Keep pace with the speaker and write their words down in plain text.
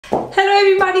Hello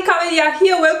everybody, Camelia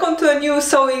here, welcome to a new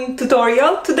sewing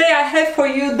tutorial. Today I have for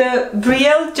you the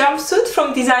Brielle Jumpsuit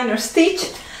from Designer Stitch,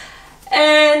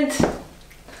 and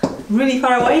really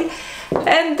far away,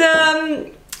 and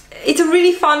it's a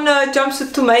really fun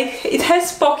jumpsuit to make. It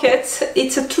has pockets,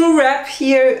 it's a true wrap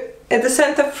here at the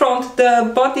center front.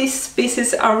 The bodice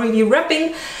pieces are really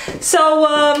wrapping,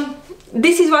 so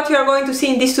this is what you are going to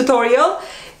see in this tutorial.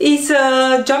 It's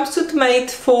a jumpsuit made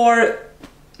for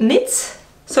knits.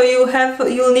 So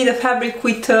you'll need a fabric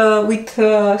with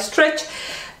stretch.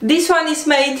 This one is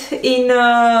made in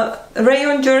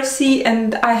rayon jersey,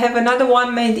 and I have another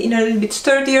one made in a little bit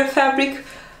sturdier fabric.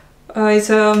 It's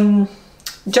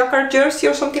jacquard jersey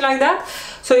or something like that.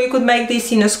 So you could make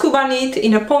this in a scuba knit,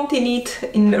 in a ponte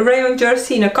knit, in a rayon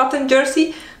jersey, in a cotton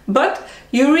jersey. But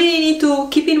you really need to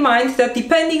keep in mind that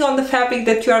depending on the fabric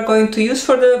that you are going to use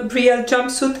for the Brielle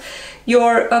jumpsuit,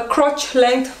 your crotch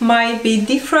length might be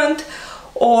different,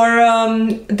 or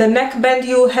the neck bend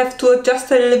you have to adjust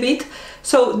a little bit.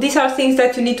 So these are things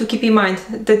that you need to keep in mind.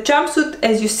 The jumpsuit,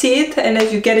 as you see it and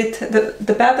as you get it,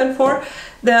 the pattern for,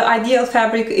 the ideal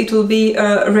fabric, it will be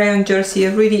a rayon jersey,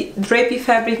 a really drapey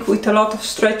fabric with a lot of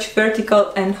stretch,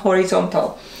 vertical and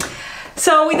horizontal.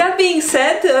 So with that being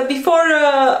said, before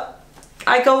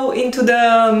I go into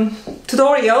the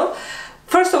tutorial,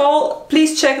 first of all,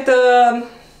 please check the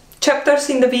chapters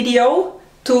in the video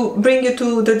to bring you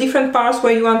to the different parts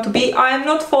where you want to be. I am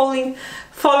not following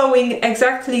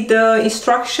exactly the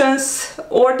instructions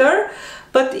order,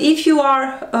 but if you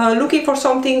are looking for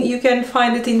something, you can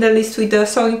find it in the list with the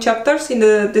sewing chapters in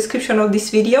the description of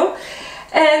this video.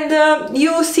 And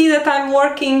you see that I'm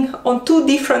working on two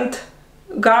different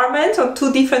garments, on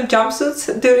two different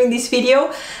jumpsuits during this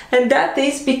video, and that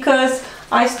is because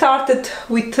I started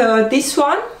with this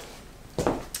one,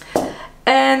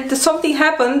 and something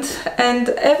happened, and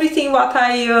everything what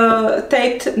I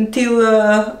taped until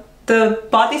the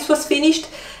bodice was finished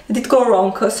did go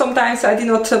wrong. Sometimes I did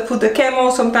not put the camo,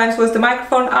 sometimes was the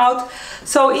microphone out.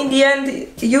 So in the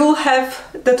end you have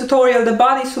the tutorial. The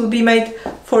bodice will be made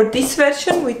for this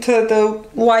version with the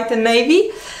white and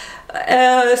navy.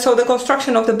 So the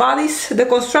construction of the bodice, the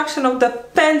construction of the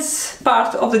pants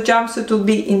part of the jumpsuit will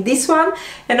be in this one,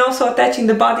 and also attaching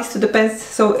the bodice to the pants.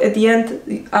 So at the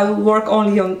end I will work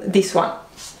only on this one.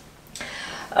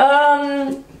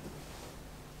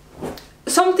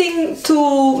 Something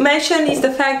to mention is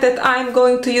the fact that I'm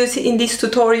going to use in this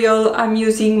tutorial, I'm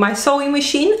using my sewing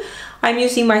machine, I'm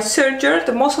using my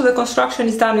serger. Most of the construction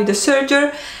is done with the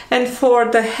serger, and for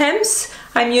the hems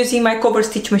I'm using my cover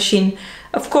stitch machine.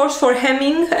 Of course, for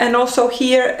hemming, and also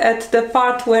here at the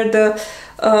part where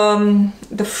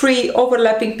the free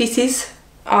overlapping pieces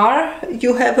are,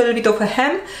 you have a little bit of a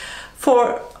hem.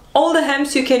 For all the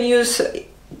hems you can use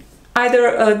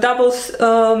either a double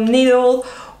needle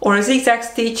or a zigzag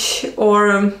stitch,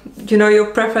 or you know,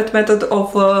 your preferred method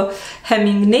of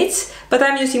hemming knits, but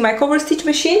I'm using my cover stitch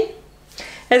machine.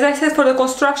 As I said, for the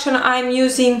construction I'm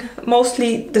using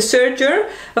mostly the serger.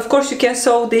 Of course you can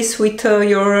sew this with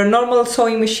your normal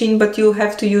sewing machine, but you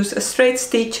have to use a straight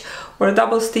stitch or a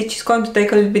double stitch. It's going to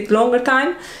take a little bit longer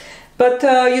time, but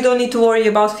you don't need to worry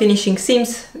about finishing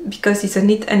seams because it's a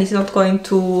knit and it's not going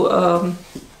to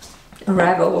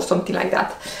unravel or something like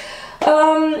that.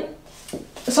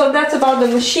 So that's about the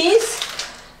machines.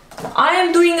 I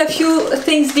am doing a few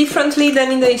things differently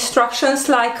than in the instructions,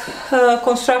 like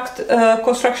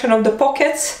construction of the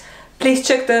pockets. Please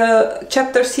check the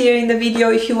chapters here in the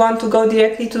video if you want to go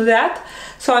directly to that.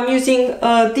 So I'm using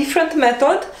a different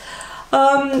method.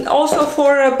 Also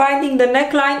for binding the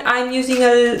neckline I'm using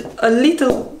a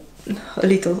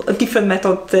different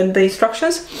method than the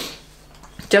instructions,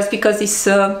 just because it's,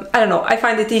 I don't know, I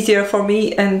find it easier for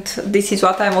me, and this is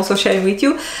what I'm also sharing with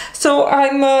you. So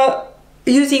I'm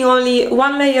using only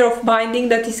one layer of binding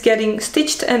that is getting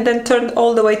stitched and then turned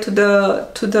all the way to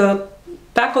the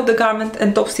back of the garment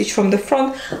and top stitch from the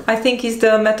front. I think is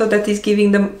the method that is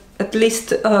giving them at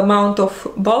least amount of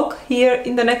bulk here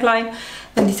in the neckline,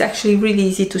 and it's actually really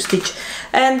easy to stitch.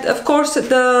 And of course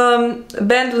the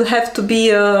band will have to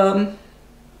be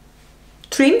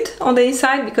trimmed on the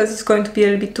inside because it's going to be a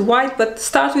little bit too wide, but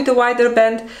start with a wider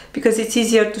band because it's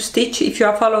easier to stitch if you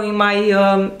are following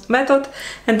my method.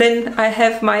 And then I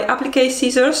have my applique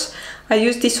scissors. I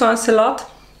use these ones a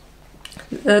lot.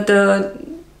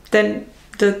 Then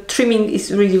the trimming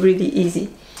is really easy.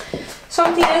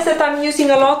 Something else that I'm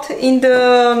using a lot in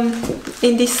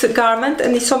this garment,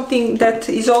 and is something that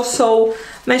is also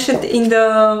mentioned in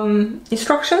the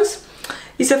instructions,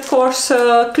 is of course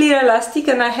clear elastic,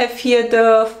 and I have here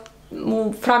the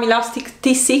Fram Elastic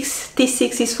T6.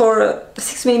 T6 is for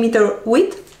 6mm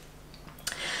width,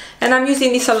 and I'm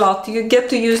using this a lot. You get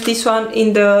to use this one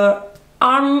in the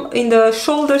arm, in the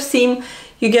shoulder seam.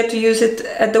 You get to use it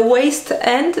at the waist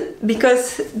end,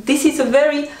 because this is a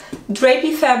very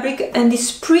drapey fabric and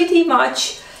it's pretty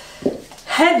much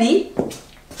heavy.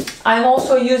 I'm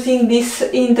also using this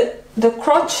in the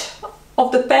crotch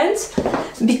of the pants,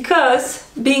 because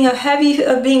being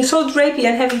being so drapey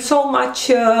and having so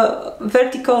much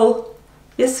vertical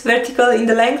in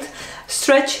the length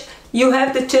stretch, you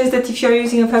have the chance that if you're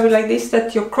using a fabric like this,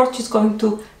 that your crotch is going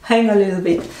to hang a little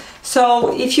bit.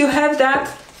 So if you have that,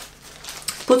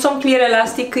 put some clear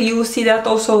elastic. You will see that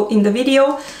also in the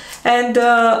video. And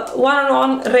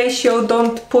 1:1 ratio,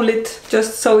 don't pull it,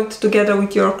 just sew it together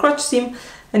with your crotch seam,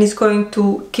 and it's going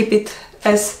to keep it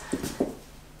as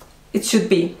it should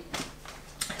be.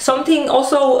 Something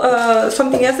else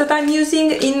that I'm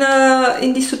using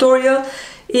in this tutorial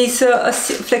is a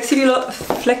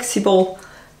flexible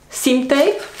seam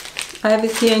tape. I have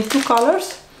it here in two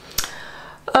colors.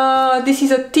 This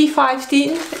is a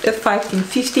T15,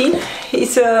 15.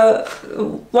 It's a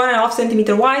 1.5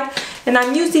 centimeter wide, and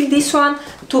I'm using this one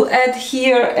to add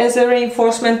here as a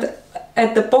reinforcement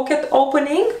at the pocket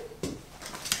opening.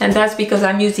 And that's because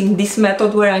I'm using this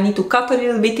method where I need to cut a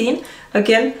little bit in.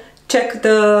 Again, check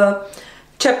the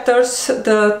chapters,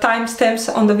 the timestamps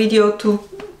on the video to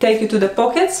take you to the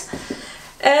pockets.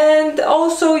 And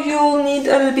also you'll need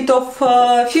a little bit of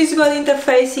fusible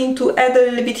interfacing to add a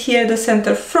little bit here the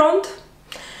center front.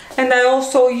 And I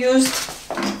also used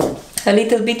a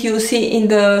little bit, you'll see in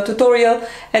the tutorial,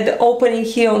 at the opening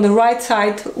here on the right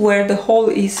side where the hole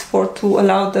is to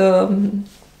allow the,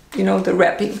 you know, the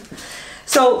wrapping.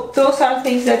 So those are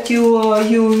things that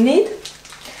you need.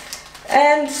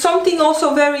 And something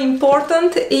also very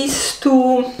important is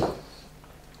to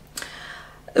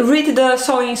read the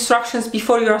sewing instructions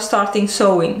before you are starting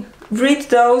sewing. Read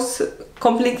those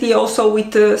completely, also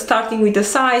with starting with the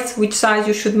size, which size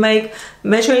you should make,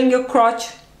 measuring your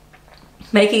crotch,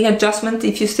 making adjustment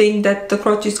if you think that the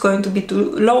crotch is going to be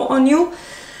too low on you,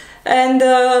 and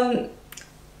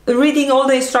reading all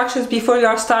the instructions before you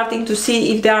are starting to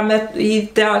see if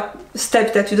there are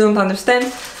steps that you don't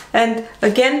understand. And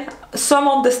again, some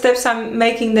of the steps I'm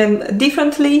making them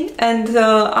differently, and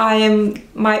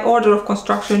my order of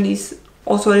construction is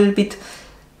also a little bit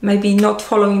maybe not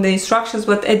following the instructions,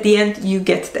 but at the end you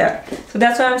get there. So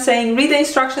that's why I'm saying read the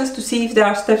instructions to see if there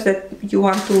are steps that you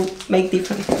want to make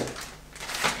different.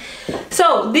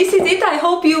 So this is it. I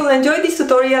hope you will enjoy this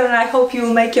tutorial, and I hope you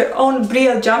will make your own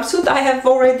Brielle jumpsuit. I have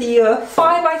already 5,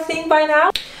 I think, by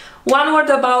now. One word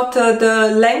about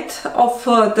the length of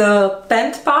the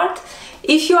pant part.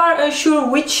 If you are unsure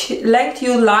which length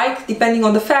you like, depending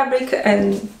on the fabric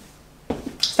and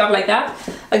stuff like that,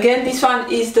 again, this one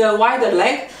is the wider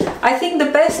leg. I think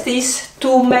the best is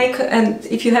to make, and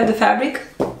if you have the fabric,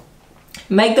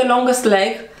 make the longest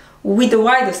leg with the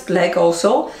widest leg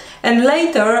also. And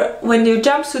later, when your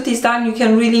jumpsuit is done, you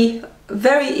can really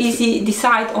very easy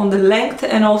decide on the length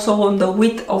and also on the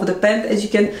width of the pant. As you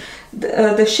can,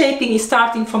 the shaping is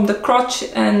starting from the crotch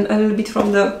and a little bit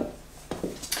from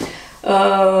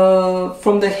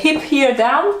the hip here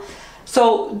down.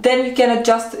 So then you can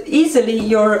adjust easily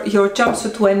your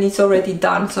jumpsuit when it's already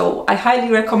done. So I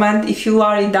highly recommend, if you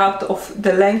are in doubt of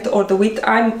the length or the width,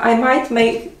 I might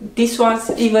make these ones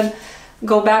even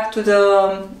go back to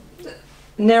the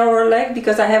narrower leg,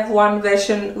 because I have one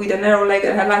version with a narrow leg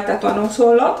and I like that one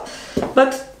also a lot.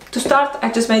 But to start,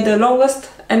 I just made the longest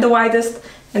and the widest,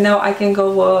 and now I can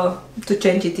go to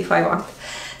change it if I want.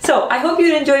 So I hope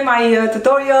you enjoy my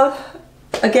tutorial.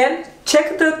 Again,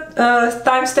 check the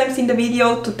timestamps in the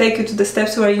video to take you to the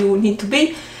steps where you need to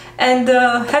be, and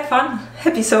have fun.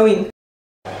 Happy sewing!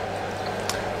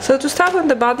 So to start on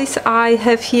the bodice, I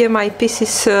have here my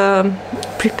pieces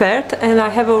prepared, and I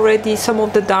have already, some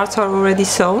of the darts are already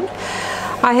sewn.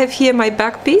 I have here my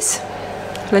back piece.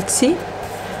 Let's see,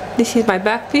 this is my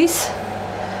back piece,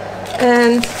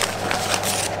 and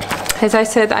as I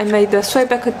said, I made the sway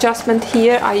back adjustment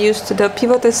here. I used the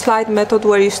pivot and slide method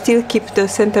where you still keep the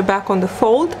center back on the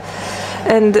fold,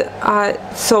 and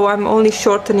so I'm only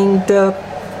shortening the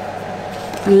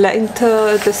length,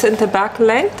 the center back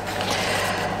length.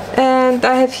 And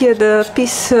I have here the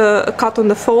piece cut on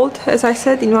the fold, as I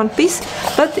said, in one piece.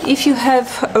 But if you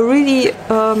have a really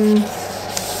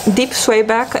deep sway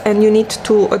back and you need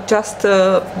to adjust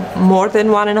more than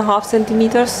 1.5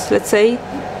 centimeters, let's say,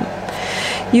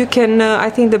 you can, I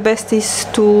think the best is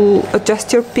to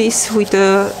adjust your piece with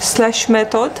the slash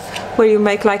method, where you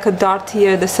make like a dart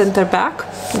here, the center back,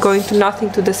 going to nothing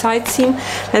to the side seam,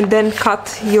 and then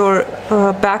cut your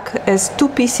back as 2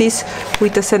 pieces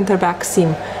with the center back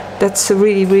seam. That's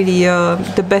really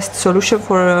the best solution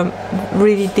for a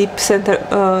really deep center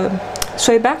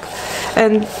sway back.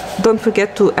 And don't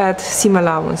forget to add seam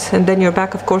allowance, and then your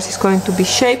back of course is going to be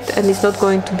shaped and it's not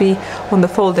going to be on the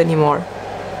fold anymore.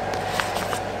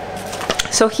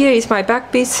 So here is my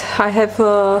back piece. I have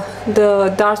the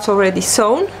darts already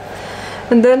sewn,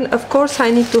 and then of course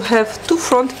I need to have two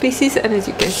front pieces, and as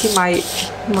you can see my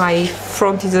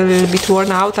front is a little bit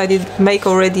worn out. I did make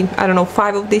already, I don't know,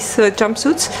 5 of these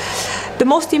jumpsuits. The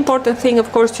most important thing,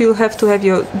 of course, you have to have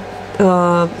your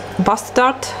bust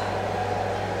dart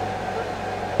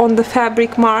on the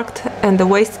fabric marked, and the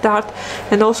waist dart,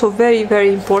 and also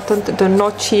very important, the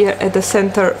notch here at the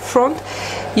center front.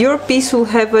 Your piece will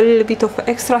have a little bit of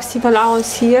extra seam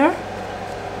allowance here,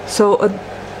 so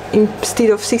instead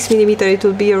of 6 mm it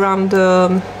will be around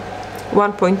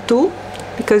 1.2,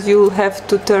 because you have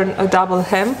to turn a double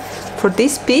hem for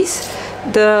this piece.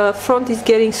 The front is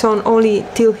getting sewn only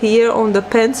till here on the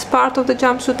pants part of the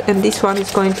jumpsuit, and this one is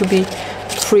going to be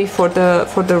free for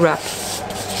the wrap.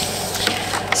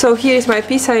 So here is my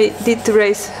piece. I did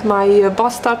raise my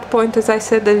bust dart point, as I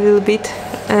said, a little bit,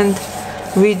 and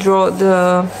redraw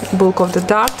the bulk of the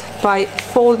dart by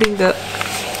folding the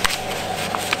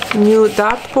new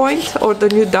dart point, or the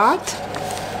new dart,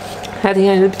 adding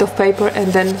a little bit of paper,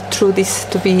 and then through this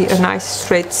to be a nice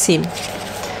straight seam.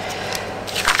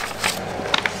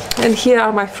 And here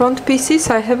are my front pieces.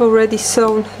 I have already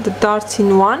sewn the darts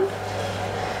in one,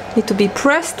 need to be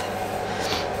pressed.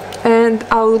 And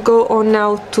I will go on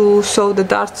now to sew the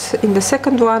darts in the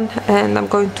second one, and I'm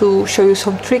going to show you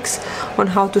some tricks on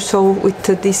how to sew with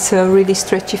this really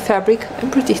stretchy fabric,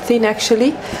 and pretty thin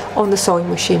actually, on the sewing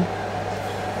machine.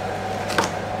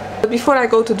 Before I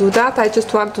go to do that, I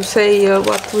just want to say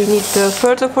what we need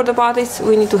further for the bodice.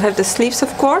 We need to have the sleeves,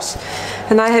 of course,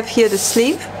 and I have here the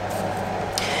sleeve.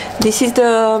 This is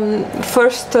the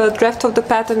first draft of the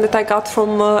pattern that I got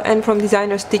from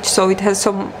Designer Stitch, so it has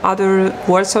some other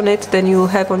words on it than you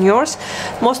have on yours.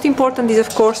 Most important is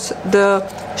of course the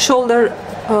shoulder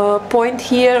point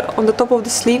here on the top of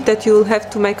the sleeve, that you will have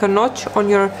to make a notch on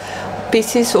your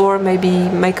pieces, or maybe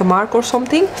make a mark or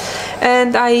something.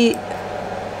 And I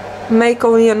make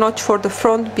only a notch for the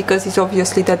front, because it's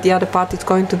obviously that the other part is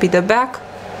going to be the back.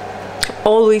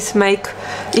 Always make,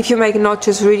 if you make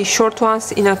notches, really short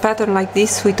ones in a pattern like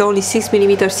this with only 6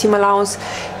 mm seam allowance,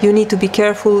 you need to be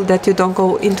careful that you don't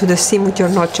go into the seam with your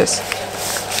notches.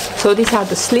 So these are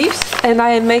the sleeves, and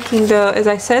I am making the, as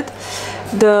I said,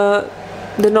 the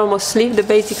normal sleeve, the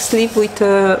basic sleeve with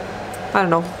I don't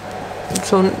know,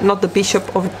 so not the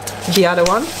bishop of the other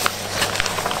one.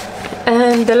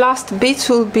 And the last bits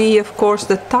will be of course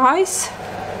the ties,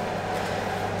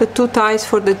 the 2 ties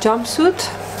for the jumpsuit,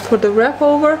 for the wrap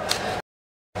over.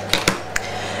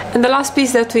 And the last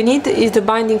piece that we need is the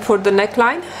binding for the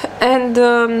neckline.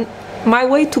 And my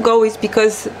way to go is,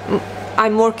 because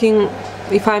I'm working,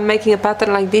 if I'm making a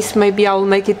pattern like this, maybe I will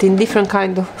make it in different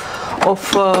kind of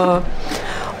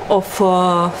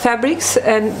fabrics,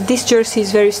 and this jersey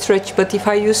is very stretchy, but if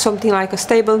I use something like a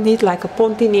stable knit, like a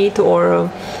ponte knit or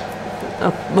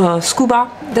a scuba,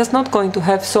 that's not going to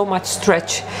have so much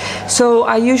stretch. So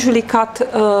I usually cut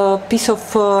a piece of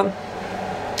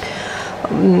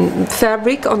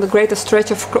fabric on the greatest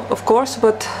stretch, of course,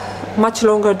 but much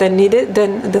longer than needed,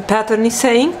 than the pattern is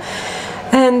saying.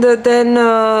 And then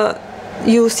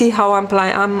you see how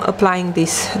I'm applying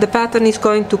this. The pattern is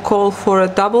going to call for a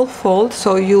double fold,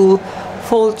 so you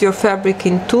fold your fabric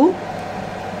in 2,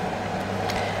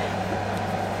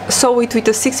 sew it with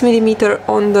a 6 mm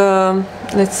on the,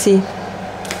 let's see,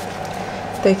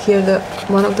 take here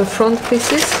one of the front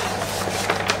pieces.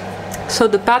 So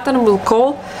the pattern will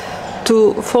call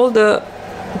to fold the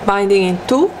binding in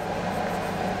 2,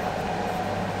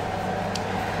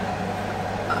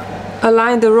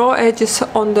 align the raw edges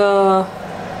on the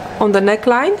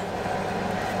neckline,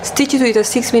 stitch it with a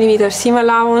 6 mm seam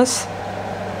allowance.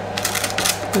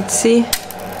 Let's see,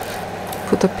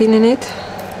 put a pin in it.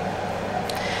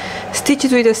 Stitch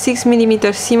it with a 6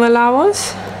 mm seam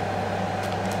allowance,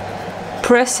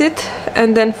 press it,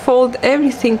 and then fold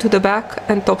everything to the back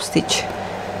and top stitch.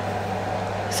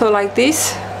 So like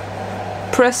this,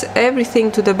 press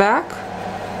everything to the back,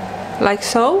 like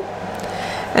so,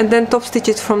 and then top stitch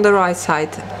it from the right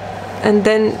side. And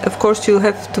then of course you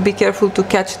have to be careful to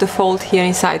catch the fold here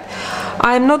inside.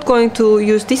 I'm not going to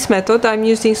use this method. I'm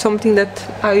using something that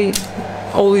I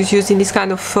always use in this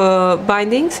kind of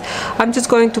bindings. I'm just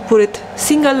going to put it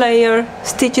single layer,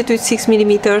 stitch it with 6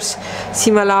 mm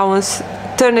seam allowance,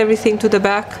 turn everything to the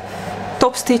back,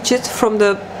 top stitch it from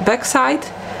the back side,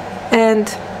 and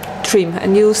trim,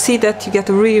 and you'll see that you get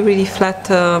a really flat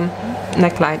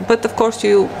neckline. But of course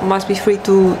you must be free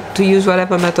to use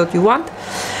whatever method you want.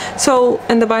 So,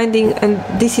 and the binding, and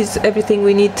this is everything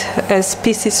we need as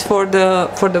pieces for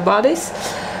the bodice.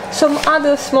 Some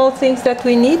other small things that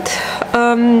we need,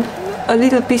 a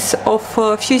little piece of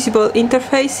fusible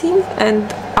interfacing,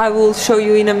 and I will show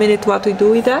you in a minute what we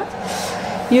do with that.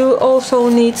 You also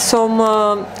need some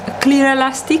clear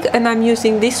elastic, and I'm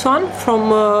using this one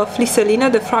from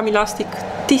Flisselina, the Fram Elastic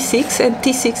T6, and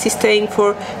T6 is staying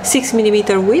for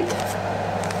 6mm width.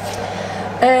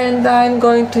 And I'm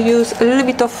going to use a little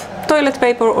bit of toilet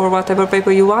paper or whatever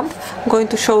paper you want. I'm going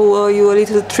to show you a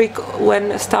little trick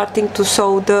when starting to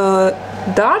sew the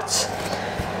darts,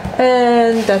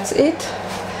 and that's it.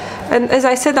 And as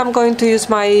I said, I'm going to use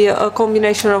my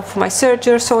combination of my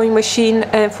serger sewing machine,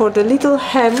 and for the little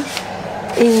hem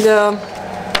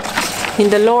in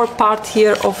the lower part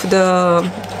here of the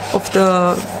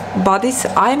bodice,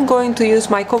 I'm going to use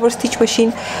my cover stitch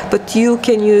machine, but you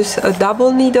can use a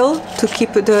double needle to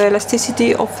keep the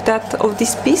elasticity of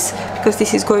this piece, because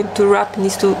this is going to wrap,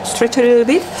 needs to stretch a little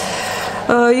bit.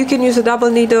 You can use a double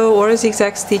needle or a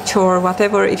zigzag stitch or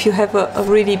whatever. If you have a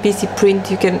really busy print,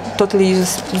 you can totally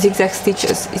use zigzag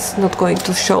stitches. It's not going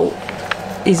to show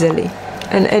easily.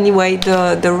 And anyway,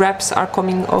 the wraps are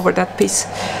coming over that piece.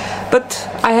 But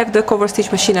I have the cover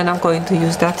stitch machine, and I'm going to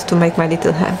use that to make my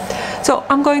little hem. So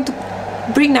I'm going to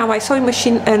bring now my sewing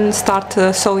machine and start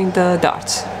sewing the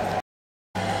darts.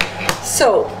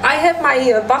 So I have my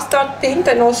bust dart pinned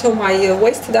and also my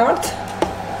waist dart.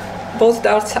 Both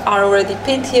darts are already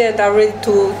pinned here and are ready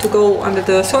to go under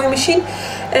the sewing machine.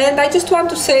 And I just want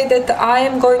to say that I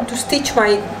am going to stitch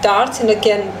my darts, and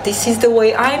again, this is the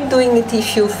way I'm doing it.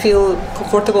 If you feel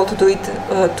comfortable to do it,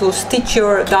 to stitch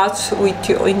your darts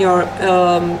in your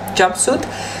jumpsuit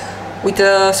with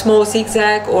a small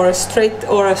zigzag or a straight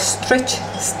or a stretch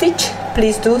stitch,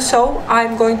 please do so.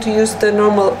 I'm going to use the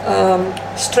normal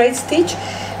straight stitch,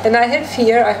 and I have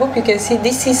here, I hope you can see,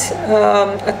 this is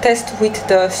a test with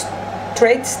the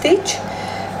straight stitch,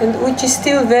 and which is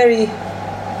still very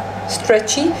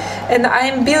stretchy, and I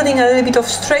am building a little bit of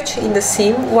stretch in the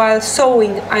seam. While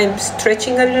sewing, I'm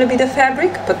stretching a little bit of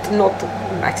fabric, but not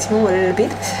maximum, a little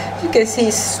bit. You can see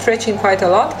it's stretching quite a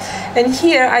lot. And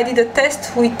here I did a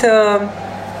test with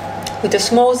a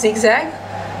small zigzag,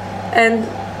 and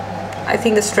I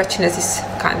think the stretchiness is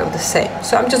kind of the same.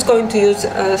 So I'm just going to use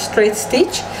a straight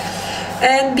stitch.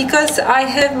 And because I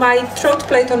have my throat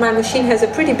plate on my machine has a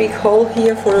pretty big hole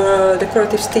here for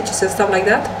decorative stitches and stuff like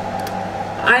that,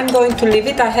 I'm going to leave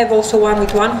it. I have also one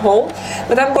with one hole,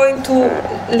 but I'm going to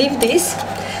leave this.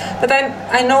 But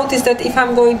I noticed that if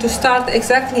I'm going to start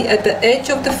exactly at the edge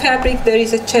of the fabric, there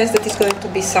is a chance that it's going to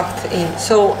be sucked in.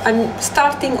 So I'm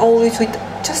starting always with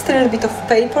just a little bit of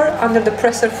paper under the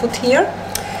presser foot here.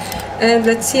 And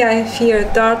let's see, I have here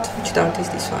a dart. Which dart is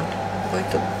this one? I'm going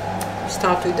to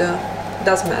start with the,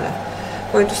 doesn't matter.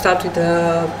 I'm going to start with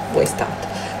the waist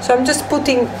dart. So I'm just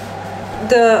putting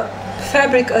the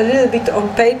fabric a little bit on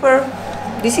paper.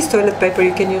 This is toilet paper,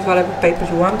 you can use whatever paper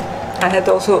you want. I had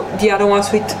also the other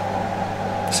ones with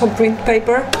some printer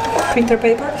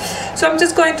paper. So I'm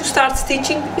just going to start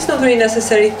stitching. It's not really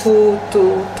necessary to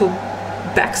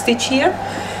back stitch here,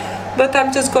 but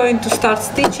I'm just going to start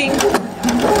stitching,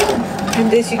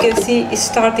 and as you can see, it's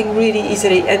starting really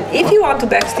easily. And if you want to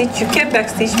back stitch, you can back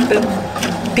stitch, but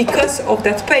because of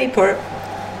that paper,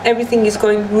 everything is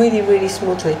going really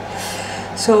smoothly.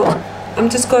 So I'm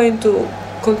just going to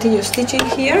continue stitching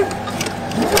here,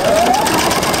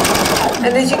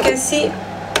 and as you can see,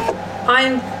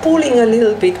 I'm pulling a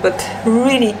little bit, but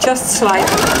really just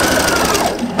slightly.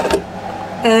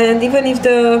 And even if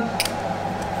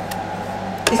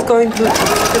it's going to a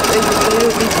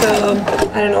little bit,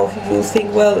 I don't know if you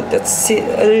think, well, that's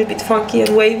a little bit funky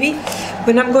and wavy.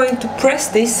 When I'm going to press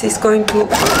this, it's going to,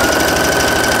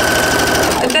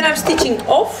 and then I'm stitching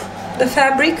off the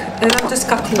fabric, and I'm just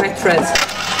cutting my threads.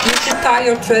 You could tie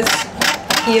your threads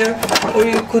here, or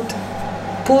you could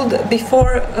pull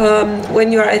before,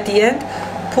 when you are at the end,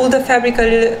 pull the fabric a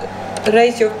little,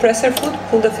 raise your presser foot,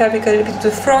 pull the fabric a little bit to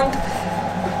the front,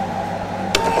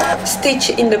 stitch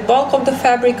in the bulk of the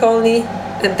fabric only,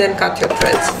 and then cut your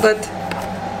threads. But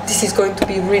this is going to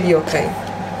be really okay.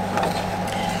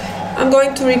 I'm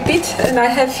going to repeat, and I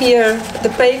have here the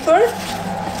paper.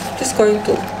 Just going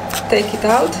to take it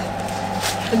out,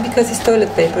 and because it's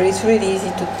toilet paper, it's really easy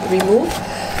to remove.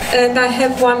 And I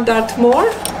have one dart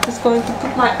more. Just going to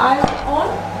put my iron on.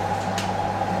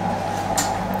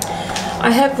 I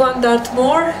have one dart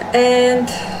more, and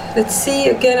let's see,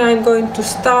 again I'm going to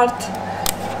start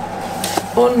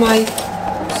on my,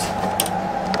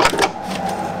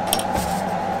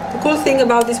 cool thing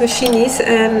about this machine is,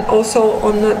 and also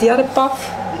on the other puff,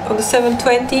 on the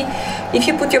 720, if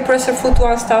you put your presser foot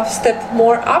one step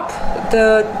more up,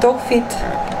 the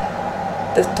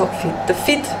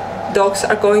feet dogs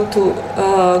are going to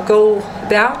go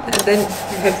down, and then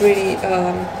you have really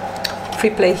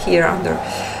free play here under.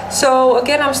 So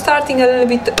again, I'm starting a little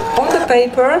bit on the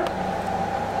paper,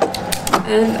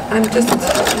 and I'm just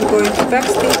going to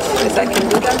backstitch, as I can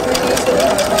do that really easily.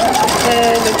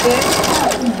 And again,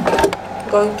 I'm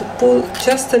going to pull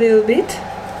just a little bit.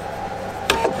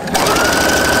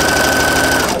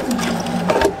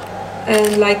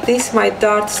 And like this, my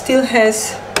dart still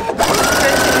has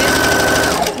stretch in it.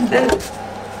 And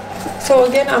so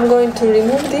again, I'm going to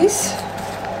remove this,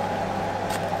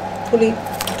 pull it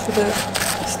to the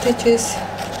stitches. A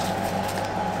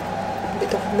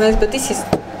bit of a mess, but this is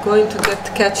going to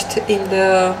get catched in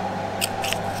the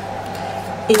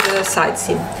side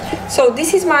seam. So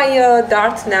this is my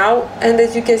dart now, and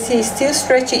as you can see, it's still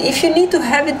stretchy. If you need to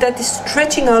have it that is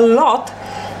stretching a lot,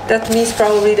 that means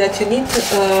probably that you need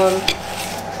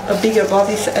a bigger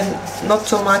bodice and not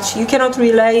so much. You cannot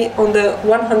rely on the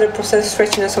 100%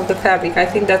 stretchiness of the fabric. I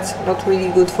think that's not really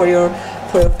good for your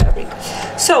fabric.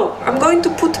 So I'm going to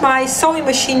put my sewing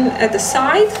machine at the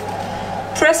side,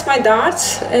 press my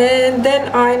darts, and then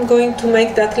I'm going to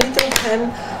make that little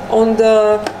hem on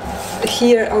the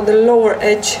here on the lower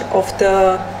edge of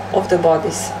the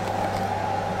bodice.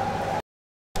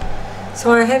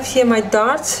 So I have here my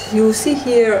darts. You see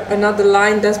here another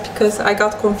line. That's because I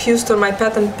got confused on my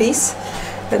pattern piece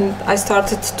and I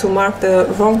started to mark the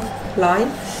wrong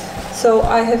line. So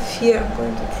I have here, I'm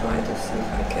going to try to see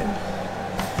if I can.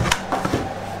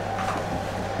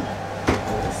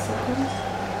 Wait a second.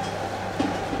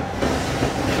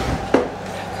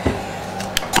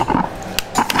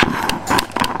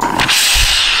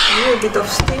 A little bit of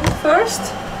steam first.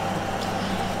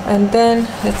 And then,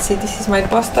 let's see, this is my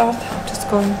bust dart. I'm just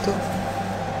going to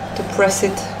press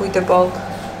it with the bulk.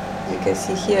 You can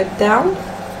see here down.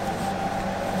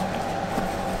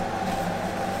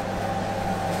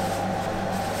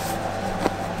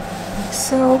 Like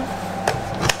so.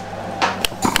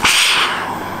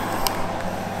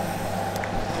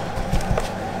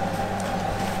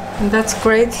 And that's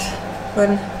great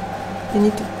when you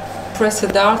need to press a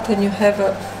dart and you have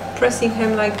a pressing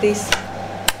hem like this.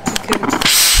 You can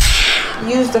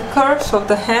use the curves of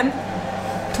the hem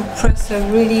to press a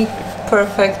really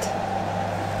perfect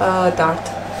dart.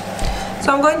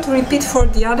 So I'm going to repeat for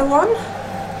the other one.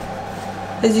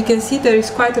 As you can see, there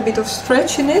is quite a bit of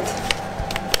stretch in it,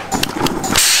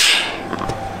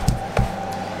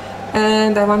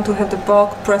 and I want to have the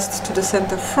bulk pressed to the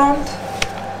center front,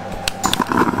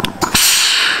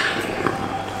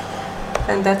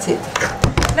 and that's it.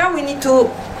 Now we need to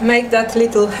make that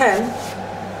little hem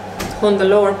on the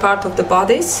lower part of the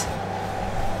bodice,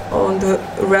 on the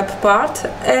wrap part,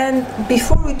 and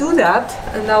before we do that,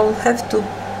 and I will have to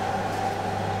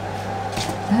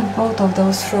have both of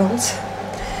those fronts.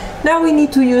 Now we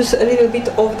need to use a little bit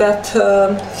of that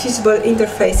fusible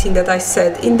interfacing that I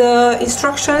said. In the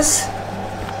instructions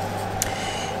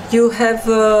you have,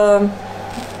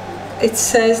 it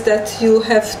says that you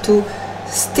have to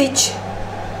stitch.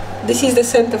 This is the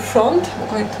center front. I'm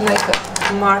going to make a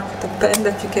mark the pen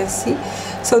that you can see.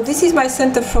 So this is my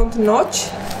center front notch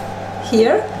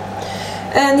here,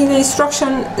 and in the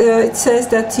instruction it says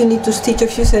that you need to stitch a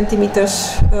few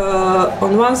centimeters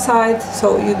on one side,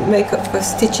 so you make a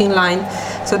stitching line.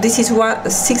 So this is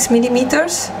 6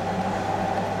 millimeters,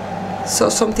 so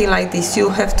something like this you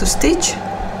have to stitch.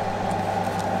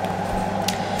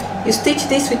 You stitch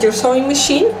this with your sewing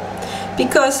machine,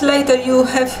 because later you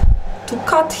have to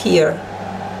cut here,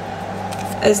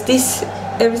 as this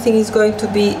everything is going to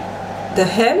be the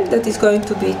hem that is going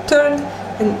to be turned,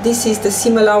 and this is the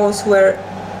seam allowance where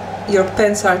your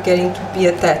pens are getting to be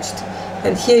attached,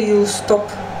 and here you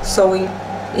stop sewing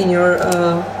in your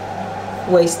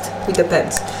waist with the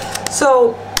pens.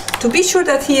 So to be sure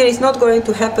that here is not going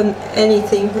to happen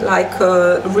anything like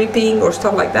ripping or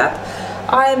stuff like that,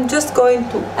 I am just going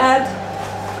to add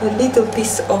a little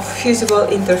piece of fusible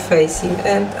interfacing,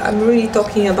 and I'm really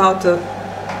talking about a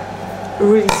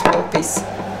really small piece.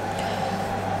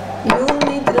 You'll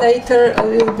need later a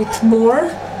little bit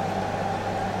more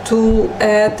to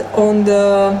add on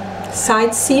the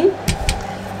side seam.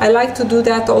 I like to do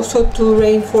that also to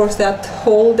reinforce that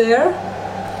hole there,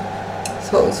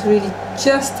 so it's really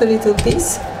just a little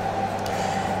piece.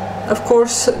 Of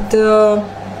course, the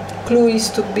clue is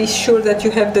to be sure that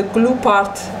you have the glue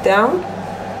part down.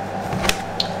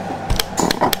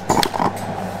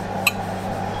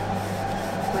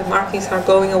 My markings are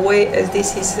going away as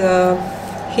this is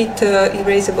heat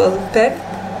erasable pen.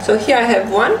 So here I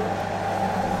have one,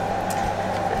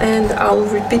 and I'll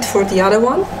repeat for the other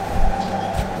one.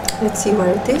 Let's see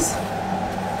where it is.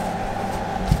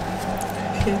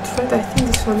 Thread, I think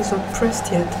this one is not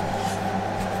pressed yet.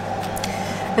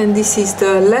 And this is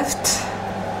the left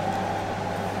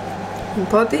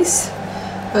bodice.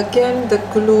 Again, the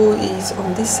glue is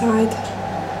on this side.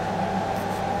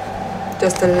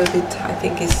 Just a little bit, I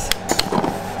think it's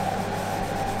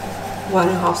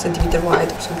 1.5 centimeter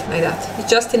wide or something like that. It's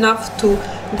just enough to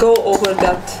go over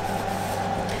that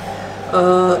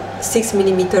 6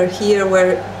 millimeter here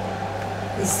where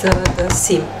is the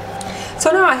seam.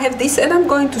 So now I have this, and I'm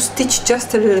going to stitch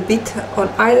just a little bit on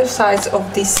either sides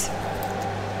of this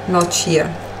notch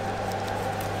here.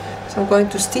 So I'm going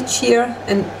to stitch here,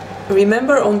 and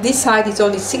remember on this side it's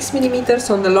only 6 millimeters,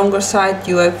 on the longer side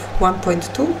you have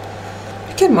 1.2.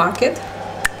 You can mark it.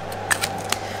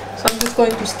 So I'm just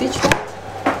going to stitch that.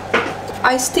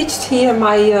 I stitched here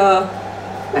my,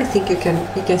 I think you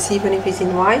can see even if it's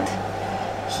in white.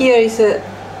 Here is a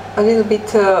little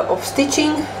bit of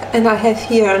stitching, and I have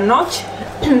here a notch.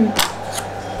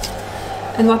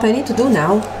 And what I need to do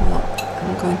now, well,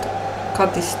 I'm going to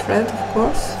cut this thread, of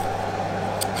course.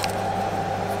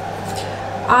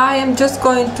 I am just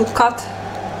going to cut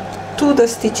to the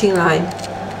stitching line.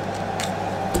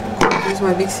 Use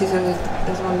my big scissors, it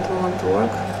doesn't want to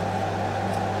work.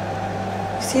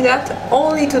 See that?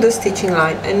 Only to the stitching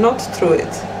line and not through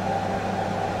it.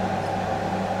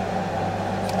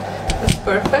 That's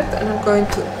perfect, and I'm going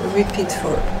to repeat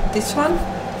for this one.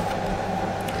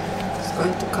 Just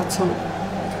going to cut some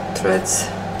threads.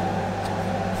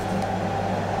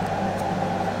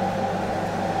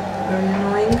 Very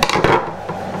annoying.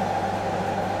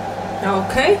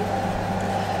 Okay.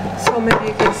 So maybe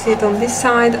you can see it on this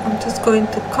side. I'm just going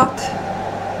to cut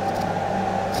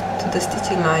to the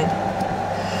stitching line.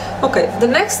 Okay, the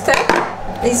next step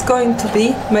is going to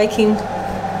be making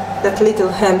that little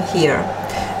hem here.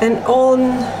 And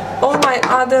on all my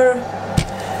other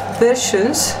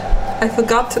versions, I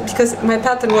forgot, because my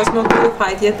pattern was not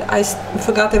modified yet, I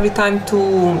forgot every time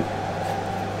to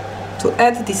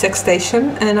add this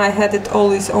extension, and I had it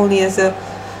always only as a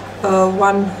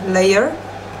one layer.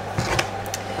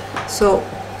 So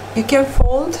you can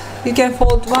fold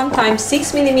one time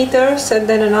 6 millimeters and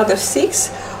then another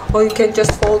 6, or you can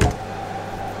just fold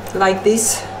like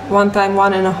this, one time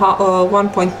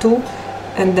 1.2,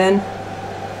 and then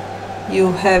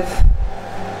you have,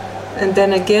 and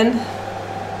then again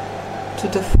to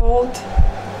the fold,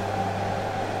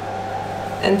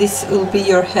 and this will be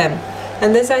your hem.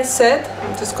 And as I said,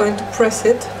 I'm just going to press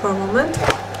it for a moment.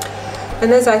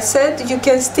 And as I said, you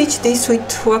can stitch this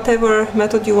with whatever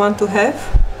method you want to have,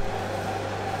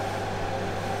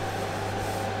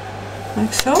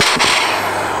 like so.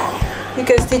 You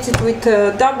can stitch it with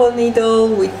a double needle,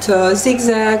 with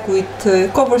zigzag, with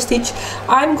cover stitch.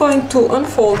 I'm going to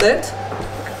unfold it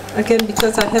again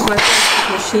because I have my stitch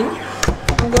machine.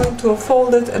 I'm going to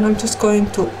unfold it, and I'm just going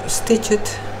to stitch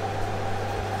it.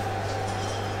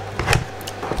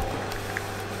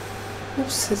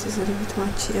 Oops, this is a little bit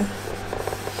much here.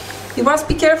 You must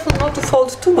be careful not to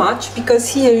fold too much, because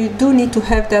here you do need to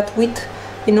have that width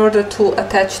in order to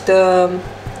attach the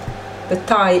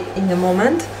tie in the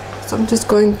moment. So I'm just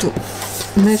going to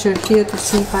measure here to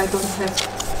see if I don't have,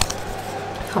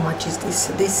 how much is this?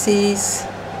 This is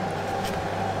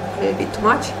a little bit too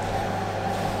much.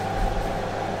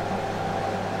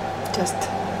 Just a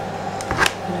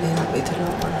little bit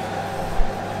lower.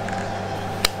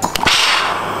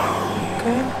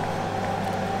 Okay.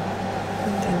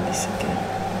 And then this again.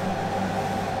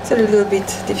 It's a little bit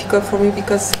difficult for me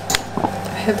because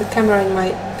I have the camera in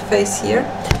my face here.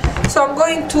 So I'm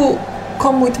going to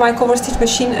come with my cover stitch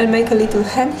machine and make a little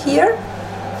hem here.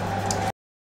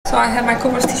 So I have my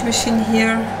cover stitch machine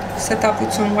here set up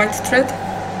with some white thread,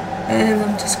 and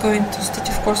I'm just going to stitch,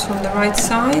 of course, from the right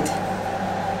side.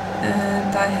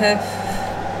 And I have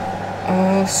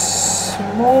a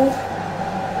small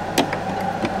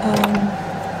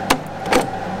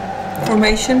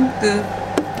formation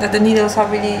that the needles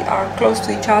are close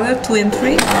to each other, 2 and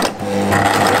 3.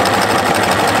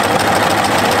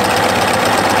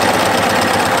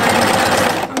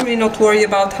 I'm really not worried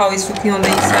about how it's looking on the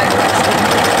inside.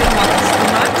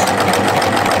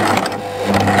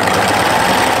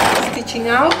 Stitching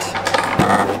out.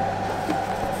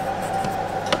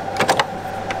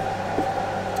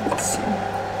 Let's see.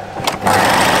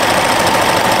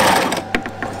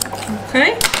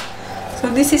 Okay. So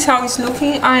this is how it's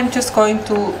looking. I'm just going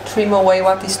to trim away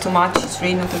what is too much. It's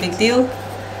really not a big deal.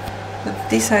 But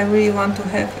this I really want to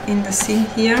have in the seam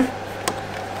here.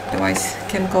 Otherwise it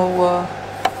can go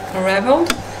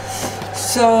unraveled.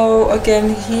 So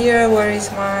again here, where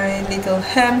is my little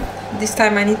hem? This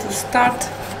time I need to start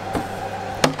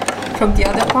from the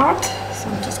other part. So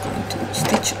I'm just going to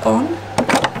stitch on.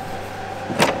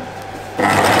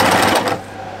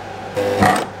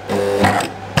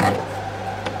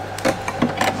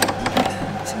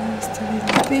 Just a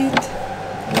little bit,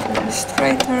 a little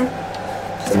straighter.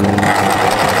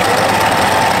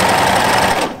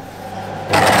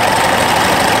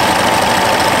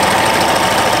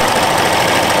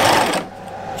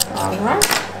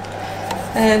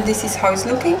 And this is how it's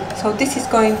looking. So this is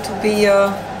going to be,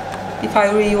 if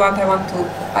I really want,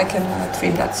 I can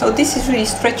trim that. So this is really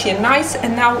stretchy and nice,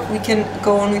 and now we can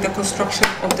go on with the construction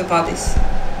of the bodice.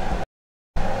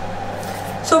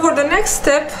 So for the next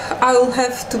step, I will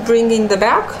have to bring in the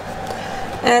back,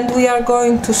 and we are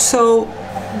going to sew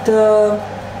the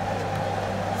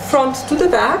front to the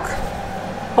back.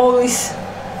 Always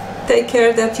take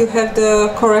care that you have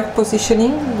the correct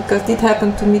positioning, because it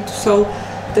happened to me to sew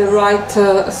the right,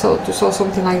 to sew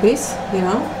something like this, you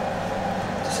know,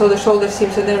 to sew the shoulder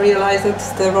seams and then realize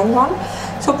that's the wrong one.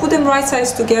 So put them right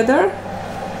sides together.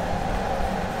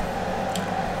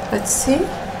 Let's see,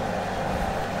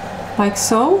 like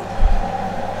so.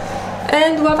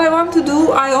 And what I want to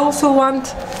do, I also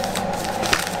want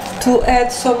to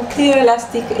add some clear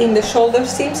elastic in the shoulder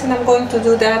seams, and I'm going to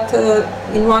do that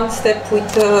in one step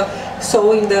with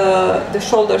sewing the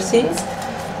shoulder seams.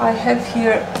 I have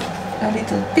here a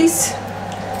little piece.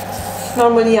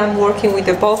 Normally I'm working with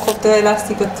the bulk of the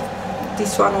elastic, but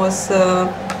this one was the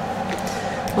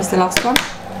last one.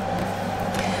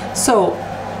 So,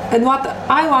 and what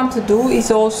I want to do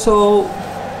is also,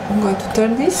 I'm going to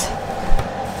turn this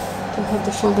to have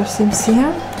the shoulder seams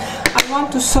here. I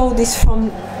want to sew this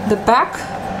from the back,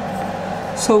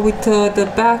 so with the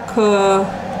back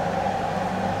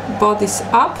bodice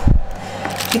up,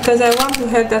 because I want to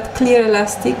have that clear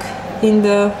elastic in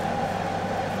the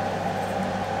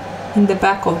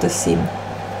back of the seam.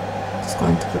 Just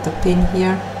going to put a pin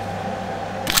here.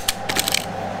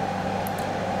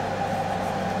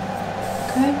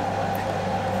 Okay,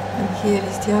 and here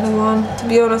is the other one. To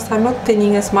be honest, I'm not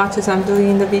pinning as much as I'm doing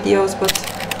in the videos, but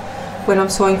when I'm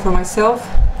sewing for myself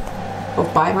or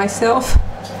by myself.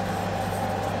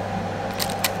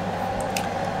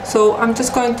 So I'm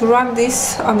just going to run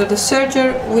this under the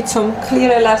serger with some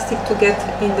clear elastic to get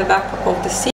in the back of the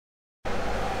seam.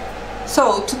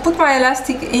 So to put my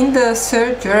elastic in the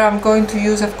serger, I'm going to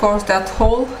use, of course, that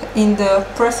hole in the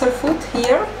presser foot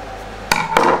here.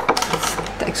 Let's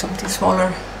take something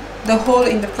smaller. The hole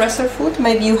in the presser foot,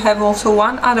 maybe you have also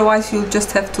one, otherwise you'll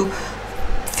just have to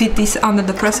fit this under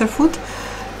the presser foot.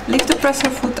 Lift the presser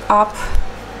foot up,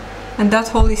 and that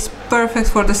hole is perfect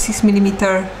for the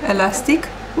 6mm elastic.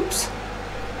 Oops,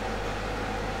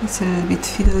 it's a little bit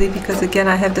fiddly because again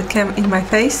I have the cam in my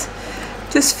face.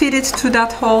 Just fit it through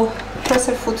that hole, press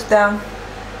your foot down,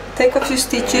 take a few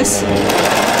stitches,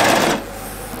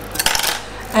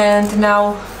 and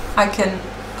now I can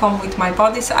come with my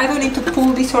bodice. I don't need to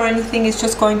pull this or anything, it's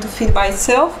just going to fit by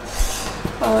itself.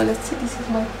 Let's see, this is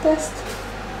my test.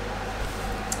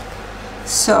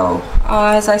 So,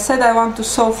 as I said, I want to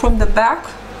sew from the back,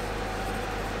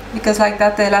 because like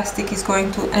that the elastic is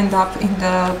going to end up in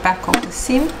the back of the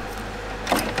seam.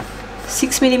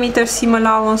 6mm seam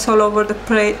allowance all over the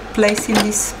place in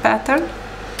this pattern.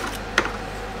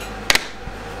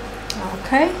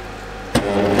 Okay.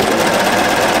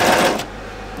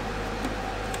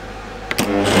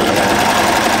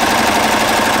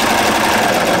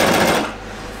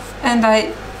 And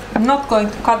I'm not going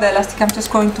to cut the elastic, I'm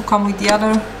just going to come with the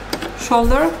other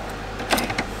shoulder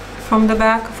from the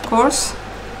back, of course,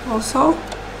 also.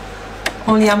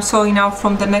 Only I'm sewing now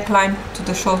from the neckline to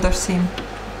the shoulder seam,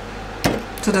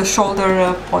 to the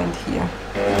shoulder point here.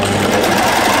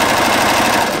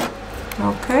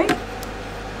 Okay.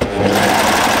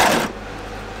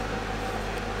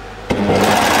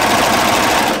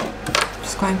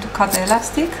 Just going to cut the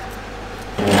elastic.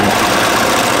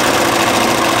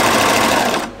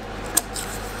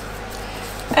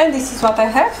 And this is what I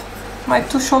have. My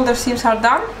two shoulder seams are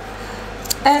done.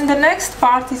 And the next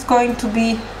part is going to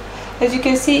be, as you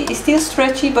can see, it's still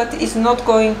stretchy, but it's not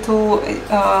going to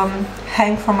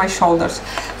hang from my shoulders.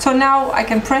 So now I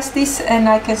can press this and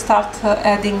I can start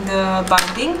adding the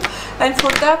binding. And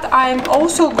for that I'm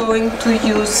also going to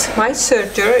use my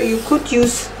serger. You could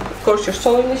use, of course, your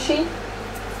sewing machine,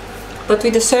 but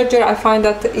with the serger I find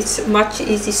that it's much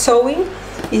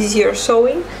easier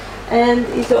sewing, and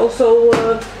it's also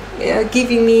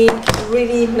giving me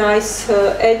really nice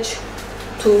edge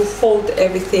to fold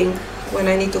everything when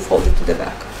I need to fold it to the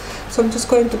back. So I'm just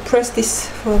going to press this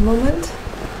for a moment.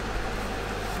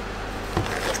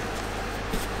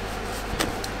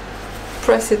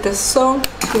 press it as so,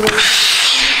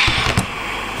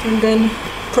 and then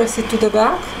press it to the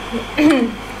back.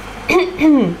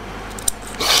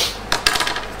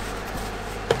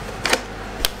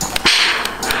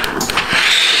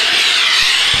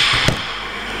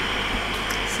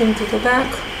 Same to the back.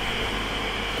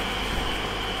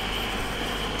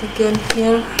 Again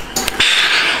here.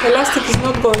 The elastic is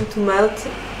not going to melt.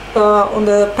 On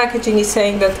the packaging is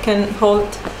saying that can hold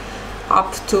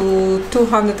up to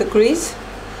 200 degrees.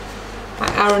 My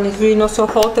iron is really not so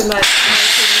hot, and I'm using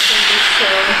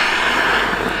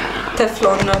this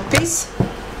Teflon piece.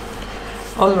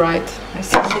 Alright, I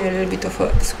see here a little bit of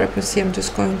a discrepancy. I'm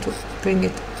just going to bring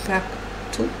it back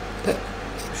to the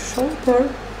shoulder.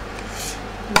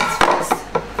 That's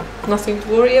fixed. Nothing to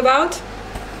worry about.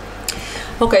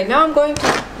 Okay, now I'm going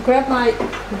to grab my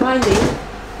binding.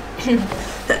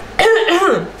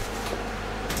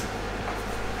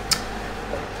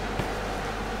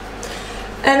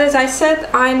 And as I said,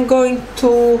 I'm going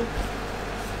to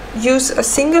use a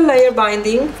single layer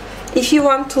binding. If you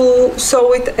want to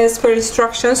sew it as per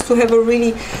instructions to have a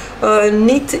really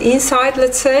neat inside,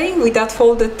 let's say, with that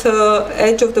folded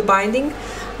edge of the binding,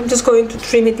 I'm just going to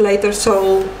trim it later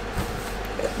so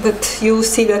that you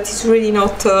see that it's really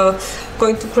not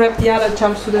going to grab the other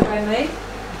jumpsuit that I made.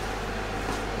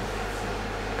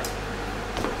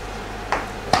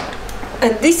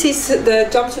 And this is the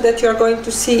jumpsuit that you are going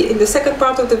to see in the second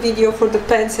part of the video for the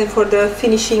pants and for the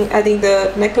finishing, adding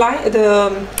the neckline,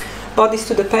 the bodice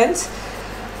to the pants.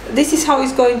 This is how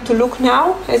it's going to look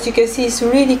now. As you can see, it's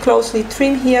really closely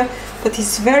trimmed here, but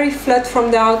it's very flat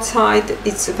from the outside,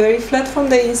 it's very flat from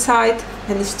the inside,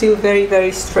 and it's still very,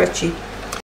 very stretchy.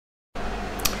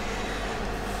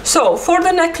 So for the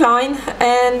neckline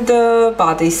and the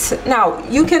bodice, now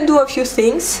you can do a few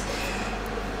things.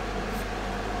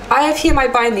 I have here my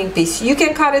binding piece. You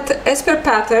can cut it as per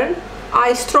pattern.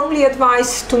 I strongly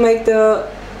advise to make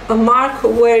a mark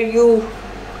where you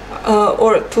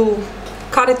or to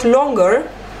cut it longer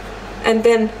and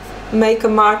then make a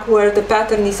mark where the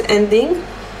pattern is ending,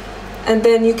 and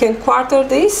then you can quarter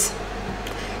this.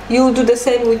 You do the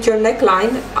same with your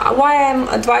neckline. Why I'm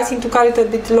advising to cut it a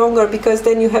bit longer, because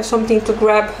then you have something to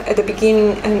grab at the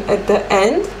beginning and at the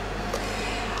end.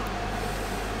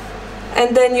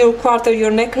 And then you quarter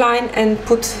your neckline and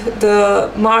put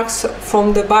the marks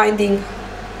from the binding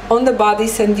on the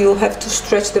bodice, and you have to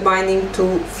stretch the binding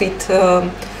to fit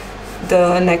the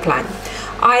neckline.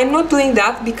 I am not doing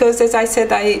that because, as I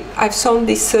said, I've sewn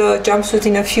this jumpsuit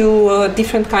in a few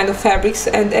different kind of fabrics,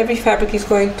 and every fabric is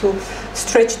going to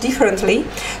stretch differently.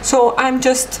 So I'm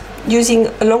just using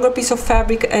a longer piece of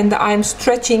fabric and I'm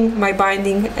stretching my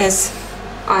binding as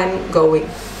I'm going.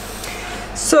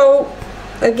 So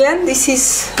again, this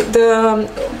is the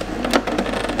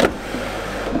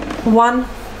one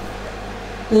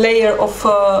layer of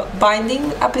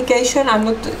binding application. I'm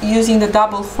not using the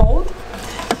double fold.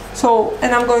 So,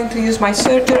 and I'm going to use my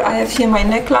serger. I have here my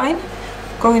neckline.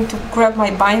 Going to grab my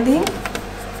binding.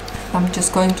 I'm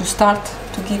just going to start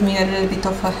to give me a little bit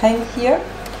of a hang here.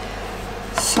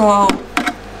 So,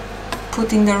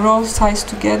 putting the roll size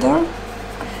together.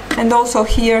 And also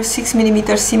here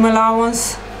 6mm seam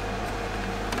allowance.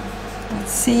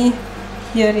 Let's see,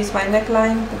 here is my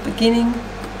neckline, the beginning.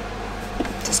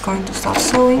 Just going to start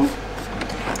sewing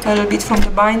a little bit from the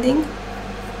binding,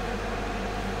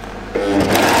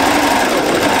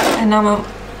 and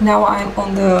now I'm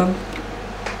on the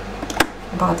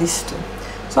bodice too.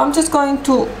 So I'm just going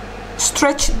to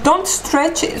stretch. Don't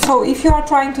stretch. So if you are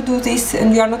trying to do this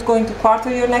and you are not going to quarter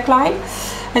your neckline,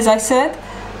 as I said,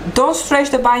 don't stretch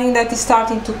the binding that is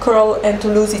starting to curl and to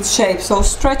lose its shape. So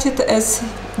stretch it as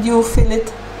you feel it,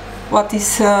 what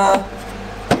is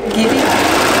giving.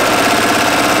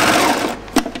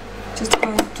 Just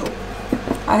going to,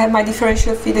 I have my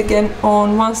differential feed again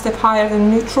on one step higher than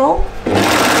neutral.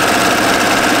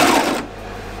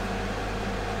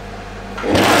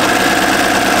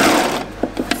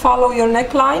 Follow your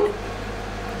neckline.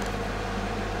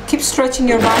 Keep stretching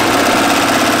your binding.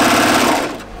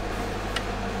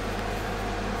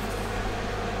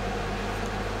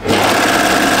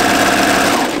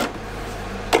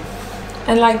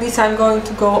 And like this, I'm going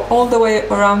to go all the way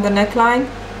around the neckline.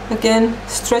 Again,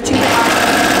 stretching the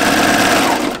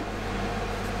binding,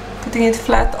 putting it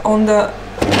flat on the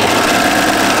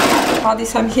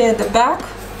bodice. I'm here at the back.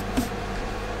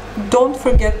 Don't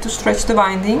forget to stretch the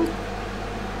binding.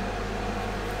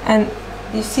 And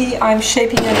you see, I'm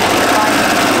shaping it.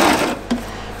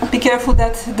 Be careful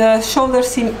that the shoulder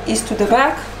seam is to the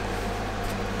back.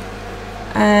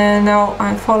 And now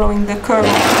I'm following the curve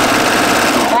of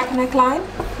the back neckline.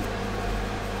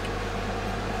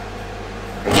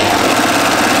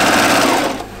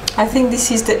 I think this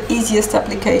is the easiest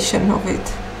application of it.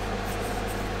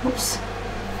 Oops.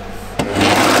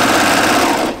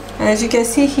 And as you can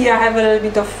see here, I have a little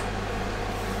bit of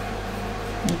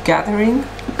gathering.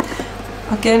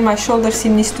 Again, my shoulder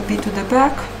seam needs to be to the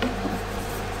back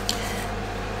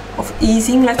of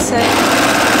easing, let's say.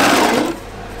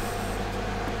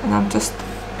 And I'm just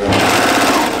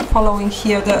following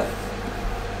here the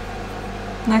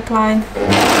neckline,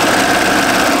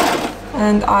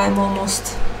 and I'm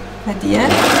almost at the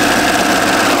end.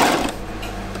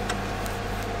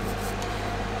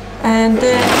 And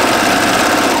then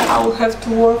I will have to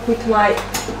work with my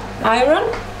iron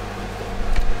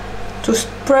to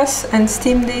press and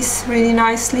steam this really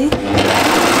nicely.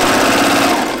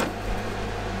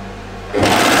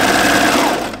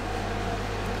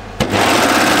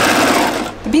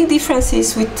 The big difference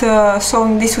is with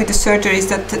sewing this with the serger is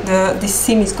that this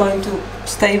seam is going to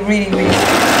stay really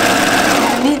straight.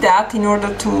 You need that in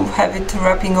order to have it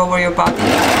wrapping over your body,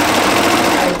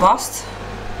 your bust.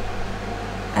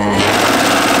 And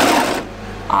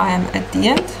I am at the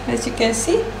end, as you can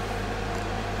see.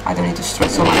 I don't need to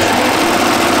stress so much.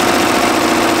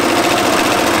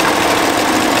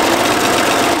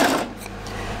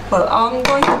 Well, I'm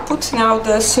going to put now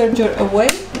the serger away,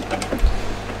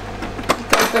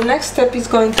 because the next step is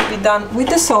going to be done with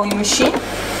the sewing machine.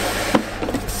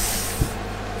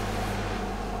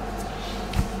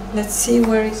 Let's see,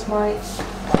 where is my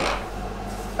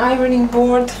ironing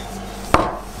board?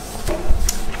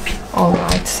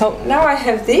 Alright, so now I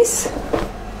have this.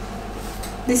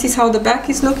 This is how the back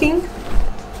is looking.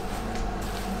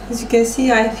 As you can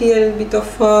see, I feel a little bit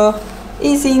of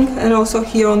easing, and also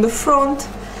here on the front.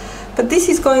 But this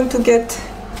is going to get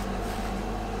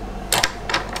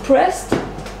pressed.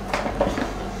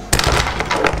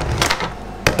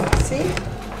 See?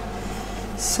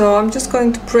 So I'm just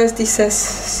going to press this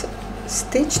as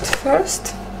stitched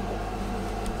first.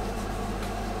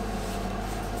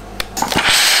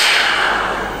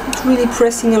 Not really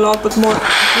pressing a lot, but more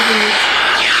giving it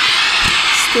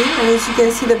steam. And as you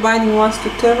can see, the binding wants to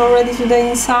turn already to the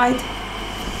inside.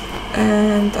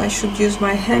 And I should use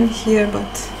my hand here,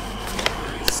 but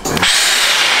just going to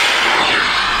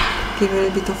give a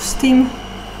little bit of steam.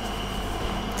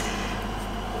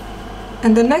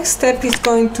 And the next step is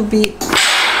going to be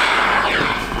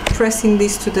pressing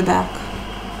this to the back.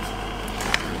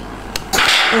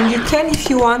 And you can, if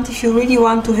you want, if you really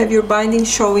want to have your binding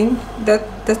showing,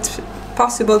 that's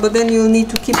possible, but then you'll need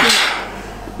to keep in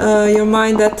your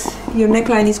mind that your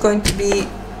neckline is going to be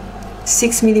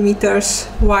 6 millimeters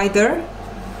wider.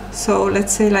 So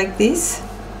let's say like this,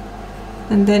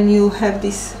 and then you'll have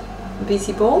this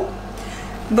visible.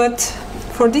 But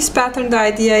for this pattern, the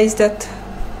idea is that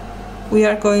we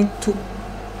are going to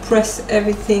press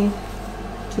everything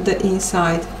to the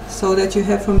inside, so that you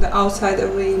have from the outside a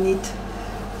really neat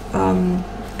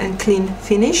and clean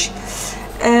finish.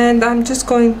 And I'm just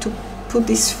going to put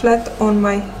this flat on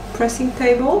my pressing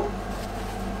table,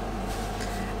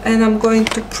 and I'm going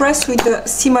to press with the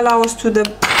seam allowance to the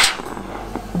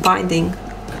binding.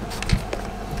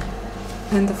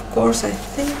 And of course, I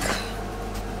think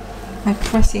my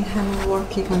pressing hand will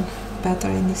work even better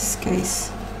in this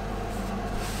case.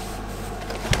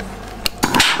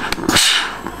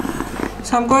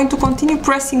 So I'm going to continue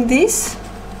pressing this,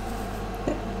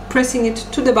 pressing it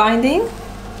to the binding.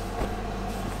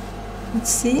 Let's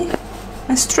see,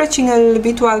 and stretching a little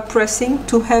bit while pressing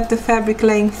to have the fabric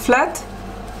laying flat,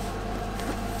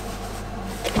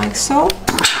 like so.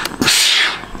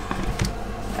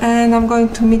 And I'm going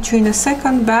to meet you in a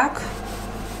second back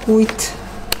with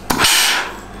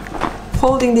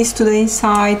folding this to the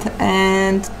inside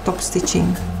and top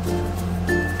stitching.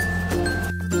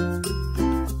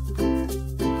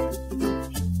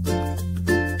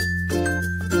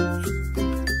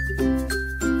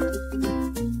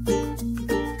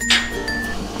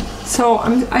 So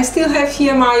I still have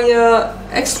here my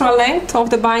extra length of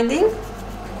the binding,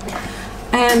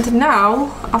 and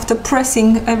now after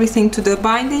pressing everything to the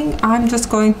binding, I'm just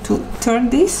going to turn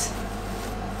this.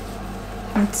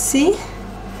 Let's see,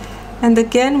 and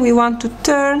again we want to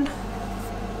turn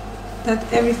that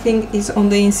everything is on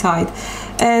the inside,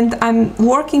 and I'm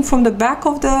working from the back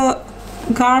of the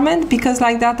garment because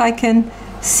like that I can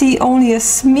see only a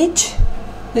smidge,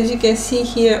 as you can see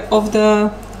here, of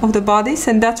the bodice,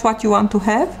 and that's what you want to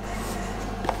have.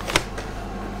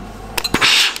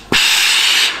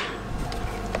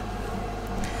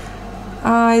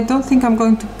 I don't think I'm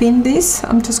going to pin this.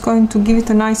 I'm just going to give it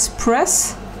a nice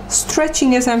press,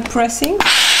 stretching as I'm pressing,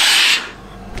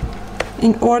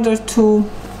 in order to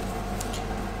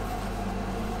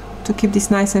keep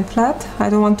this nice and flat. I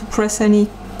don't want to press any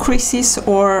creases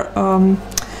or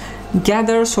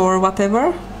gathers or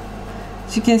whatever.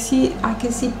 As you can see, I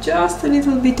can see just a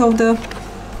little bit of the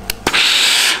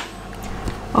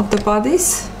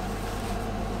bodice.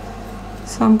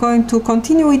 So I'm going to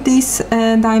continue with this,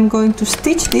 and I'm going to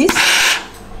stitch this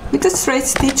with a straight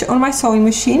stitch on my sewing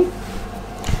machine,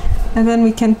 and then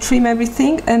we can trim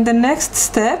everything. And the next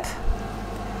step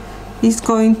is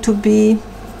going to be,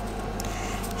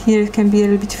 here it can be a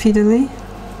little bit fiddly.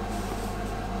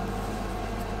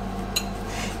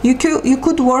 You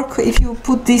could work, if you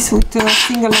put this with a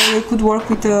single layer, you could work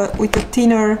with a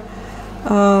thinner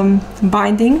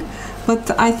binding, but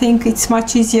I think it's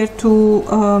much easier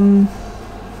to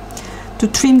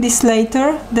trim this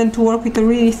later than to work with a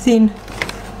really thin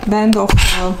band of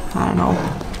I don't know,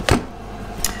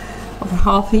 of a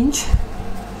 ½ inch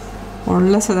or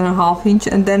less than a ½ inch,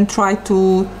 and then try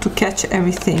to catch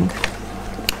everything.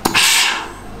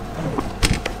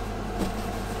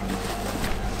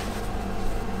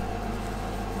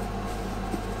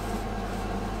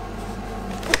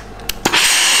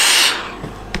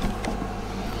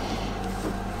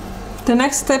 The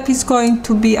next step is going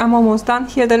to be, I'm almost done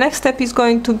here, the next step is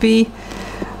going to be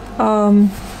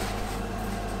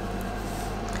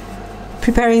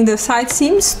preparing the side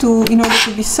seams in order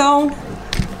to be sewn.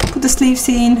 Put the sleeves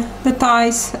in, the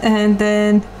ties, and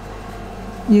then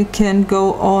you can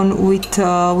go on with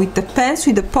the pants,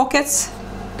 with the pockets.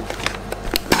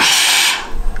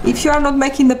 If you are not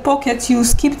making the pockets, you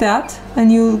skip that and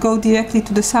you go directly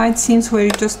to the side seams, where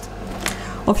you just,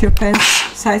 of your pants,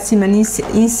 side seam and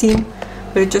inseam,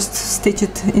 where you just stitch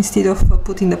it instead of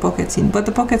putting the pockets in. But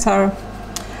the pockets are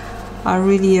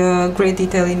really a great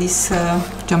detail in this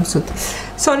jumpsuit.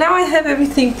 So now I have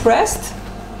everything pressed,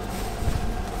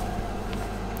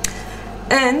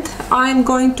 and I'm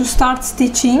going to start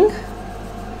stitching.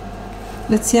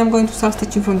 Let's see, I'm going to start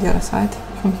stitching from the other side,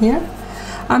 from here.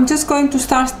 I'm just going to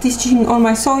start stitching on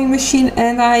my sewing machine,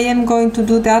 and I am going to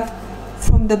do that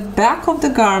from the back of the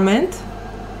garment,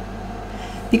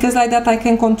 because like that I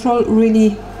can control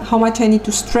really how much I need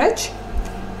to stretch,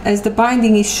 as the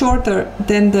binding is shorter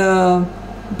than the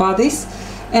bodice,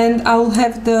 and I will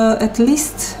have at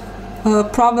least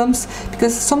problems,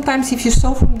 because sometimes if you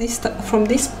sew from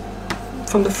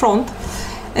the front,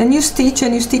 and you stitch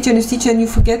and you stitch and you stitch and you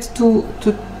forget to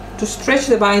stretch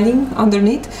the binding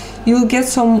underneath, you'll get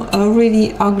some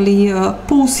really ugly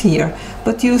pulls here.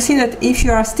 But you'll see that if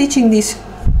you are stitching this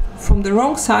from the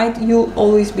wrong side, you'll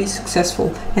always be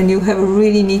successful, and you have a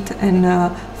really neat and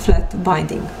flat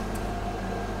binding.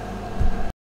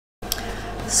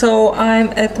 So I'm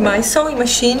at my sewing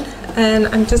machine, and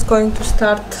I'm just going to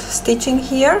start stitching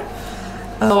here.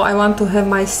 So I want to have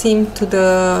my seam to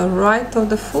the right of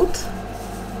the foot,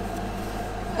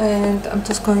 and I'm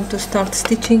just going to start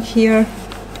stitching here.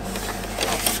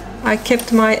 I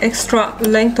kept my extra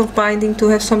length of binding to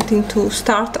have something to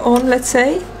start on, let's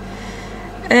say.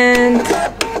 And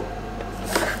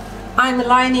I'm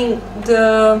lining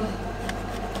the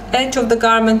edge of the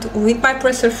garment with my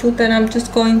presser foot, and I'm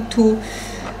just going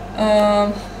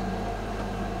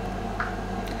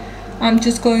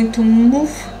to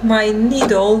move my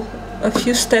needle a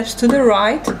few steps to the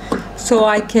right, so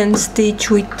I can stitch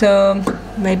with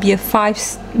maybe a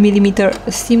 5mm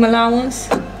seam allowance,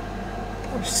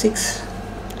 or 6,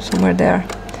 somewhere there.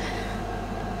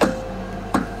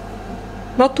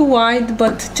 Not too wide,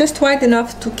 but just wide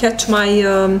enough to catch my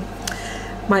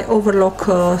my overlock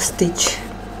stitch.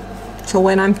 So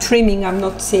when I'm trimming, I'm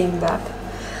not seeing that.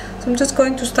 So I'm just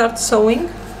going to start sewing.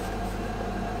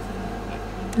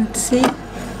 Let's see.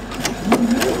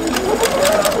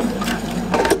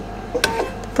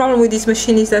 The problem with this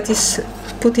machine is that it's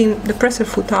putting the presser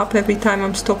foot up every time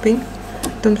I'm stopping.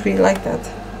 Don't really like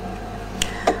that.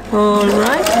 All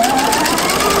right.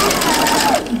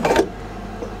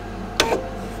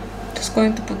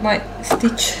 Going to put my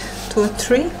stitch to a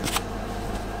 3,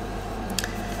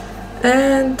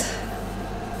 and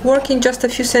working just a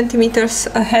few centimeters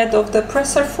ahead of the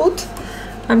presser foot,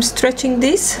 I'm stretching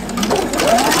this,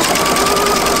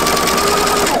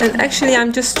 and actually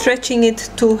I'm just stretching it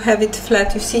to have it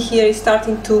flat. You see here it's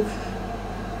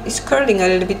it's curling a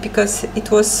little bit because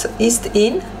it was eased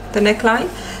in the neckline,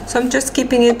 so I'm just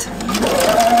keeping it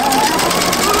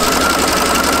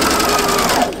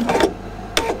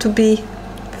to be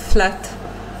flat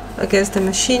against the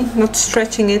machine, not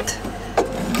stretching it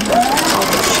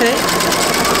out of shape.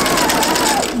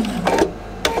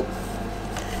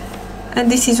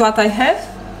 And this is what I have.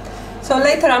 So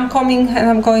later I'm coming and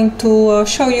I'm going to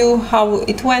show you how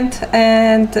it went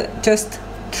and just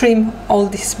trim all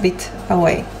this bit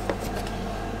away.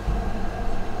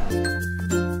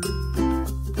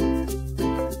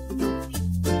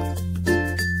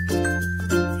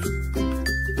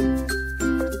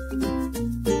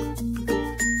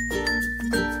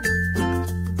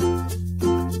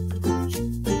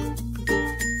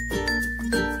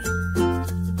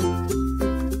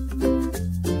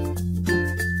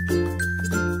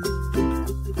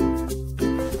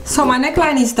 So my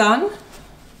neckline is done,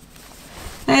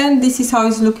 and this is how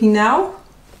it's looking now.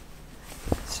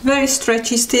 It's very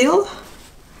stretchy still.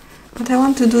 What I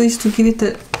want to do is to give it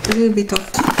a little bit of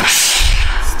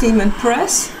steam and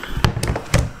press.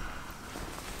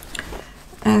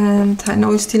 And I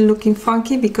know it's still looking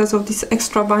funky because of this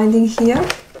extra binding here.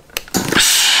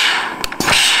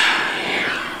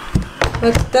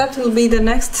 But that will be the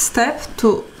next step,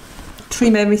 to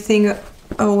trim everything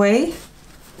away.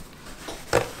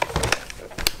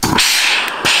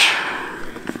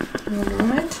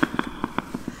 Alright.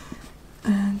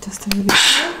 And just a little bit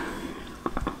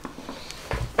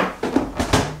more.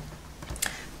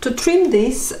 To trim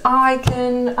this, I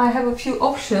have a few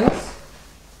options.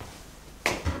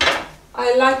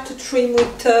 I like to trim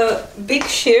with big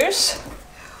shears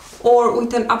or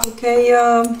with an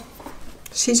applique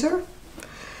scissor.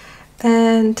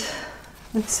 And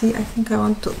let's see, I think I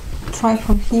want to try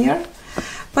from here.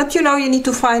 But you know, you need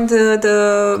to find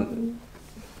the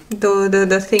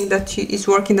thing that is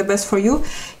working the best for you.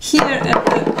 Here at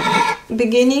the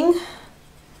beginning,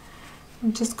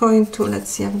 I'm just going to, let's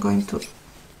see, I'm going to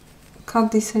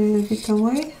cut this a little bit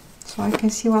away so I can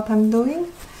see what I'm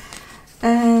doing.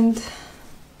 And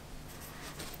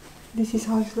this is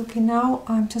how it's looking now.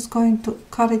 I'm just going to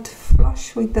cut it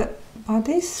flush with the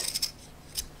bodice,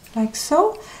 like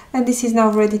so. And this is now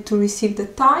ready to receive the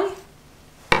tie.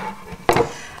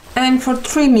 And for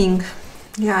trimming,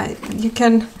 yeah, you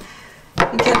can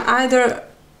either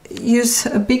use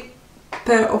a big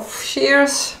pair of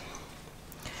shears,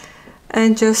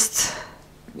 and just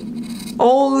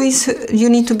always you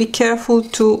need to be careful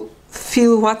to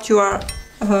feel what you are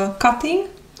cutting.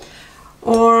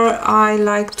 Or I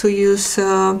like to use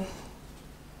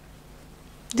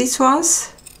these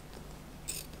ones,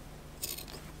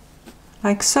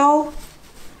 like so.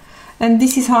 And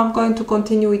this is how I'm going to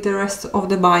continue with the rest of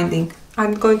the binding.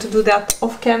 I'm going to do that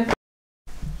off camera.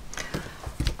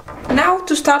 Now,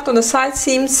 to start on the side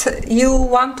seams, you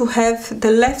want to have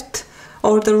the left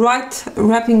or the right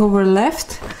wrapping over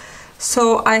left.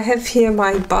 So I have here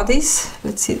my bodice.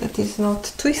 Let's see that it's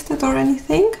not twisted or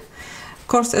anything. Of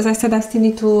course, as I said, I still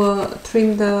need to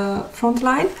trim the front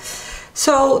line.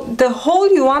 So the hole,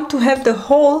 you want to have the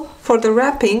hole for the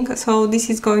wrapping. So this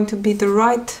is going to be the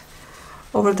right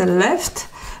over the left.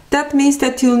 That means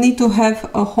that you'll need to have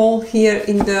a hole here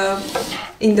in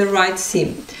the right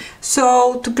seam.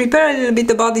 So to prepare a little bit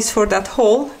the bodice for that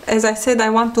hole, as I said, I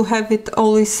want to have it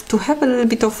always to have a little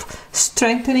bit of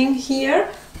strengthening here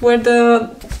where the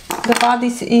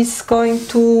bodice is going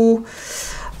to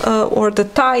or the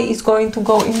tie is going to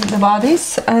go in the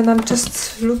bodice. And I'm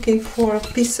just looking for a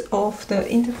piece of the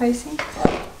interfacing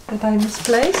that I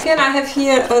misplaced. Again, I have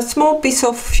here a small piece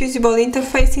of fusible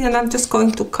interfacing, and I'm just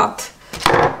going to cut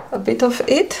a bit of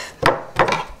it.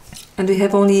 And we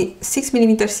have only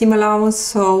 6mm seam allowance,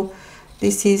 so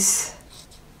this is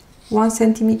 1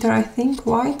 centimeter, I think,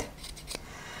 wide.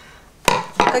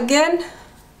 Again,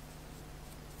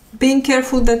 being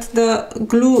careful that the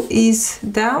glue is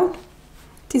down.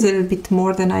 It is a little bit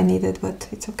more than I needed, but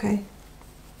it's okay.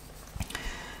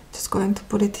 Just going to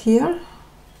put it here.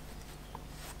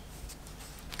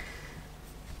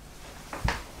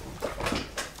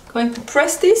 Going to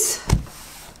press this.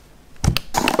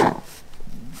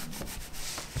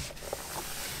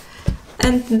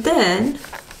 And then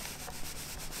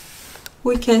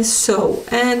we can sew,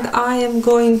 and I am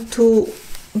going to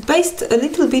baste a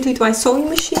little bit with my sewing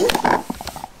machine.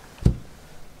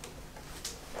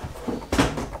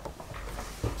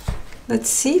 Let's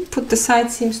see, put the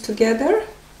side seams together.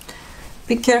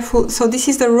 Be careful. So this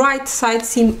is the right side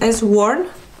seam as worn.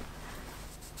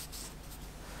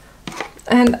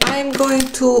 And I'm going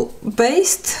to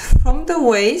baste from the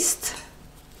waist.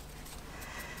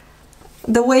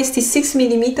 The waist is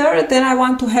 6mm, then I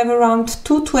want to have around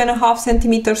 2–2.5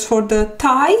 centimeters for the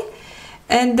tie,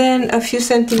 and then a few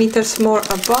centimeters more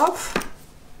above,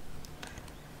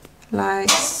 like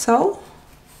so.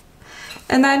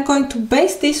 And I'm going to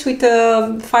baste this with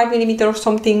a 5mm or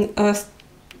something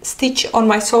stitch on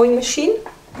my sewing machine.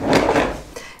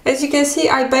 As you can see,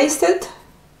 I basted,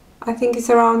 I think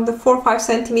it's around 4–5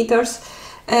 centimeters,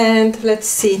 and let's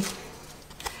see,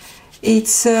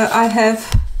 it's I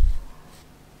have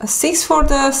a 6 for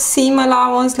the seam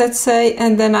allowance, let's say,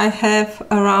 and then I have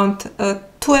around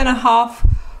 2.5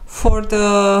 for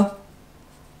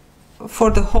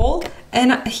the hole.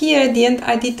 And here at the end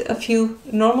I did a few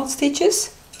normal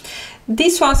stitches.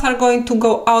 These ones are going to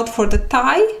go out for the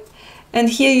tie, and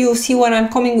here you see when I'm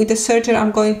coming with the serger,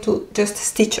 I'm going to just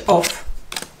stitch off.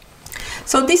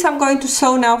 So this I'm going to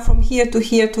sew now from here to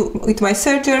with my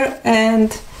serger,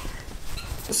 and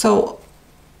so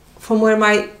from where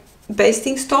my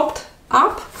basting stopped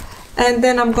up, and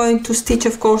then I'm going to stitch,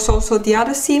 of course, also the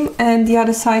other seam, and the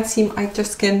other side seam I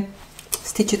just can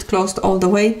stitch it closed all the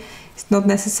way. It's not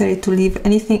necessary to leave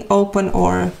anything open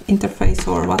or interface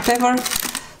or whatever.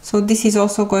 So this is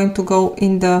also going to go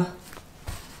in the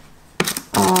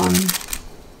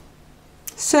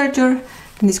serger,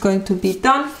 and it's going to be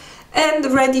done and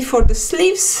ready for the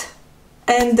sleeves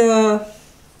and the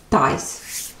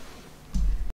ties.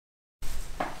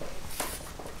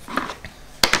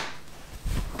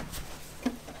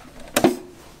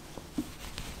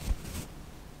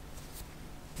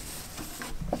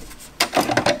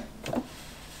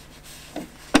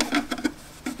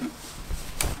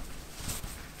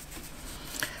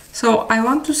 So I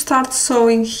want to start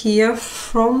sewing here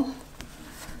from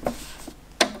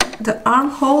the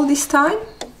armhole this time.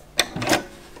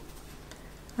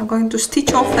 I'm going to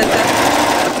stitch off at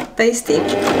the basting.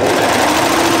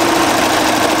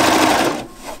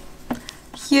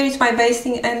 Here is my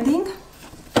basting ending.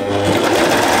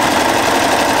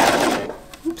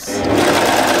 Oops.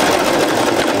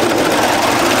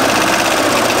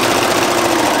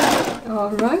 All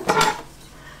right.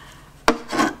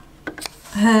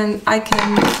 And I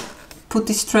can put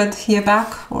this thread here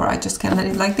back, or I just can let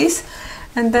it like this.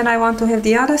 And then I want to have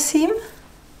the other seam.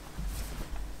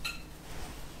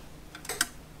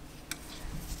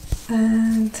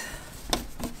 And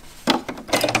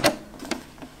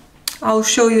I'll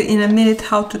show you in a minute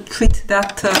how to treat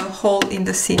that hole in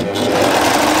the seam.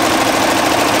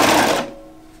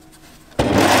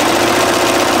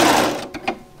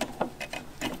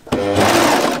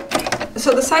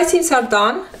 So the side seams are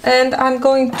done, and I'm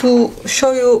going to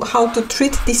show you how to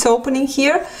treat this opening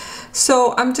here.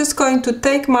 So I'm just going to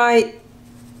take my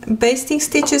basting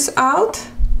stitches out,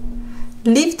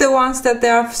 leave the ones that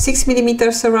there are 6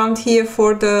 millimeters around here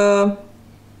for the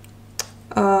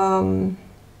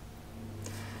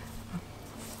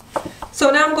so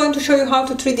now I'm going to show you how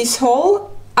to treat this hole.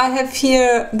 I have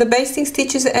here the basting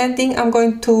stitches ending. I'm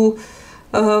going to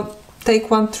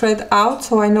take one thread out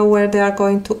so I know where they are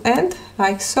going to end,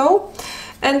 like so.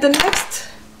 And the next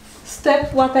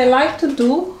step, what I like to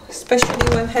do, especially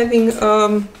when having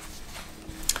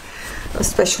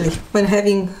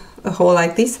a hole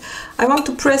like this, I want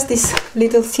to press this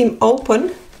little seam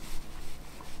open,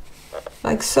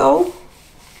 like so.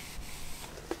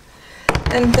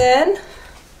 And then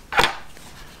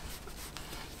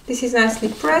this is nicely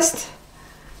pressed.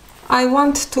 I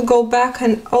want to go back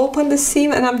and open the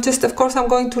seam, and I'm just, of course, I'm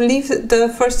going to leave the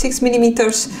first 6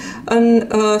 millimeters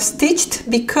unstitched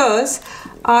because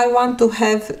I want to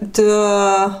have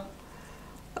the,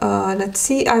 let's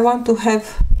see, I want to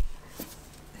have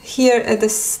here at the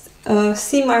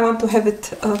seam, I want to have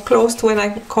it closed when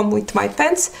I come with my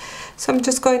pants. So I'm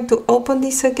just going to open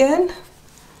this again.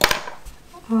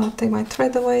 I'll take my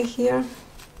thread away here.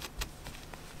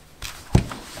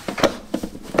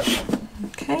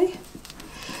 Okay.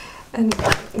 And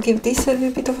give this a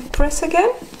little bit of a press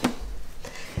again.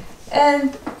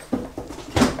 And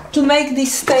to make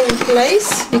this stay in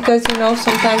place, because you know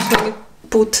sometimes when you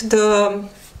put the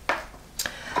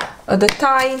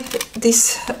tie,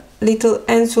 this little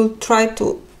ends will try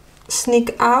to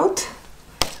sneak out.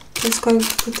 Just going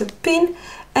to put a pin,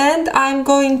 and I'm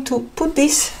going to put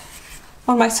this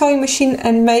on my sewing machine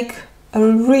and make a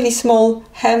really small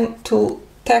hem to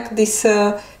tack these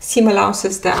seam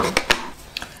allowances down.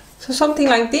 So something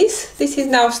like this. This is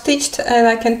now stitched, and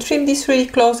I can trim this really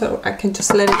close, or I can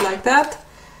just let it like that.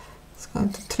 Just going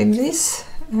to trim this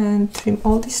and trim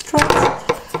all these threads,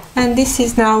 and this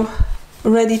is now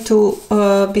ready to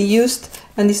be used,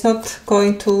 and it's not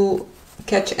going to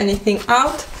catch anything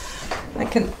out. I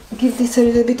can give this a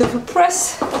little bit of a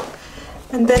press,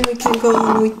 and then we can go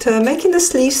on with making the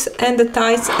sleeves and the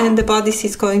ties, and the bodice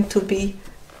is going to be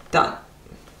done.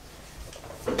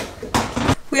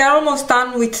 We are almost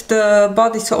done with the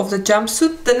bodice of the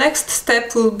jumpsuit. The next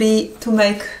step will be to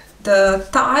make the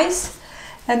ties,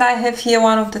 and I have here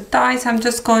one of the ties. I'm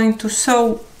just going to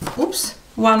sew, oops,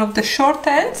 one of the short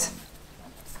ends,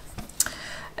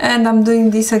 and I'm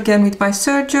doing this again with my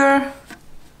serger.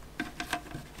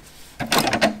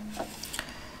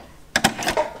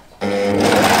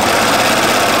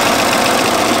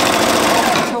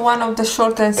 So one of the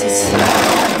short ends is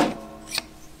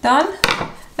done.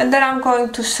 And then I'm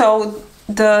going to sew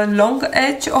the long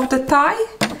edge of the tie,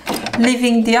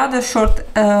 leaving the other short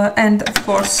end, of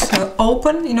course,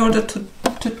 open in order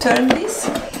to turn this.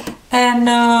 And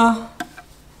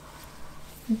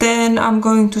then I'm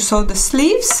going to sew the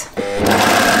sleeves.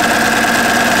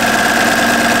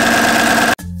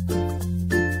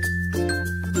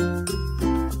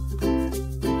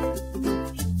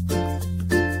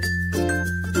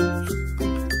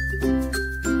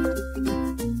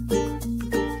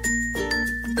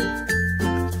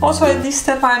 Also at this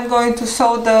step I'm going to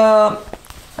sew the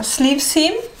sleeve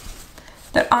seam,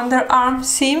 the underarm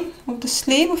seam of the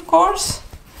sleeve, of course.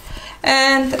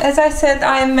 And as I said,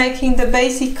 I am making the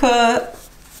basic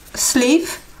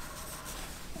sleeve.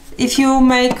 If you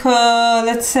make,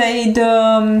 let's say,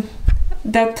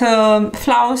 that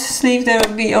flounce sleeve, there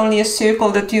will be only a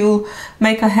circle that you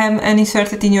make a hem and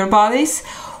insert it in your bodice.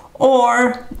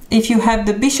 Or if you have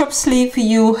the bishop sleeve,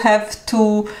 you have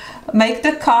to make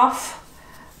the cuff,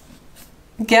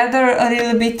 gather a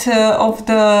little bit of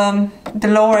the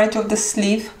lower edge of the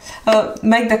sleeve,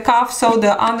 make the cuff, so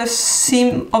the under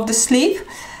seam of the sleeve,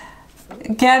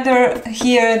 gather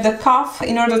here the cuff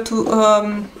in order to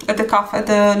at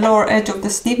the lower edge of the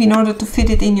sleeve in order to fit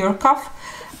it in your cuff,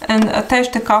 and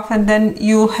attach the cuff, and then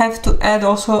you have to add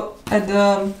also at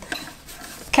the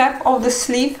cap of the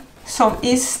sleeve some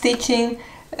ease stitching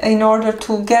in order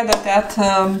to gather that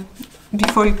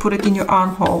before you put it in your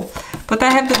armhole. But I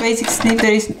have the basic sleeve.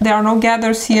 There are no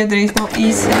gathers here. There is no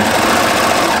ease.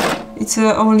 It's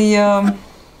only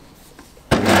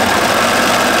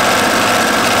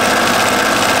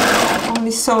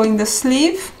sewing the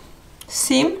sleeve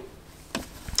seam,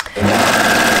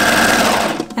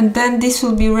 and then this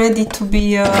will be ready to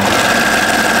be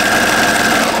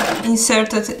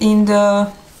inserted in the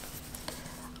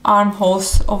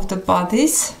armholes of the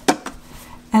bodice,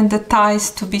 and the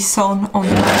ties to be sewn on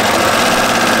the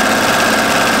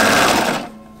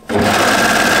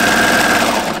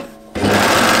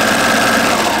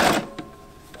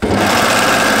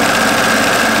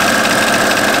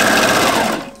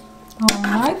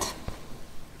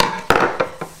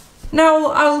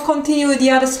Now I will continue with the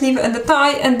other sleeve and the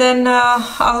tie, and then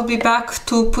I'll be back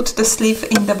to put the sleeve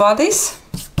in the bodice.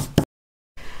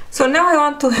 So now I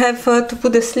want to have to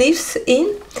put the sleeves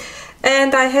in,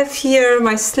 and I have here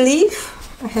my sleeve.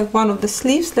 I have one of the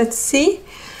sleeves, let's see.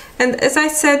 And as I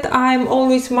said, I'm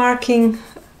always marking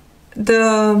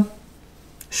the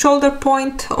shoulder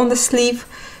point on the sleeve,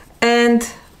 and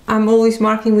I'm always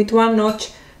marking with one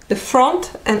notch the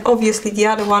front, and obviously the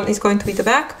other one is going to be the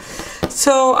back.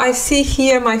 So I see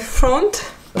here my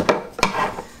front.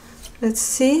 Let's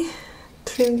see,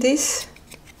 trim this.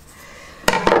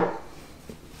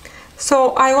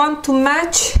 So I want to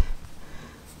match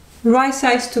right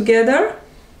sides together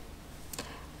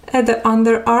at the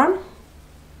underarm,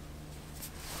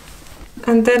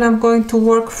 and then I'm going to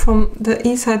work from the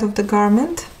inside of the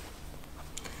garment.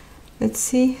 Let's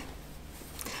see.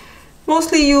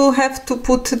 Mostly you have to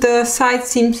put the side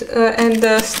seams and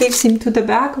the sleeve seam to the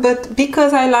back, but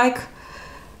because I like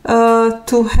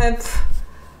to have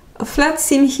a flat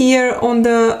seam here on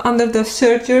the under the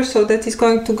serger, so that is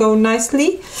going to go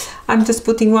nicely, I'm just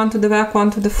putting one to the back,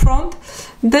 one to the front.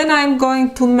 Then I'm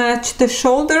going to match the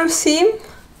shoulder seam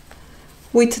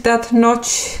with that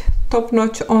notch, top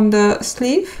notch on the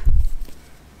sleeve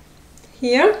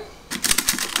here.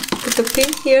 Put a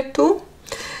pin here too.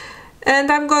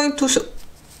 And I'm going to,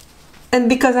 and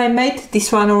because I made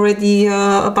this one already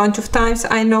a bunch of times,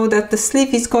 I know that the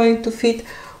sleeve is going to fit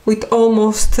with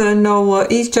almost no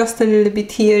ease, just a little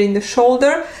bit here in the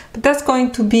shoulder, but that's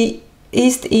going to be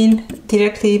eased in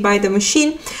directly by the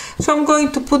machine. So I'm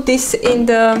going to put this in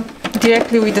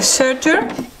directly with the serger.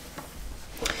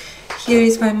 Here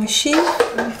is my machine.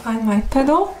 Let me find my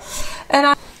pedal,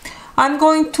 and I'm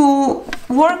going to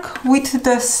work with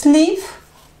the sleeve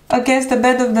against the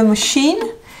bed of the machine,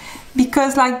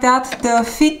 because like that the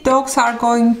feed dogs are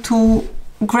going to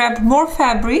grab more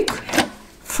fabric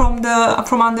from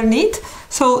underneath,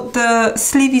 so the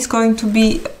sleeve is going to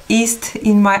be eased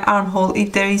in my armhole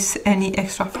if there is any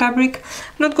extra fabric.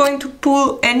 I'm not going to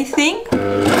pull anything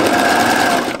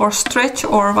or stretch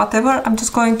or whatever. I'm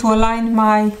just going to align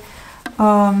my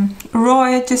raw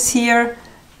edges here,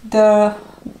 the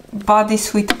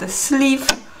bodice with the sleeve,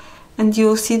 and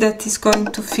you'll see that it's going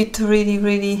to fit really,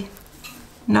 really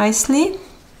nicely.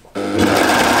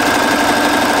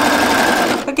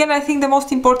 Again, I think the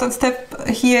most important step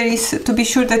here is to be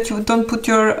sure that you don't put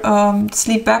your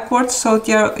sleeve backwards, so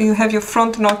you have your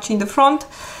front notch in the front,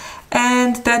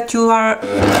 and that you are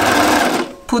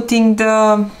putting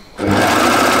that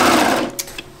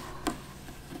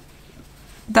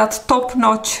top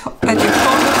notch at your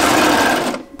shoulder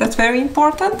sleeve. That's very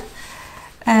important.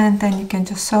 And then you can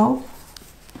just sew.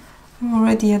 I'm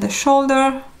already at the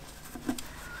shoulder.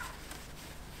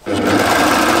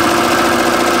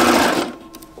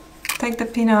 Take the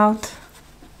pin out.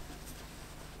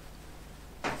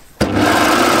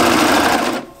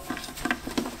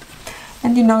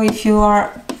 And you know, if you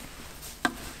are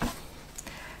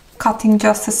cutting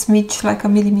just a smidge, like a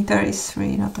millimeter, is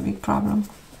really not a big problem.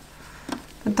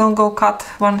 But don't go cut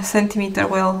 1 centimeter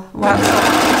well.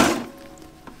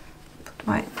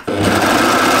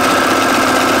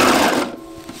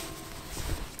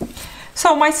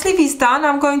 So my sleeve is done.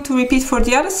 I'm going to repeat for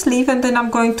the other sleeve, and then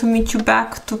I'm going to meet you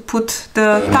back to put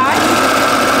the ties,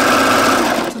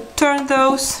 to turn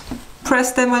those,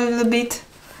 press them a little bit,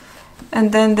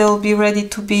 and then they'll be ready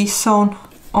to be sewn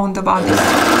on the bodice.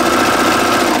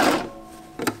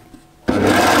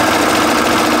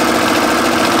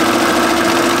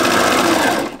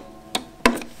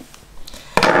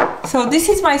 So this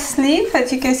is my sleeve.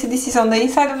 As you can see, this is on the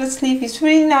inside of the sleeve. It's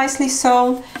really nicely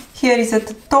sewn. Here is at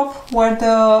the top where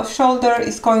the shoulder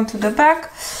is going to the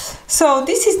back. So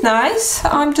this is nice.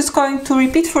 I'm just going to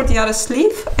repeat for the other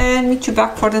sleeve and meet you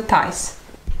back for the ties.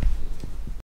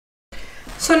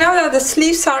 So now that the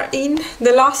sleeves are in,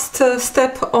 the last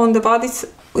step on the bodice,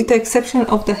 with the exception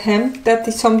of the hem, that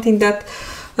is something that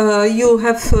you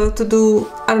have to do,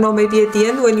 I don't know, maybe at the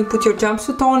end when you put your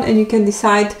jumpsuit on, and you can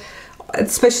decide,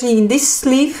 especially in this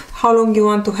sleeve, how long you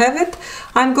want to have it.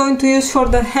 I'm going to use for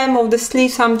the hem of the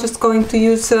sleeves, I'm just going to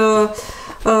use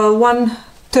 1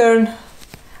 turn.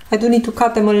 I do need to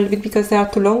cut them a little bit because they are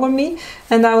too long on me,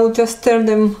 and I will just turn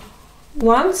them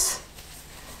once,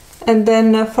 and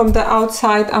then from the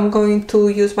outside I'm going to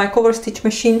use my cover stitch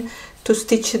machine to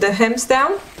stitch the hems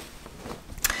down.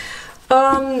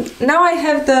 Now I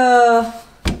have the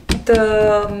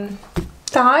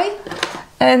tie.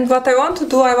 And what I want to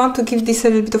do, I want to give this a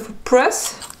little bit of a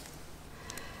press,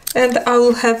 and I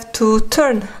will have to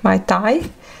turn my tie.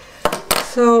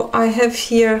 So I have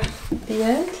here the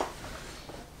end,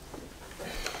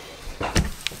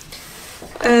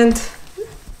 and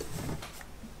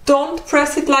don't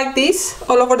press it like this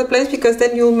all over the place, because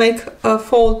then you'll make a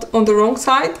fold on the wrong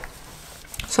side.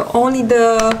 So only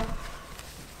the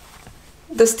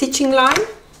stitching line.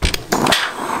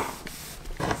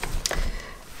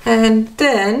 And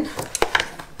then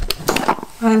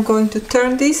I'm going to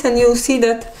turn this, and you'll see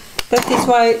that is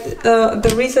why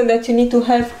the reason that you need to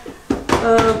have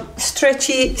a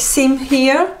stretchy seam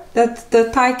here, that the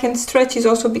tie can stretch, is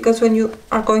also because when you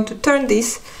are going to turn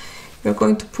this, you're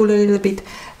going to pull a little bit.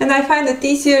 And I find it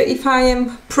easier if I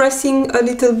am pressing a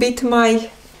little bit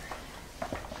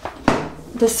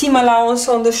the seam allowance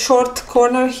on the short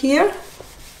corner here,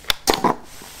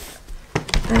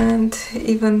 and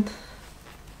even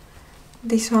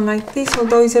this one like this,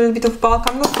 although it's a little bit of bulk.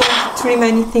 I'm not going to trim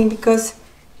anything because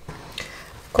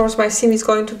of course my seam is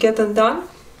going to get undone.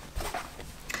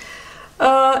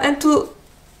 And to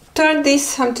turn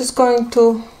this, I'm just going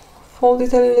to fold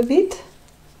it a little bit,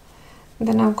 and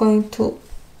then I'm going to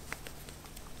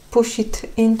push it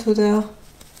into the,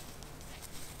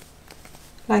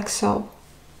 like so.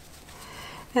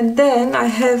 And then I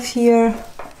have here,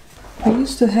 I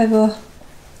used to have a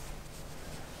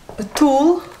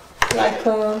tool like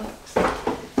a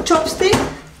chopstick,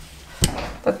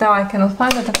 but now I cannot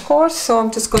find it, of course, so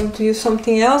I'm just going to use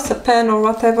something else, a pen or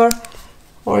whatever,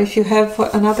 or if you have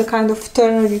another kind of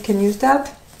turner you can use that.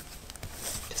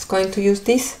 Just going to use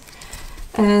this,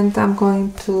 and I'm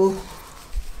going to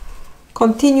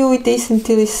continue with this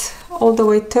until it's all the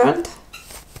way turned,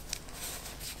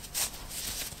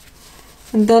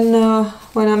 and then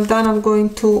when I'm done, I'm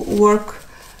going to work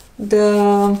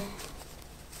the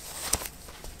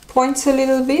points a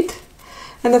little bit,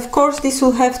 and of course this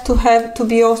will have to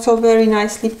be also very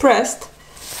nicely pressed,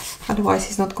 otherwise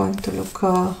it's not going to look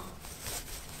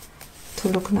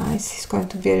nice. It's going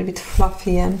to be a little bit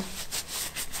fluffy, and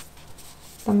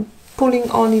I'm pulling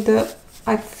only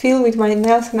I feel with my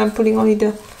nails, and I'm pulling only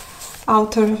the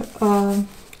outer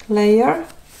layer,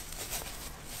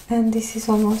 and this is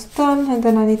almost done. And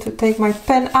then I need to take my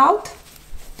pen out,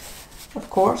 of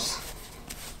course.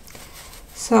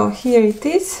 So here it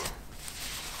is.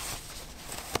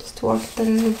 Just work it a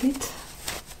little bit.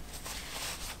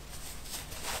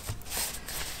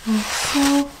 Like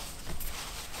so.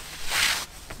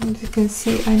 And you can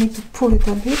see I need to pull it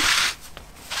a bit.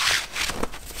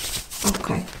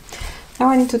 Okay. Now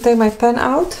I need to take my pen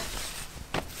out.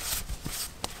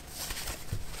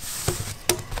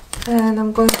 And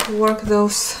I'm going to work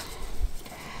those.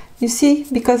 You see,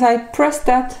 because I pressed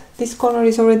that, this corner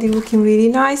is already looking really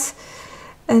nice.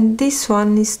 And this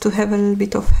one needs to have a little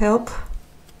bit of help.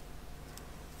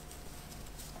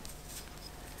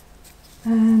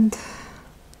 And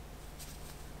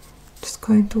just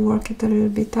going to work it a little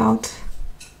bit out.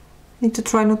 Need to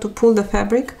try not to pull the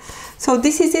fabric. So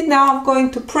this is it. Now I'm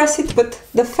going to press it, but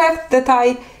the fact that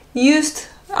I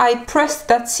pressed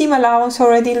that seam allowance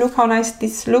already, look how nice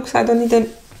this looks. I don't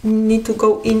even need to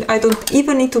go in. I don't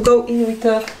even need to go in with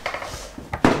a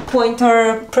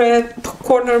pointer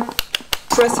corner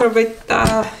press her with,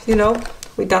 you know,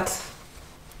 with that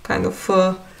kind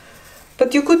of,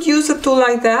 but you could use a tool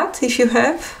like that if you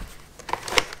have.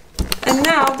 And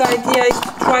now the idea is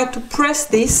to try to press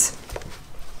this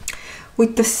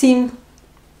with the seam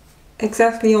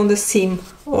exactly on the seam,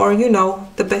 or you know,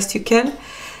 the best you can.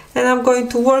 And I'm going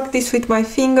to work this with my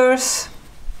fingers.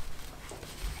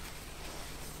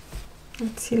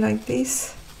 Let's see, like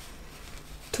this,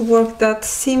 to work that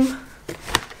seam.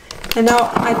 And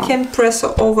now I can press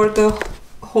over the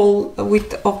whole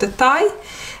width of the tie.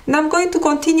 And I'm going to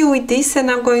continue with this,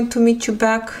 and I'm going to meet you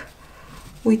back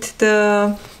with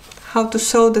the how to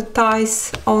sew the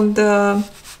ties on the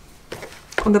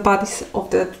bodice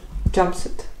of the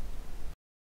jumpsuit.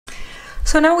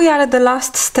 So now we are at the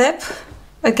last step,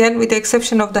 again with the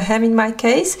exception of the hem in my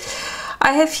case.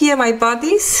 I have here my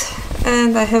bodice,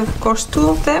 and I have of course two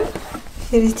of them.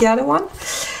 Here is the other one,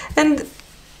 and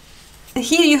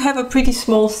here you have a pretty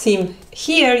small seam.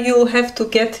 Here you have to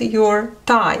get your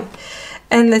tie,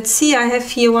 and let's see, I have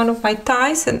here one of my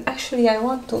ties, and actually I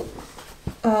want to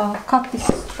cut this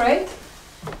straight.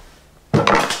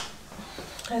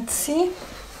 Let's see,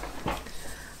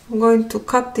 I'm going to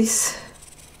cut this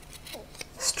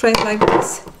straight like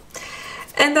this,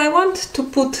 and I want to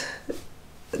put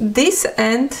this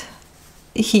end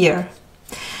here.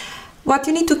 What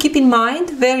you need to keep in mind,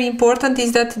 very important,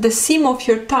 is that the seam of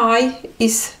your tie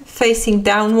is facing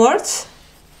downwards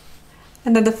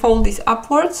and that the fold is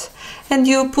upwards, and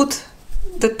you put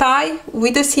the tie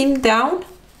with the seam down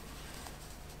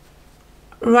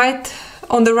right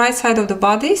on the right side of the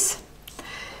bodice,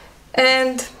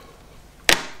 and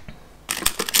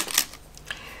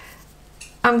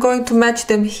I'm going to match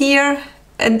them here.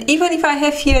 And even if I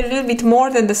have here a little bit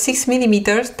more than the 6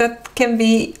 millimeters, that can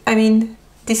be, I mean,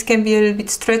 this can be a little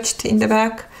bit stretched in the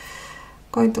back.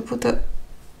 I'm going to put a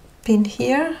pin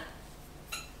here.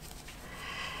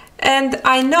 And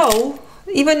I know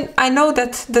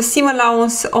that the seam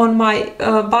allowance on my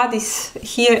bodice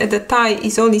here at the tie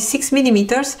is only 6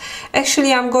 millimeters.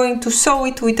 Actually, I'm going to sew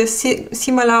it with the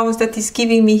seam allowance that is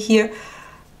giving me here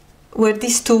where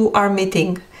these two are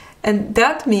meeting. And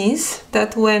that means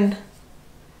that when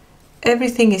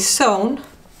everything is sewn,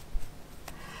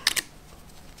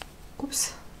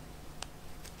 oops,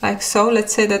 like so,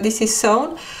 let's say that this is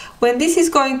sewn, when this is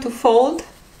going to fold,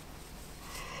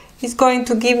 it's going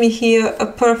to give me here a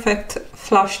perfect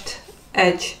flushed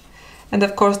edge, and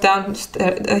of course down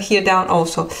here down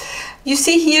also. You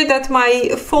see here that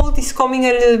my fold is coming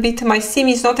a little bit, my seam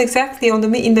is not exactly on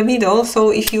in the middle, so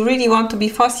if you really want to be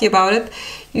fussy about it,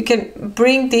 you can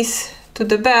bring this to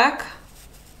the back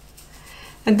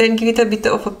and then give it a bit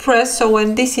of a press, so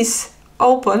when this is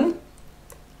open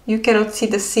you cannot see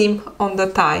the seam on the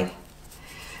tie,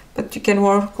 but you can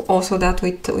work also that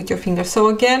with your fingers. So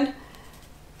again,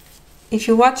 if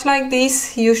you watch like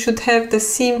this, you should have the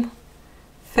seam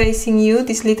facing you,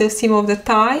 this little seam of the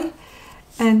tie,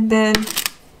 and then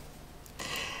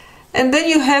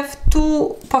you have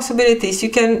two possibilities. You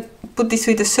can put this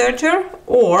with the serger,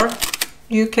 or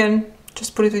you can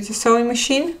just put it with your sewing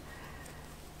machine.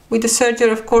 With the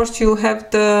serger, of course, you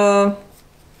have the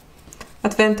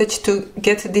advantage to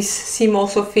get this seam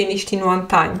also finished in one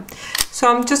time. So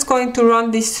I'm just going to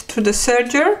run this through the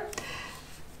serger,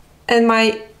 and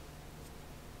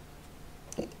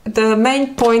the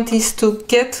main point is to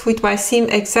get with my seam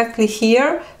exactly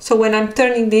here, so when I'm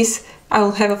turning this I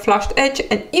will have a flushed edge,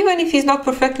 and even if it's not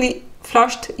perfectly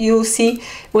flushed, you'll see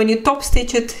when you top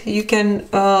stitch it you can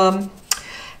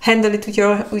handle it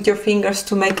with your fingers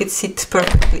to make it sit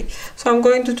perfectly. So I'm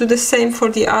going to do the same for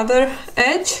the other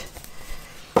edge.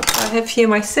 I have here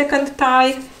my second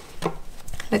tie.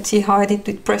 Let's see how I did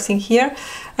with pressing here.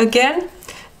 Again,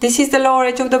 this is the lower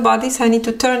edge of the bodice. I need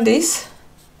to turn this.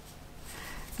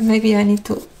 Maybe I need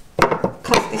to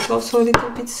cut this also a little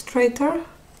bit straighter.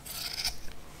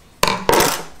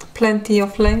 Plenty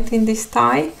of length in this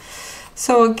tie.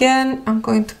 So again, I'm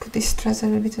going to put these threads a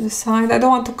little bit to the side. I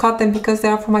don't want to cut them because they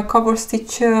are for my cover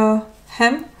stitch hem.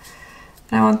 And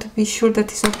I want to be sure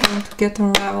that it's not going to get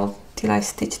unraveled till I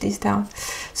stitch this down.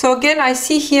 So again, I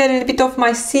see here a little bit of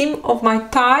my seam of my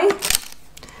tie.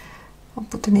 I'll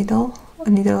put a needle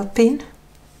pin.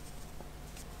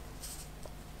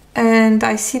 And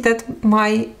I see that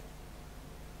my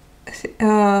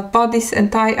bodice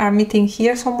and tie are meeting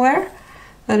here somewhere,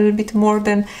 a little bit more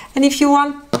than, and if you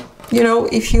want, you know,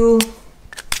 if you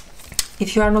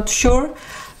are not sure,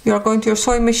 you are going to your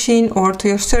sewing machine or to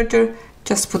your serger,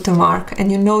 just put a mark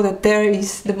and you know that there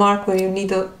is the mark where your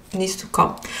needle needs to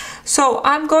come. So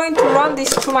I'm going to run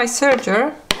this through my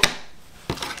serger.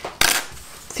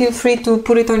 Feel free to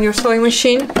put it on your sewing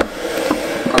machine.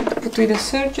 I'm going to put with a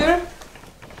serger.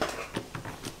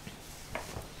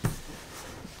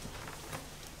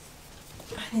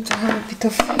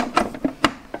 bit of...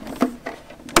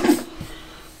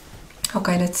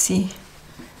 Okay, let's see.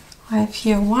 I have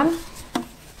here one.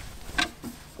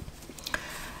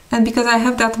 And because I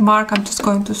have that mark, I'm just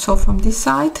going to sew from this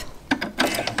side.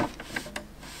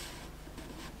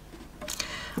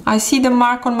 I see the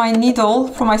mark on my needle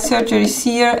from my serger is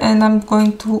here, and I'm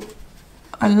going to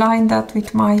align that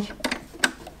with my...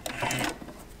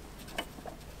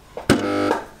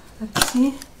 Let's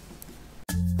see.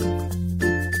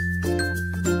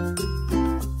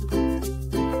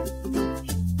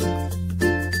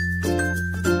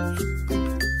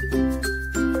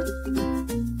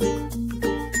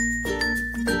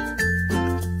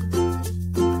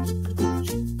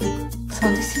 So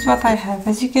this is what I have.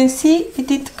 As you can see, it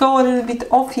did go a little bit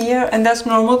off here, and that's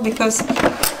normal because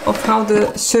of how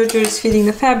the serger is fitting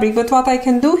the fabric. But what I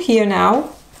can do here now,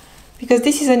 because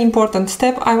this is an important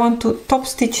step, I want to top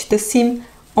stitch the seam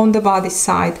on the bodice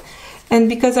side. And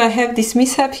because I have this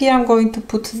mishap here, I'm going to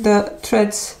put the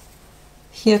threads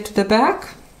here to the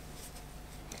back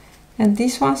and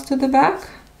these ones to the back.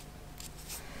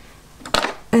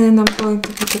 And I'm going to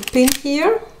put a pin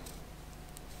here.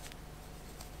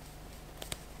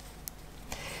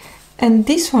 And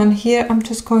this one here, I'm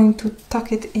just going to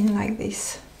tuck it in like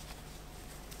this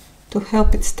to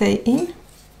help it stay in.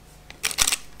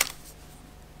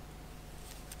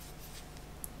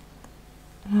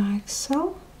 Like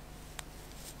so.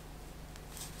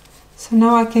 So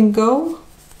now I can go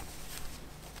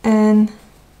and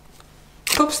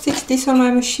top stitch this on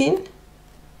my machine.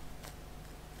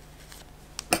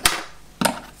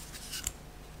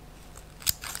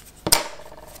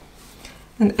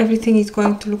 And everything is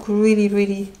going to look really,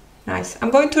 really nice. I'm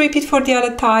going to repeat for the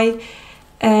other tie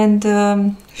and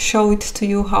show it to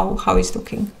you how it's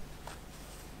looking.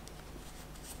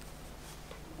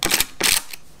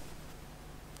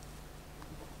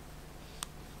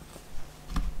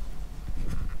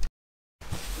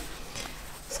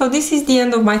 So this is the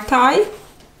end of my tie. I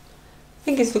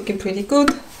think it's looking pretty good.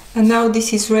 And now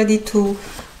this is ready to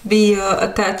be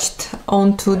attached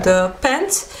onto the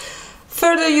pants.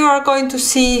 Further, you are going to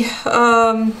see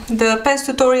the pants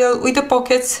tutorial with the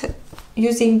pockets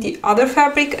using the other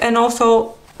fabric, and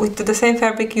also with the same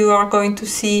fabric you are going to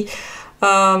see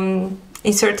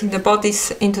inserting the bodice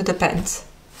into the pants.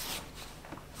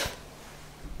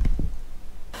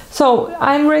 So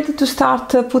I'm ready to start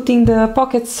putting the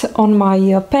pockets on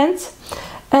my pants,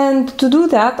 and to do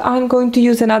that I'm going to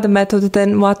use another method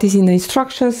than what is in the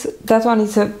instructions. That one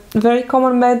is a very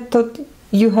common method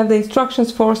you have the instructions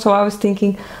for, so I was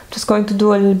thinking just going to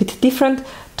do a little bit different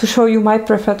to show you my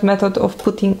preferred method of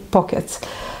putting pockets.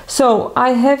 So I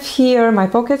have here my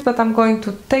pockets, but I'm going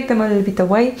to take them a little bit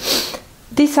away.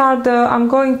 These are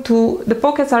the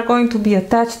pockets are going to be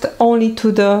attached only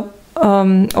to the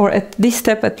or at this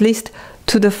step at least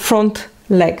to the front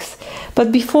legs.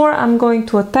 But before I'm going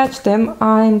to attach them,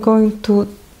 I'm going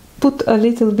to put a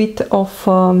little bit of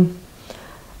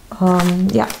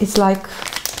yeah, it's like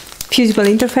fusible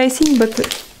interfacing, but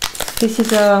this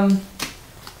is a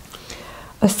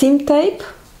seam tape,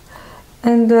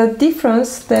 and the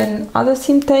difference than other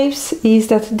seam tapes is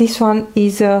that this one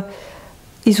is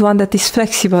one that is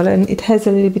flexible and it has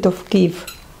a little bit of give,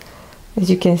 as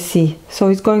you can see. So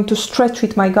it's going to stretch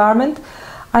with my garment.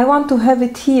 I want to have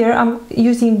it here. I'm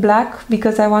using black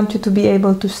because I want you to be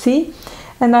able to see,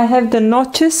 and I have the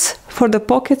notches for the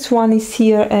pockets. One is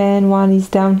here and one is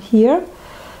down here.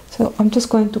 So I'm just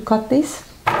going to cut this,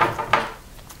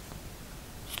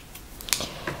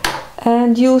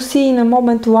 and you'll see in a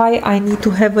moment why I need to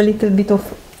have a little bit of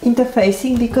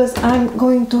interfacing, because I'm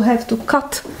going to have to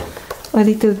cut a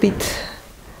little bit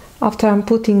after I'm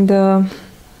putting the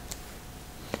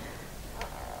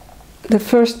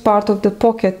first part of the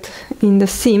pocket in the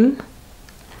seam.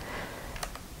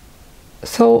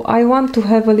 So I want to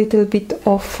have a little bit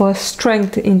of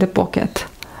strength in the pocket.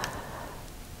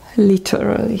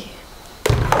 Literally.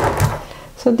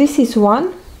 So this is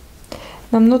one.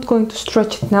 I'm not going to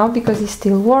stretch it now because it's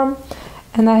still warm,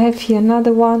 and I have here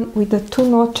another one with the two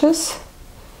notches.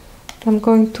 I'm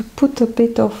going to put a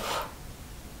bit of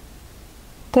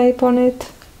tape on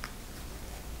it.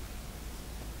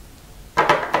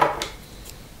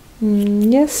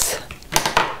 Yes,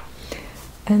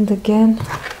 and again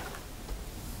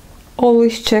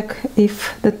always check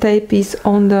if the tape is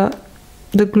on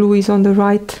the glue is on the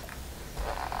right,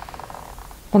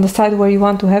 on the side where you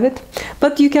want to have it.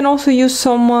 But you can also use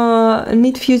some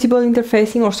knit fusible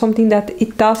interfacing or something that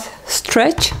it does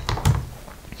stretch.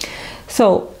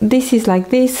 So this is like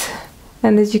this,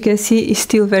 and as you can see it's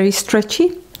still very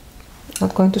stretchy.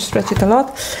 Not going to stretch it a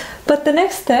lot, but the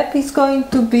next step is going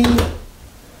to be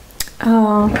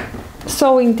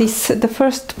sewing the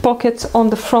first pockets on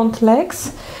the front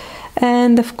legs.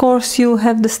 And of course you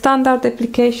have the standard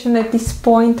application at this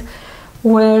point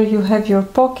where you have your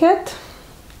pocket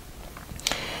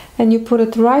and you put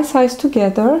it right sides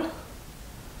together.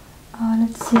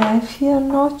 Let's see, I have here a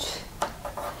notch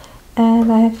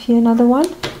and I have here another one,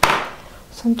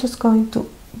 so I'm just going to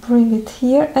bring it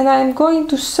here and I'm going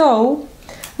to sew.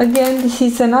 Again, this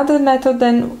is another method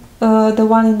than the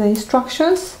one in the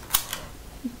instructions.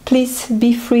 Please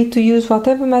be free to use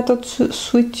whatever method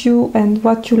suits you and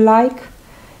what you like.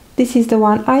 This is the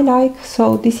one I like,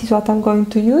 so this is what I'm going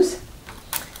to use.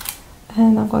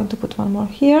 And I'm going to put one more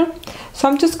here. So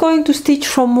I'm just going to stitch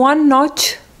from one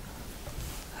notch,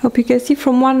 hope you can see,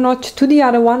 from one notch to the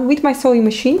other one with my sewing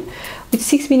machine with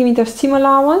 6mm seam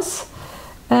allowance.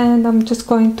 And I'm just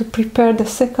going to prepare the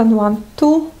second one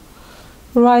too,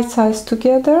 right sides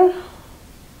together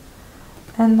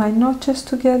and my notches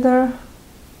together,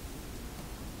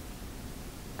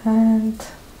 and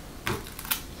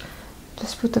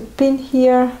just put a pin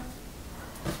here,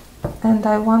 and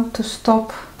I want to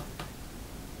stop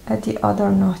at the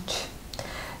other notch.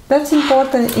 That's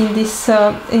important in this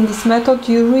method.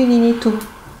 You really need to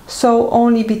sew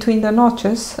only between the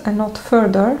notches and not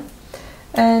further,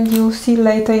 and you'll see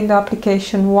later in the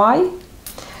application why.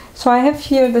 So I have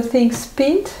here the things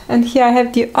pinned, and here I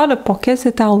have the other pockets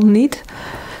that I'll need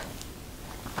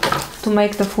to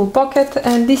make the full pocket,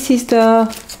 and this is the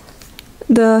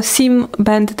seam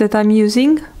band that I'm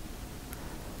using,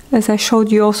 as I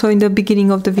showed you also in the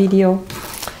beginning of the video.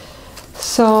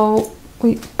 So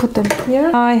we put them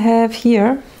here. I have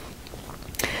here,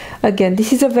 again,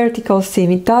 this is a vertical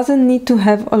seam. It doesn't need to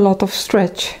have a lot of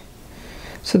stretch.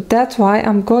 So that's why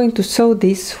I'm going to sew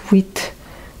this with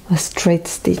a straight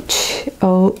stitch.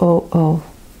 Oh.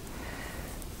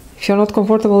 If you're not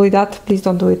comfortable with that, please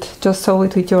don't do it. Just sew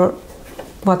it with your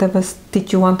whatever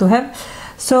stitch you want to have.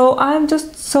 So I'm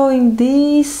just sewing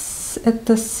this at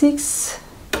the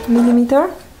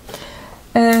 6mm,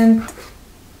 and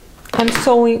I'm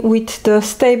sewing with the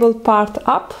stable part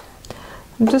up.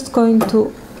 I'm just going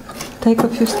to take a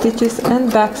few stitches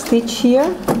and back stitch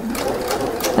here,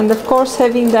 and of course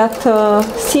having that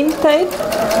seam tape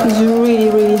is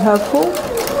really helpful.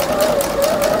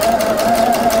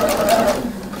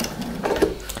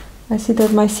 I see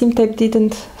that my seam tape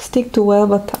didn't stick too well,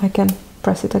 but I can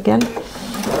press it again.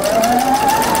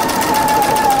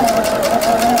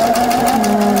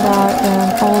 And I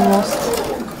am almost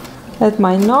at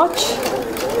my notch.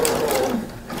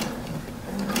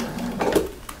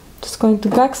 Just going to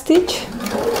back stitch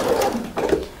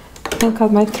and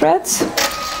cut my threads.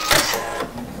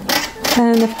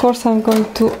 And of course I'm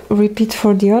going to repeat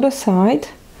for the other side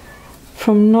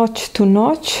from notch to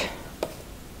notch.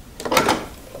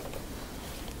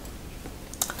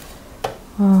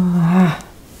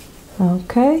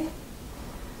 Okay.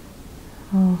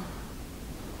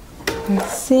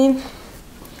 Let's see.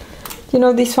 You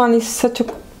know, this one is such a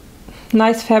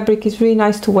nice fabric. It's really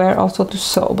nice to wear, also to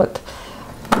sew, but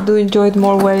I do enjoy it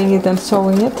more wearing it than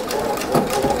sewing it.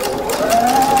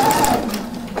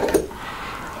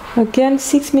 Again,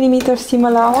 6mm seam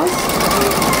allowance,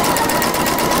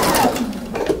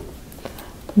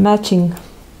 matching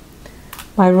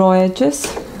my raw edges.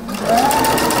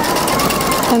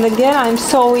 And again, I'm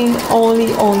sewing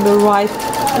only on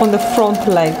the front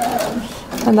leg.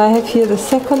 And I have here the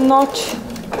second notch,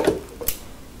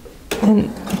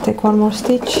 and I take one more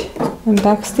stitch and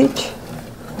back stitch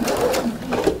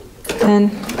and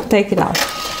take it out.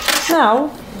 Now,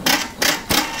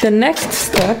 the next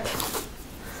step,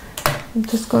 I'm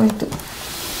just going to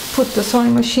put the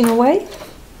sewing machine away.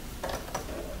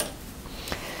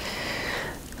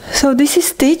 So this is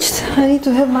stitched. I need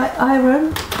to have my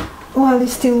iron while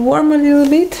it's still warm a little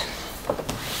bit.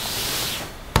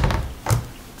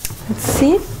 Let's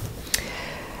see.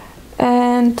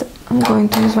 And I'm going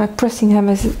to use my pressing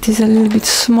hammer as it is a little bit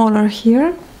smaller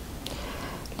here.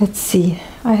 Let's see.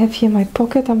 I have here my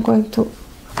pocket. I'm going to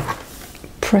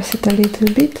press it a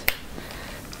little bit.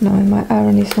 No, my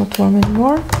iron is not warm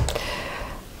anymore.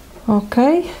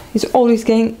 Okay, it's always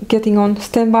getting on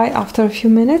standby after a few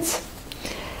minutes.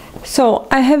 So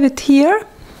I have it here,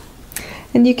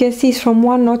 and you can see it's from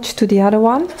one notch to the other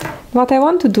one. What I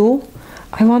want to do,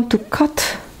 I want to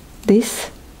cut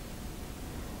this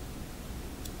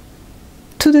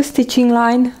to the stitching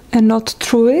line and not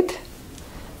through it.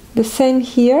 The same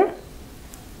here.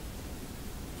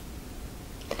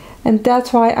 And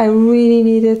that's why I really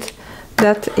needed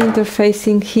that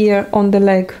interfacing here on the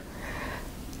leg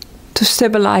to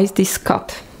stabilize this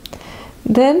cut.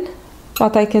 Then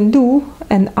what I can do,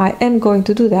 and I am going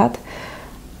to do that,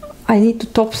 I need to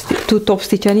top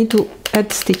stitch. I need to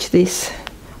add stitch this,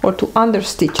 or to under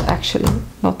stitch actually,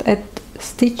 not add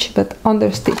stitch but under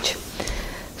stitch.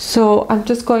 So I'm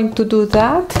just going to do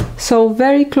that. So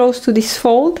very close to this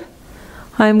fold,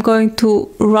 I'm going to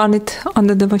run it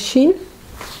under the machine.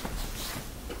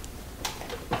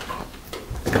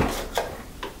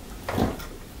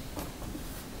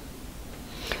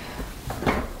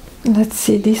 Let's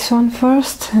see this one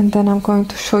first, and then I'm going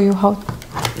to show you how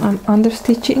I'm under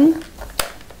stitching.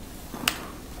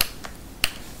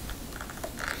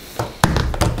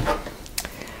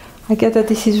 I get that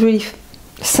this is really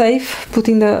safe,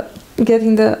 getting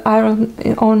the iron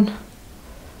on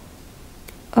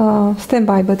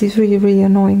standby, but it's really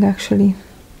annoying actually.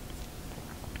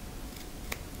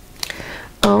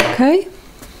 Okay,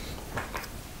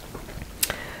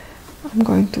 I'm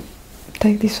going to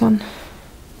take this one,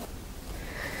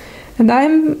 and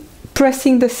I'm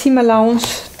pressing the seam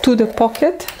allowance to the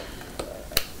pocket.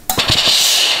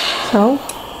 So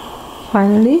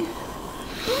finally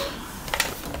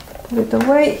put it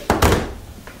away,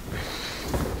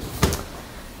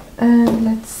 and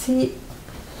let's see,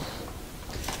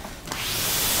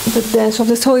 the dance of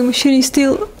the sewing machine is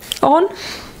still on,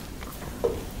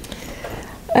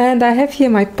 and I have here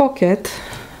my pocket.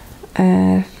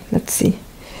 Let's see,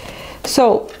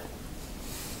 so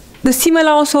the seam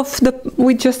allowance of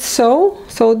we just sew,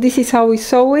 so this is how we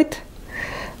sew it.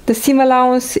 The seam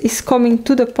allowance is coming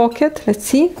to the pocket. Let's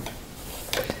see,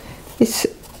 it's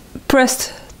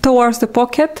pressed towards the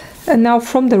pocket, and now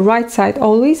from the right side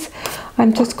always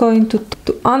I'm just going to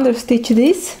understitch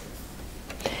this,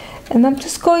 and I'm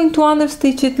just going to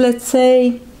understitch it, let's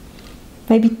say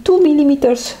maybe 2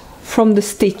 millimeters from the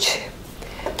stitch,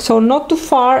 so not too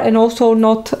far and also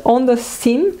not on the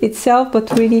seam itself, but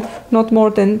really not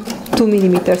more than 2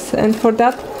 millimeters. And for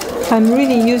that I'm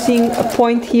really using a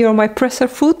point here on my presser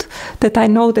foot that I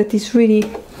know that is really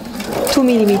 2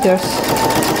 millimeters.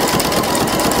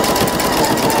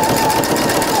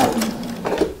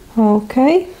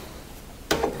 Okay,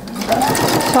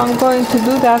 so I'm going to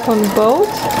do that on both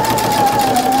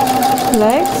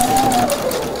legs.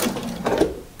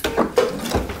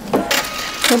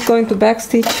 Not going to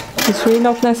backstitch, it's really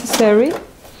not necessary.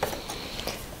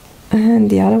 And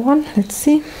the other one, let's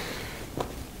see.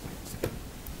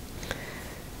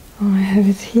 I have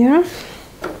it here.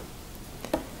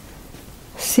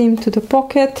 Seam to the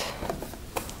pocket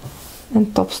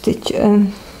and top stitch,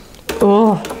 and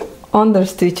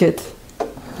understitch it.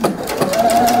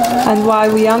 And why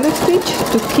we understitch?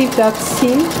 To keep that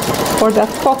seam or that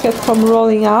pocket from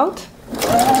rolling out.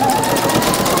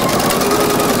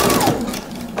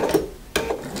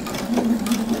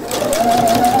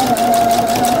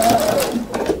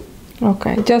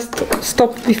 Okay, just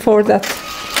stop before that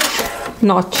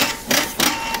notch,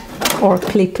 or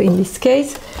clip in this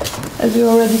case, as we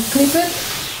already clip it.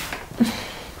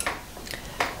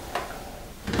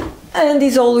 And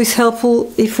it's always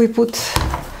helpful if we put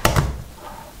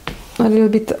a little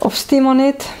bit of steam on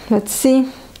it. Let's see.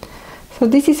 So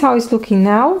this is how it's looking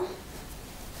now,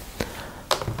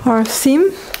 our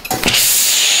seam.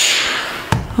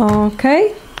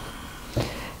 Okay,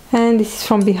 and this is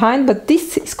from behind, but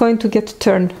this is going to get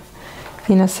turned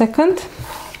in a second.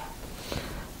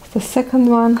 The second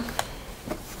one,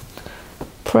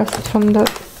 press it from the...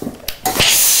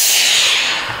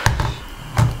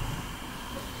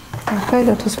 Okay,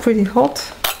 that was pretty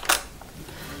hot.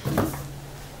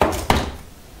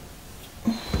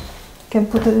 Can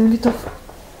put a little bit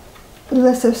of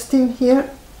lesser steam here.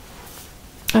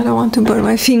 I don't want to burn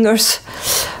my fingers.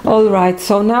 All right,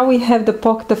 so now we have the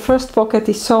pocket. The first pocket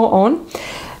is sewn on,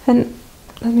 and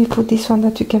let me put this one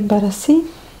that you can better see.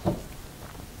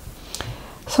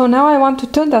 So now I want to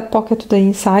turn that pocket to the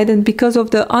inside, and because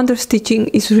of the understitching,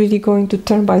 it's really going to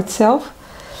turn by itself.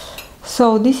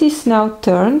 So this is now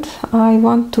turned. I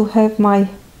want to have my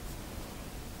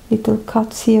little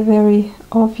cuts here very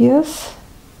obvious.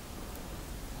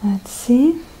 Let's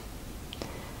see.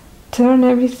 Turn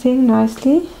everything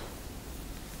nicely.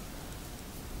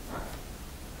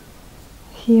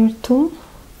 Here too.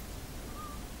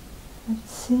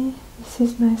 Let's see. This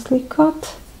is nicely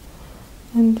cut.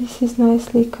 And this is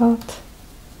nicely cut.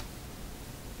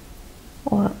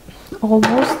 Or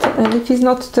almost. And if it's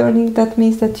not turning, that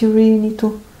means that you really need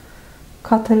to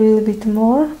cut a little bit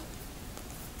more.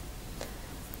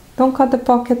 Don't cut the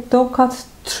pocket, don't cut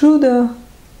through the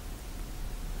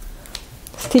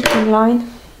stitching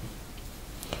line,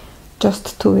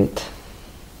 just to it.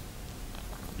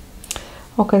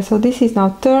 Okay, so this is now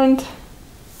turned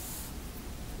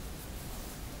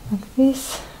like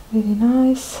this, really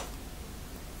nice.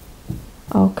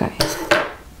 Okay,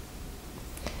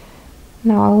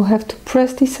 Now I will have to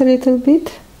press this a little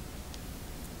bit.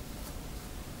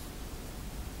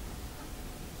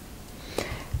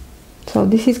 So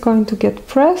this is going to get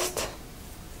pressed.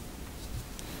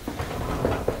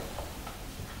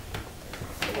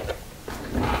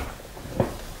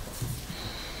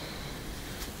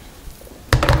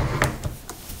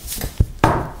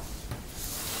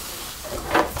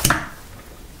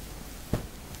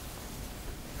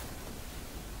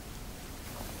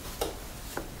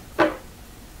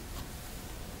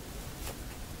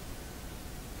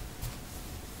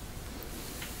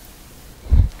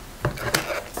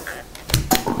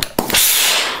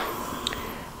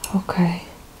 Okay,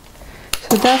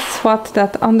 so that's what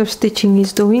that understitching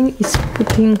is doing, is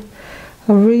putting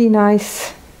a really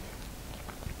nice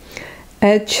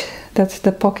edge that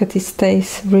the pocket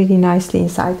stays really nicely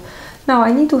inside. Now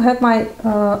I need to have my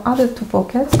other two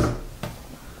pockets,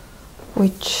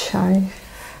 which I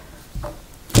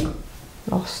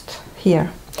lost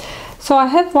here. So I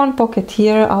have one pocket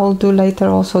here. I will do later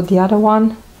also the other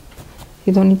one.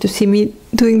 You don't need to see me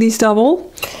doing this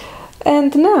double.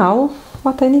 And now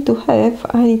what I need to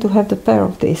have the pair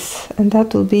of this, and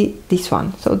that will be this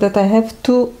one, so that I have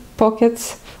two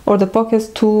pockets, or the pockets,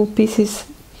 two pieces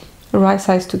right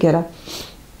size together.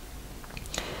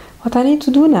 What I need to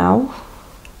do now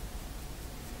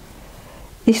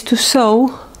is to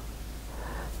sew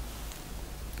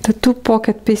the two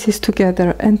pocket pieces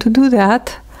together, and to do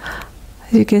that,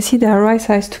 as you can see, they are right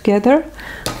size together.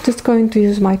 I'm just going to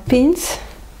use my pins.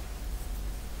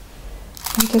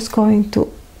 I'm just going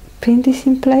to pin this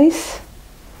in place,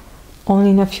 only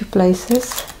in a few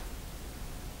places.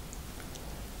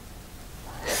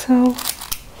 So,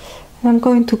 and I'm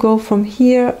going to go from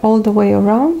here all the way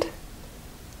around.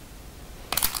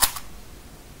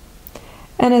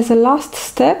 And as a last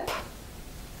step,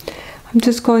 I'm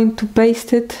just going to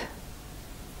baste it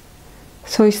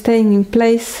so it's staying in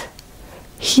place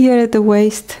here at the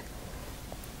waist,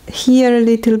 here a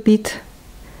little bit,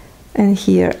 and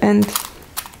here. And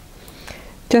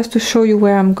just to show you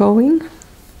where I'm going,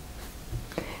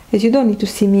 as you don't need to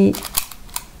see me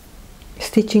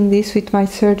stitching this with my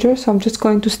serger, so I'm just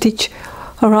going to stitch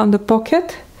around the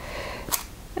pocket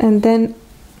and then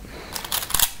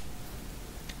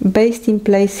baste in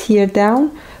place here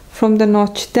down, from the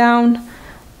notch down,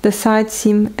 the side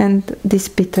seam and this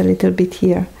bit a little bit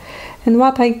here. And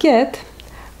what I get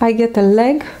a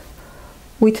leg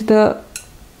with the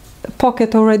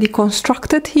pocket already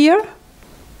constructed here.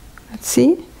 Let's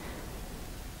see.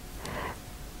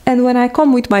 And when I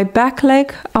come with my back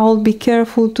leg, I'll be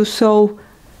careful to sew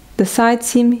the side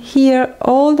seam here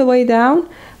all the way down,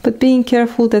 but being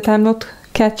careful that I'm not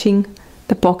catching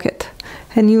the pocket.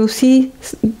 And you'll see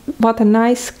what a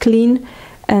nice, clean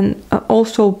and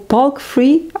also bulk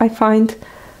free, I find,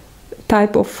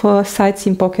 type of side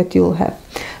seam pocket you'll have.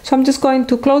 So I'm just going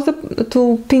to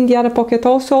to pin the other pocket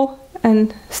also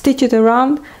and stitch it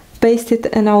around, baste it,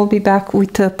 and I will be back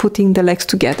with putting the legs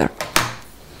together.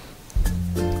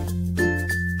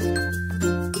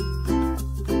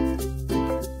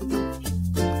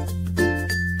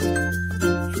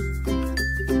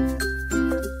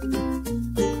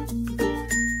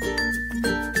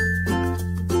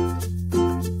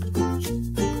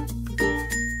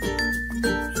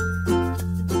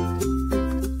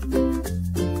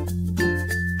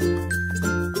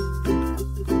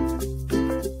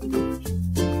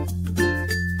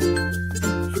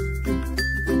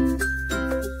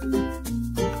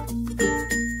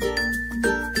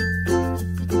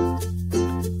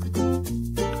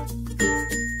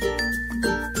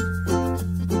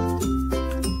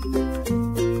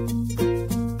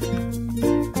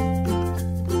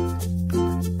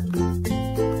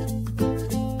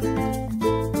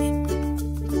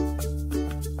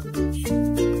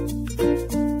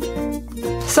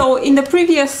 So in the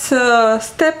previous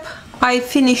step I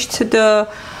finished the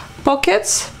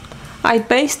pockets, I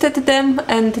basted them,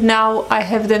 and now I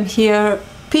have them here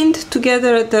pinned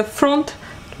together at the front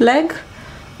leg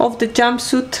of the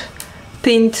jumpsuit,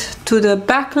 pinned to the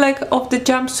back leg of the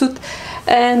jumpsuit.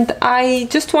 And I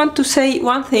just want to say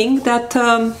one thing, that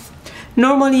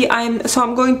normally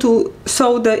I'm going to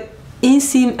sew the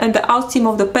inseam and the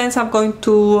outseam of the pants. I'm going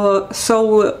to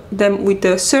sew them with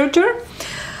the serger.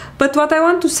 But what I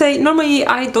want to say, normally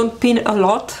I don't pin a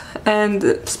lot, and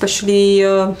especially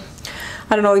I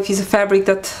don't know if it's a fabric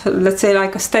that, let's say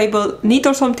like a stable knit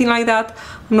or something like that,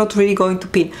 I'm not really going to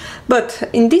pin. But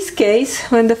in this case,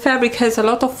 when the fabric has a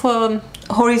lot of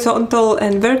horizontal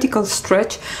and vertical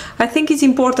stretch, I think it's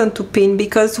important to pin,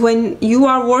 because when you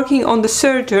are working on the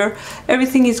serger,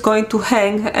 everything is going to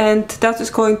hang, and that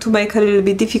is going to make it a little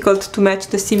bit difficult to match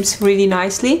the seams really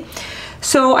nicely.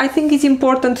 So I think it's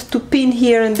important to pin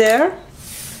here and there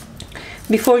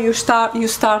before you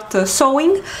start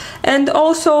sewing. And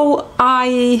also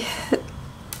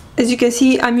as you can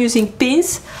see, I'm using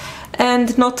pins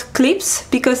and not clips,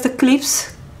 because the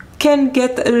clips can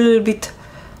get a little bit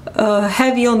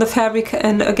heavy on the fabric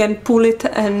and again pull it,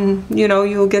 and you know,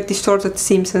 you'll get distorted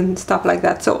seams and stuff like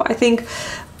that. So I think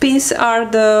pins are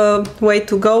the way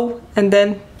to go, and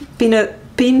then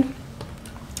pin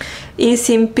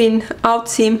inseam, pin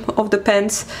outseam of the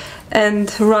pants,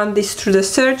 and run this through the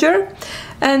serger.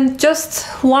 And just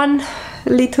one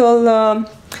little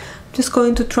just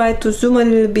going to try to zoom a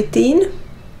little bit in.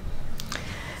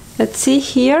 Let's see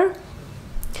here.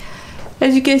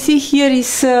 As you can see, here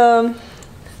is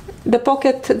the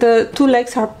pocket, the two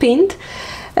legs are pinned,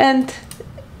 and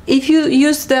if you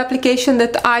use the application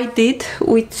that I did,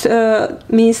 which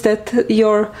means that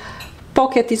your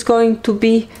pocket is going to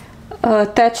be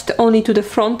attached only to the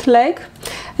front leg.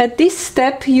 At this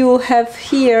step you have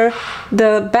here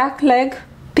the back leg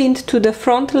pinned to the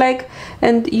front leg,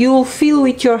 and you'll feel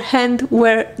with your hand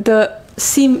where the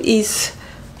seam is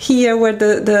here, where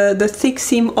the thick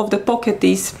seam of the pocket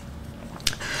is.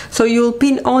 So you'll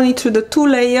pin only through the two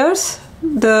layers,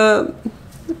 the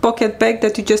pocket bag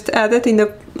that you just added in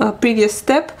the previous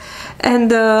step, and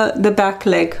the back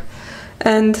leg.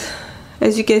 And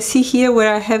as you can see here,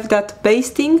 where I have that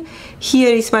basting,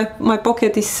 here is my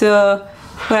pocket is where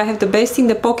I have the basting,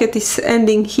 the pocket is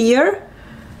ending here,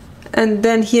 and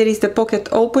then here is the pocket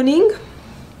opening.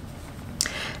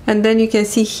 And then you can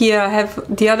see here I have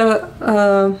the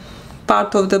other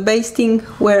part of the basting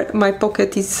where my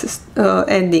pocket is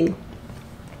ending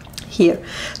here.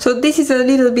 So this is a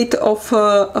little bit of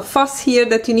a fuss here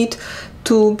that you need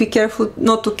to be careful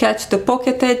not to catch the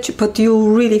pocket edge, but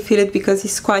you really feel it because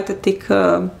it's quite a thick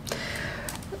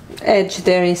edge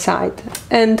there inside.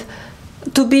 And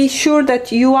to be sure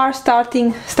that you are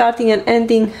starting and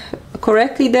ending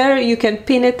correctly there, you can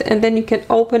pin it and then you can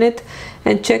open it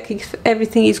and check if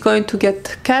everything is going to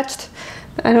get catched.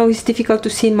 I know it's difficult to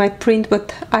see in my print,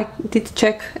 but I did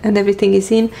check and everything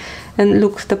is in. And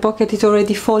look, the pocket is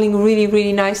already falling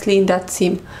really nicely in that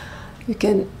seam. You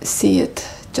can see it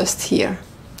just here.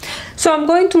 So I'm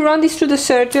going to run this through the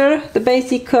serger, the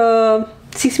basic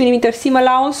 6mm seam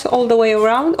allowance all the way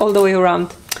around,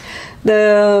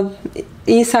 the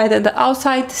inside and the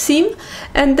outside seam,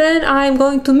 and then I'm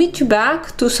going to meet you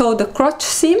back to sew the crotch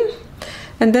seam,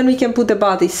 and then we can put the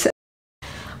bodice.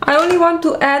 I only want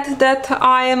to add that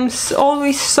I am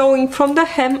always sewing from the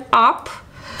hem up,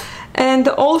 and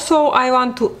also I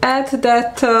want to add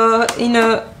that in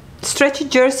a stretchy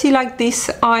jersey like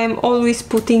this I am always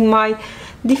putting my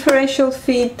differential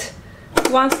feet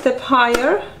one step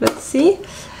higher, let's see,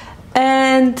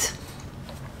 and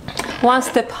one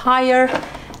step higher,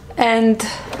 and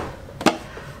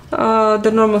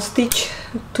the normal stitch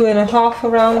 2.5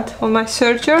 around on my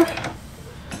serger.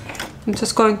 I'm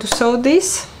just going to sew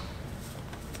this.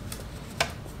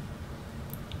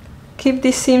 Keep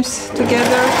these seams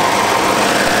together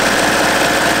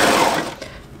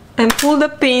and pull the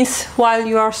pins while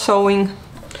you are sewing.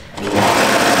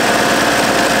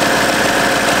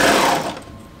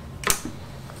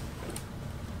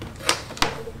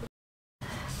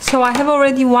 So I have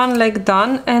already one leg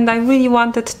done, and I really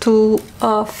wanted to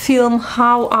film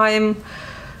how I'm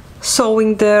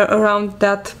sewing there around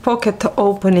that pocket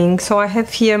opening. So I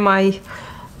have here my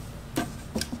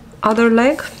other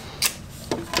leg.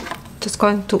 Just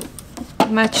going to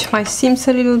match my seams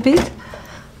a little bit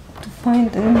to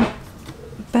find a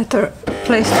better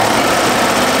place to stitch.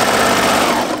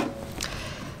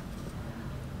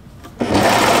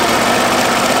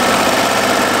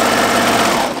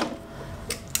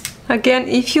 Again,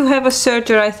 if you have a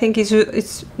serger, I think it's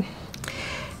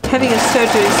having a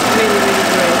serger is really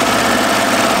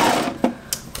great.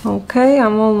 Okay,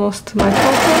 I'm almost to my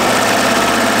pocket.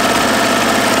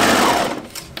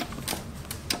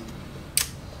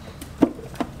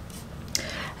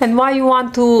 And why you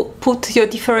want to put your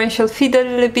differential feet a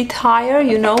little bit higher,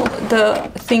 you know,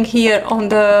 the thing here on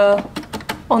the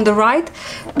right,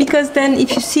 because then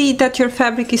if you see that your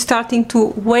fabric is starting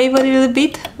to wave a little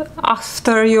bit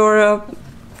after you're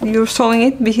sewing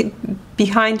it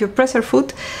behind your presser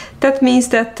foot, that means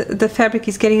that the fabric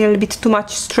is getting a little bit too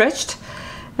much stretched,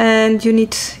 and you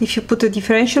need, if you put the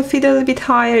differential feet a little bit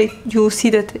higher, you will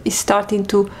see that it's starting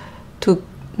to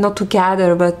not to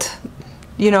gather, but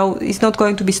you know, it's not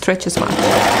going to be stretched as much.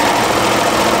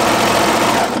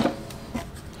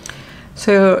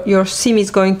 So your seam is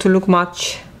going to look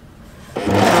much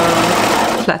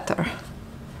flatter.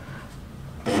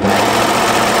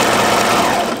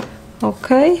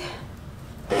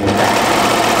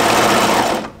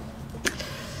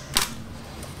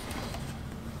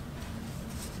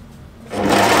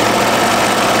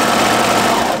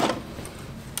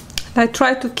 I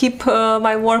try to keep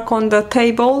my work on the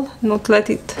table, not let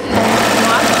it hang too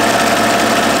much.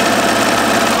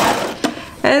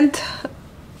 And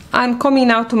I'm coming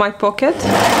now to my pocket.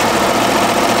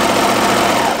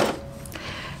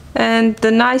 And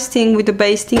the nice thing with the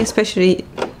basting, especially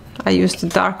I use the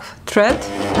dark thread.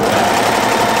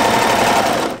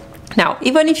 Now,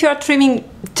 even if you are trimming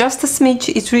just a smidge,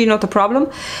 it's really not a problem.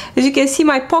 As you can see,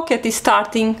 my pocket is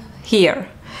starting here.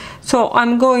 So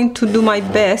I'm going to do my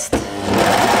best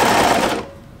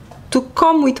to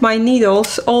come with my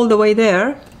needles all the way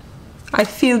there. I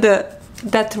feel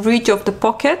that ridge of the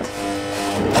pocket,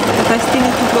 but I still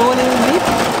need to go a little bit.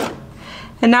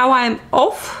 And now I'm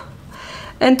off.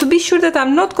 And to be sure that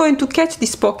I'm not going to catch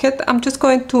this pocket, I'm just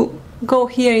going to go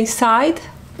here inside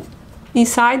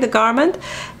the garment.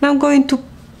 And I'm going to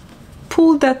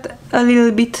pull that a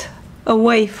little bit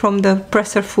away from the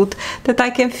presser foot, that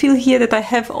I can feel here that I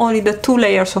have only the 2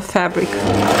 layers of fabric.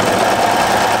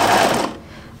 I'm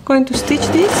going to stitch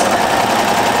this.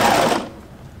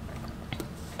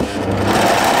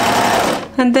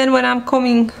 And then when I'm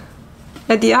coming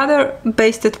at the other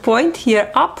basted point here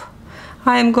up,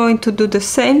 I am going to do the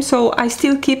same. So I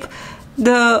still keep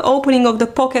the opening of the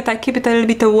pocket, I keep it a little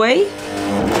bit away.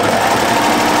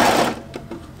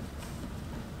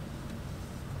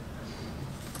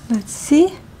 Let's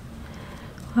see,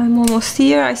 I'm almost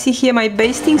here. I see here my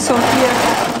basting, so here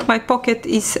my pocket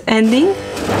is ending.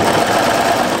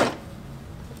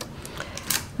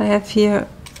 I have here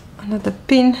another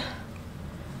pin.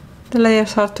 The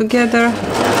layers are together.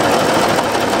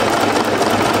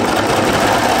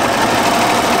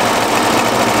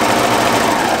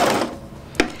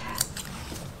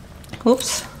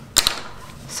 Oops.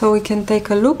 So we can take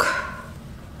a look.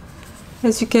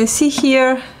 As you can see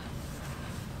here,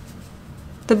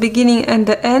 the beginning and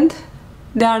the end,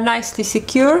 they are nicely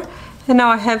secure, and now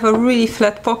I have a really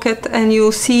flat pocket, and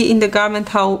you'll see in the garment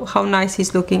how nice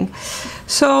it's looking.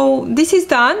 So this is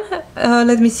done.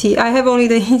 Let me see, I have only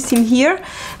the inseam here,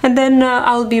 and then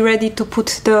I'll be ready to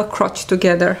put the crotch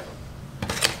together.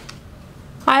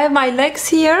 I have my legs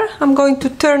here. I'm going to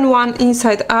turn one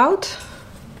inside out.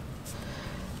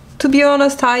 To be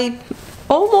honest, I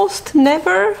almost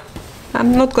never,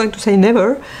 I'm not going to say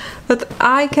never, but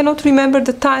I cannot remember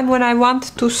the time when I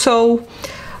want to sew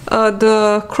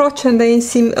the crotch and the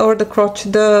inseam, or the crotch,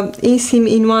 the inseam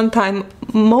in one time.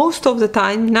 Most of the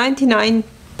time,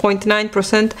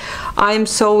 99.9%, I am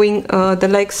sewing the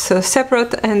legs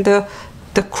separate and the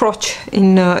crotch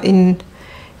in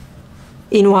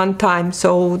one time.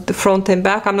 So the front and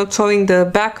back, I'm not sewing the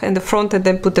back and the front and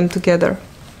then put them together.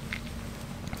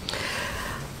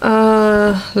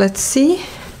 Let's see.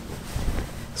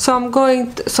 So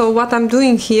so what I'm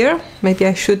doing here, maybe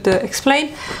I should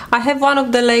explain. I have one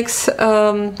of the legs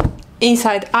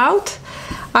inside out.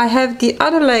 I have the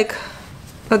other leg,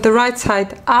 the right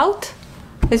side out,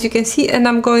 as you can see, and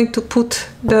I'm going to put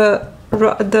this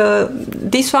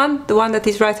one, the one that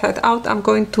is right side out, I'm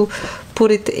going to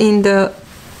put it in the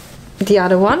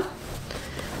other one.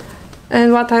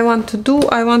 And what I want to do,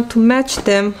 I want to match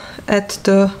them at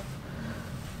the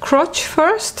crotch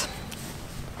first.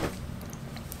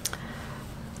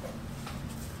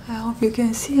 I hope you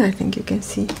can see, I think you can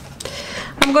see.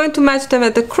 I'm going to match them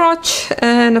at the crotch,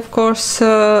 and of course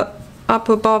up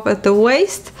above at the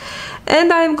waist.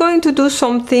 And I'm going to do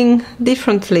something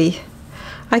differently.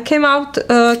 I came up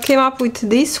with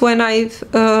this when I've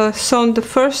sewn the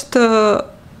first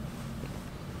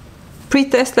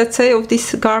pre-test, let's say, of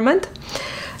this garment.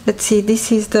 Let's see,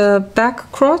 this is the back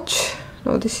crotch.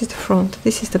 No, this is the front,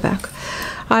 this is the back.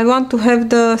 I want to have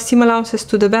the seam allowances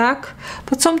to the back,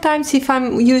 but sometimes if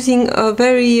I'm using a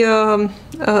very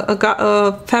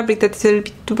fabric that is a little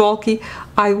bit too bulky,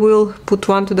 I will put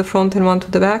one to the front and one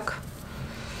to the back.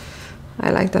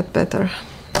 I like that better.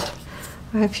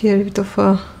 I have here a bit of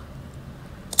a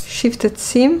shifted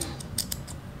seam.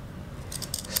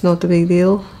 It's not a big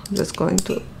deal. I'm just going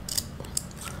to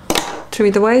trim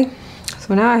it away.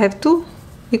 So now I have 2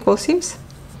 equal seams.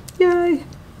 Yay!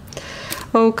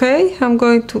 Okay, I'm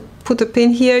going to put a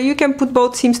pin here. You can put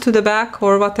both seams to the back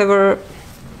or whatever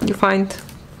you find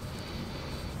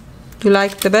you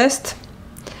like the best.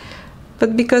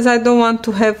 But because I don't want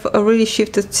to have a really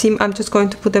shifted seam, I'm just going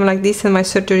to put them like this, and my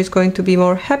serger is going to be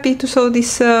more happy to sew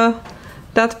this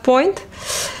that point.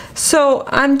 So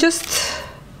I'm just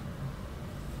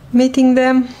meeting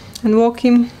them and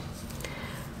walking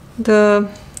the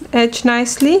edge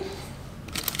nicely.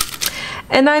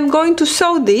 And I'm going to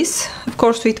sew this. Of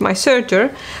course with my serger.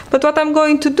 But what I'm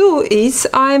going to do is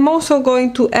I'm also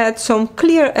going to add some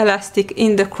clear elastic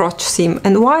in the crotch seam.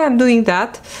 And why I'm doing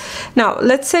that? Now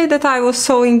let's say that I was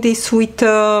sewing this with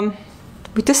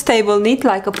a stable knit,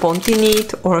 like a ponte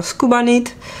knit or a scuba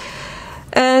knit,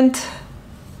 and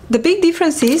the big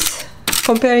difference is,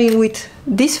 comparing with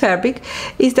this fabric,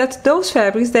 is that those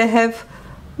fabrics, they have,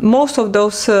 most of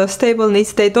those stable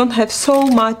knits, they don't have so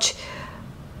much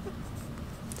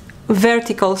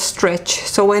vertical stretch,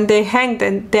 so when they hang,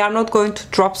 then they are not going to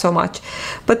drop so much.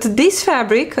 But this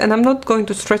fabric, and I'm not going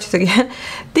to stretch it again,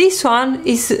 this one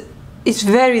is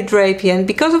very drapey, and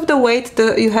because of the weight,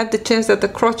 you have the chance that the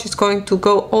crotch is going to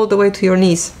go all the way to your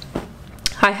knees.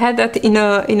 I had that in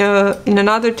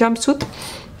another jumpsuit,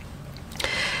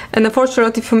 and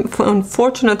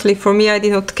unfortunately for me, I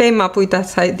did not came up with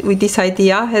this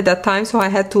idea at that time, so I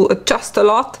had to adjust a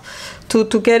lot to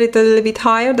get it a little bit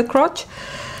higher, the crotch.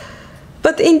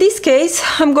 But in this case,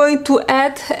 I'm going to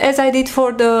add, as I did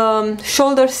for the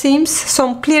shoulder seams,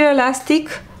 some clear elastic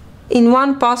in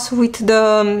one pass with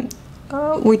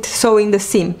sewing the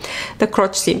seam, the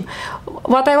crotch seam.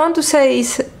 What I want to say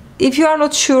is, if you are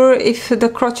not sure if the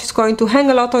crotch is going to hang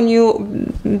a lot on you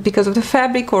because of the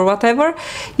fabric or whatever,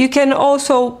 you can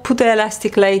also put the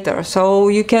elastic later. So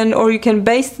you can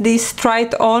baste this, try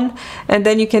it on, and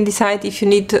then you can decide if you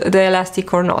need the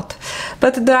elastic or not.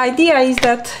 But the idea is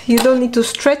that you don't need to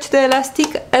stretch the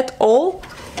elastic at all.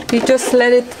 You just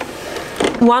let it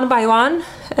one by one,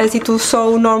 as it will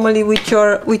sew normally with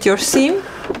your seam.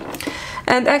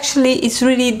 And actually it's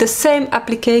really the same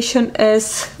application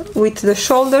as with the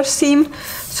shoulder seam.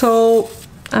 So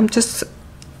I'm just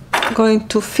going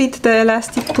to fit the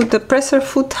elastic, put the presser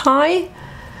foot high,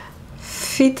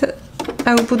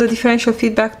 I will put the differential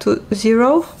feed back to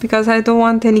 0 because I don't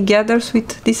want any gathers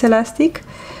with this elastic.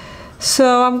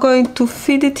 So I'm going to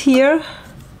feed it here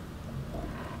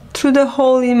through the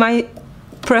hole in my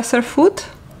presser foot.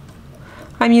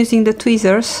 I'm using the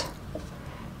tweezers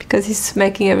because it's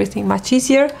making everything much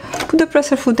easier. Put the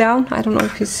presser foot down. I don't know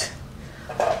if it's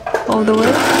all the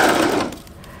way.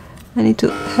 I need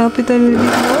to help it a little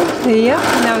bit more. Yeah,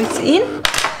 now it's in.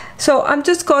 So I'm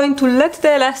just going to let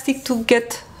the elastic to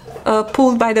get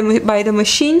pulled by the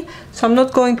machine. So I'm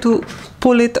not going to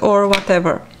pull it or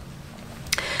whatever.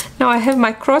 Now I have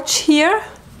my crotch here,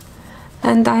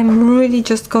 and I'm really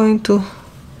just going to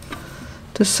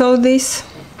sew this.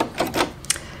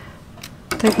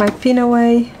 Take my pin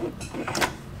away.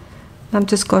 I'm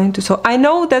just going to sew. I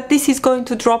know that this is going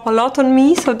to drop a lot on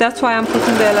me, so that's why I'm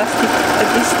putting the elastic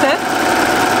at this step.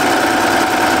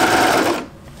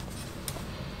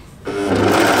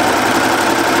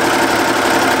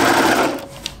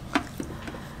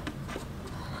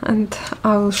 And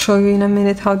I will show you in a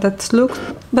minute how that looks.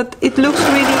 But it looks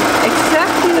really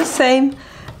exactly the same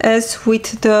as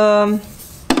with the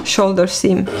shoulder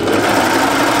seam.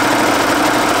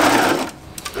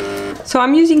 So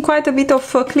I'm using quite a bit of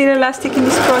clear elastic in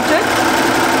this project,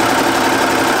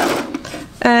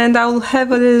 and I will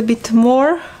have a little bit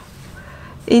more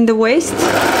in the waist.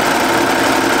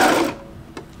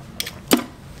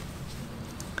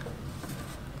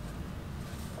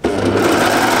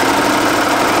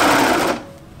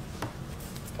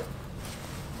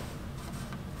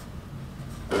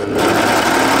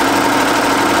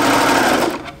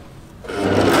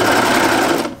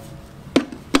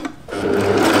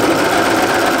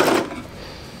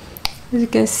 As you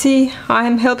can see, I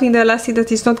am helping the elastic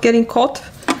that is not getting caught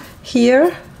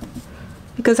here,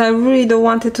 because I really don't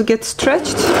want it to get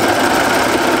stretched.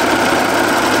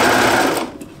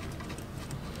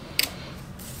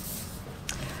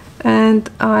 And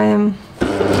I am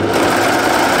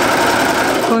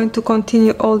going to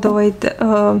continue all the way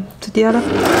to the other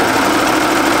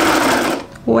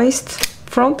waist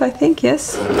front, I think,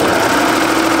 yes.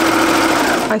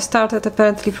 I started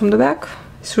apparently from the back.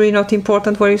 It's really not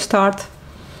important where you start.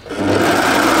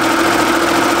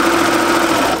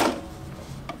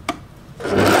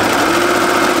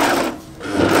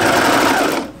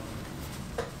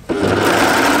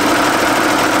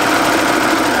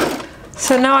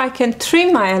 So now I can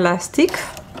trim my elastic.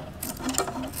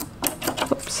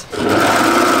 Oops.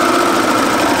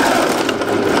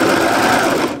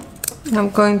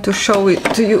 I'm going to show it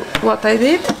to you what I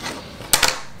did.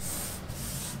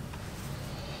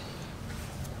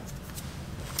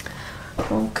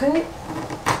 Okay.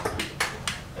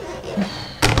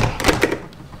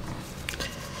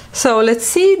 So let's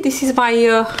see, this is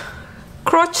my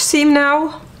crotch seam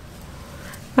now.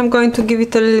 I'm going to give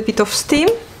it a little bit of steam.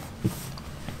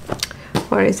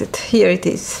 Where is it? Here it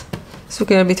is. It's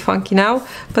looking a bit funky now,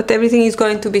 but everything is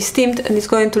going to be steamed and it's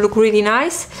going to look really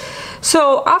nice.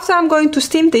 So after I'm going to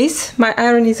steam this, my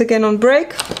iron is again on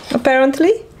break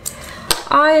apparently.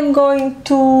 I am going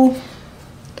to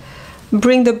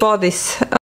bring the bodice.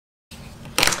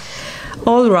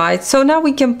 Alright, so now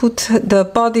we can put the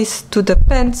bodice to the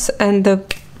pants, and the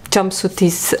jumpsuit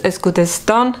is as good as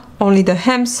done, only the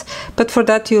hems, but for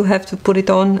that you have to put it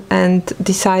on and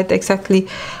decide exactly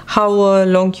how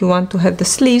long you want to have the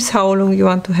sleeves, how long you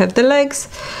want to have the legs.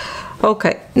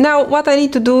 Okay, now what I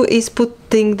need to do is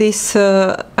putting this,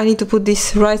 I need to put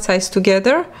this right sides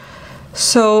together.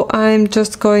 So I'm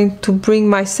just going to bring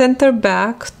my center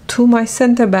back to my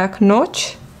center back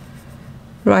notch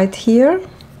right here,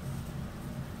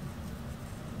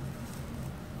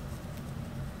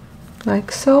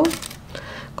 like so.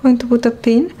 Going to put a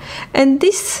pin, and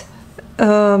this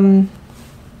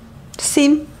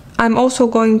seam I'm also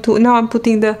going to, now I'm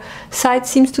putting the side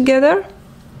seams together.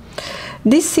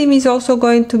 This seam is also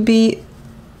going to be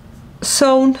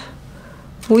sewn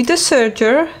with the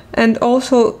serger, and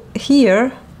also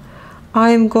here I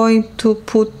am going to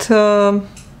put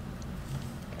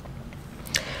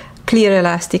clear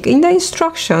elastic. In the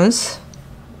instructions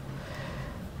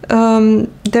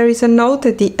there is a note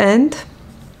at the end.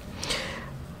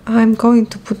 I'm going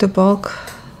to put the bulk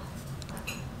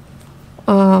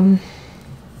to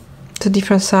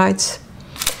different sides.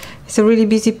 It's a really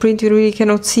busy print, you really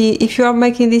cannot see. If you are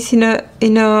making this in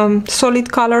a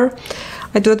solid color,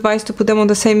 I do advise to put them on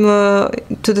the same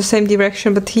to the same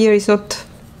direction, but here is not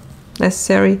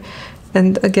necessary.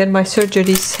 And again, my serger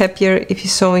is happier if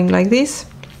you're sewing like this.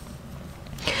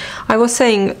 I was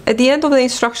saying, at the end of the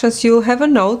instructions you have a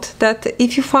note that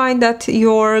if you find that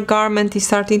your garment is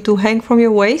starting to hang from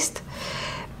your waist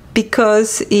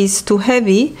because it's too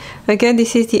heavy, again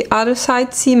this is the other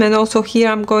side seam, and also here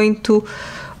I'm going to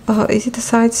is it a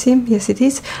side seam? Yes it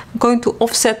is. I'm going to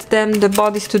offset them, the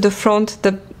bodice to the front,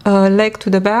 the leg to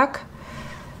the back,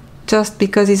 just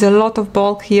because it's a lot of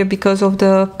bulk here because of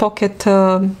the pocket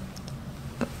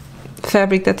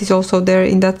fabric that is also there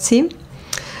in that seam.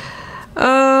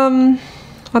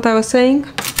 What I was saying,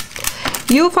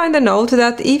 you find a note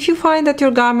that if you find that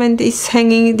your garment is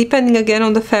hanging, depending again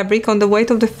on the fabric, on the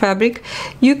weight of the fabric,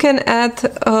 you can add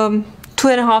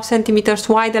 2.5 centimeters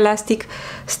wide elastic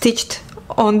stitched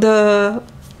on the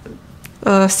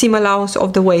seam allowance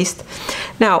of the waist.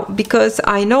 Now, because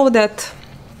I know that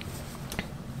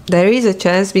there is a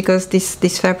chance, because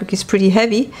this fabric is pretty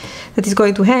heavy, that it's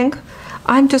going to hang,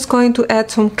 I'm just going to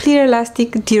add some clear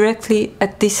elastic directly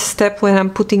at this step when I'm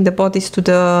putting the bodice to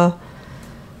the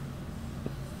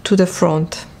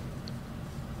front,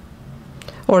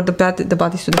 or the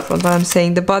bodice to the front, but I'm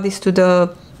saying the bodice to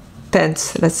the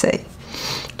pants, let's say.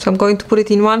 So I'm going to put it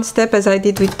in one step, as I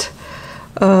did with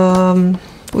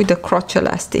the crotch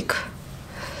elastic.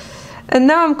 And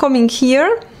now I'm coming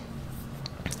here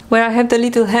where I have the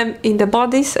little hem in the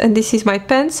bodice, and this is my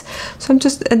pants. So I'm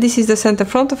just, and this is the center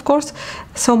front, of course.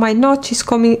 So my notch is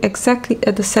coming exactly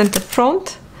at the center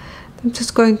front. I'm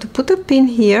just going to put a pin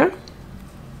here.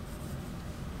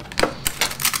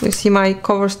 You see my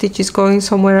cover stitch is going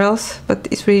somewhere else, but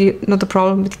it's really not a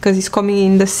problem because it's coming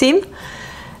in the seam.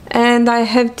 And I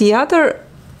have the other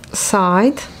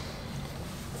side.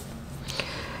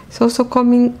 It's also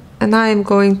coming, and I am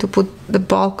going to put the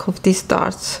bulk of these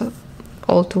darts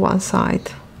all to one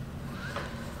side.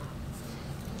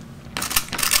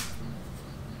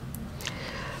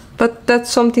 But that's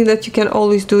something that you can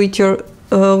always do with your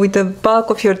with the bulk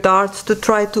of your darts, to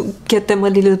try to get them a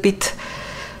little bit,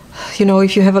 you know,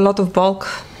 if you have a lot of bulk,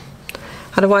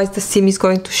 otherwise the seam is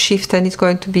going to shift and it's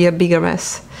going to be a bigger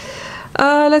mess.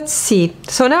 Let's see,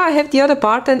 so now I have the other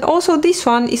part, and also this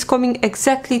one is coming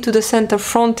exactly to the center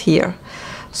front here.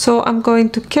 So I'm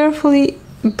going to carefully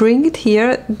bring it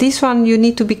here. This one you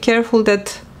need to be careful,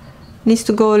 that needs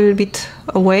to go a little bit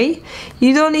away.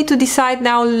 You don't need to decide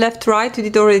now left right, you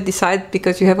did already decide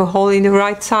because you have a hole in the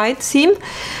right side seam,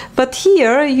 but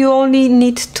here you only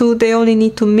need to, they only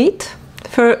need to meet.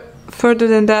 Further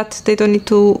than that they don't need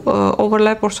to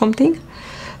overlap or something.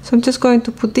 So I'm just going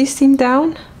to put this seam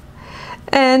down,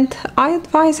 and I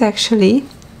advise actually,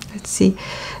 let's see,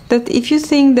 that if you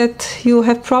think that you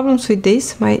have problems with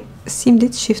this, my seam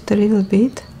did shift a little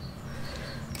bit,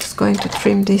 just going to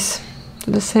trim this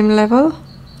to the same level.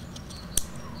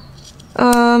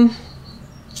 I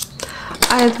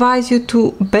advise you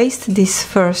to baste this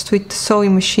first with the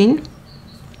sewing machine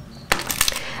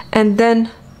and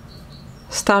then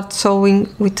start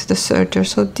sewing with the serger.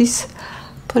 So this,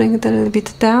 putting it a little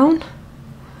bit down.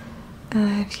 I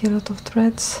have here a lot of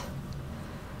threads.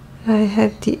 I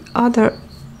have the other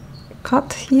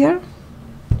cut here.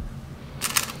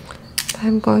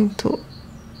 I'm going to,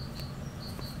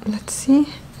 let's see,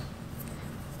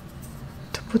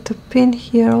 to put a pin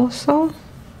here also.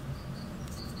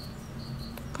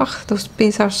 Oh, those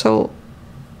pins are so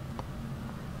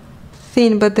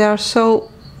thin, but they are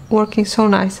so working so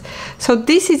nice. So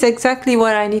this is exactly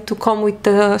where I need to come with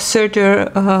the serger,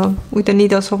 with the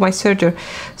needles of my serger.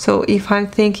 So if I'm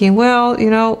thinking, well, you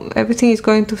know, everything is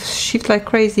going to shift like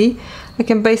crazy, I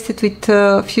can baste it with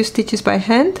a few stitches by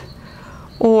hand,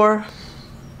 or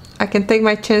I can take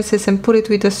my chances and put it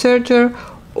with the serger,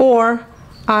 or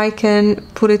I can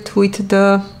put it with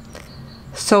the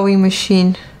sewing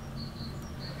machine.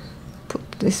 Put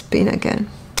this pin again.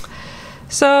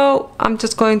 So I'm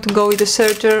just going to go with the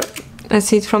serger and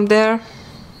see it from there.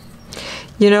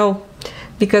 You know,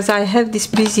 because I have this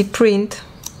busy print,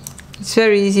 it's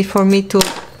very easy for me to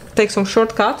take some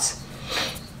shortcuts,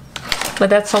 but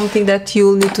that's something that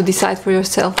you'll need to decide for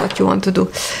yourself what you want to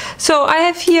do. So I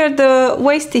have here, the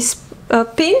waist is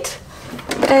pinned,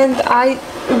 and I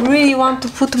really want to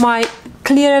put my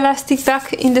clear elastic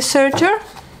back in the serger.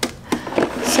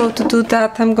 So to do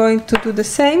that, I'm going to do the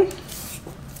same.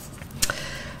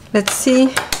 Let's see,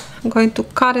 I'm going to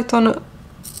cut it on a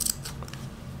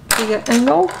bigger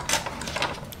angle,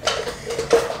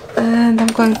 and I'm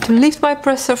going to lift my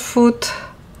presser foot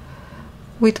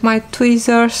with my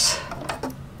tweezers,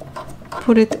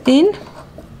 put it in,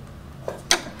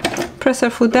 presser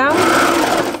foot down,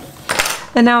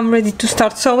 and now I'm ready to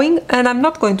start sewing. And I'm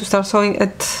not going to start sewing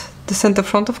at the center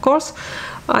front, of course.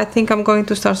 I think I'm going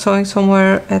to start sewing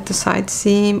somewhere at the side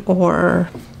seam, or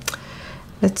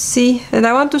let's see. And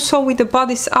I want to sew with the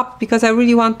bodice up because I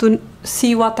really want to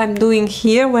see what I'm doing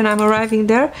here when I'm arriving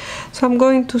there. So I'm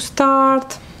going to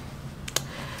start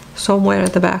somewhere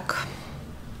at the back.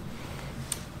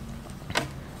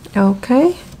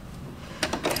 Okay,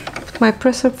 put my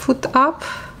presser foot up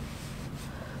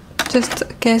just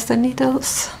against the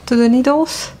needles, to the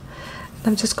needles.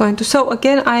 I'm just going to sew.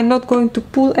 Again, I'm not going to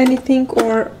pull anything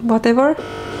or whatever.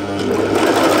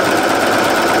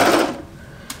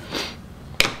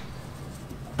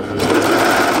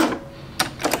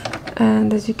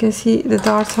 And as you can see, the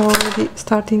darts are already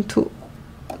starting to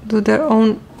do their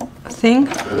own thing.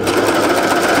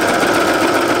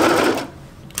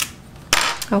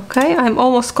 Okay, I'm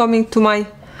almost coming to my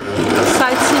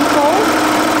side seam hole.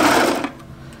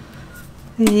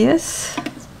 Yes.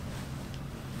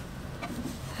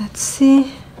 Let's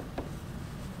see.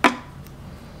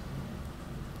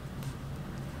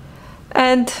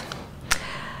 And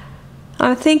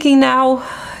I'm thinking now,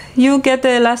 you get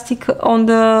the elastic on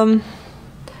the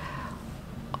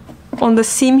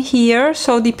seam here,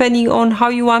 so depending on how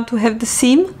you want to have the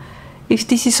seam, if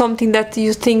this is something that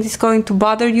you think is going to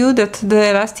bother you, that the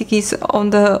elastic is on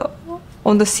the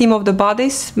seam of the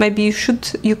bodice, maybe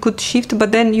you could shift,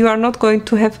 but then you are not going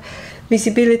to have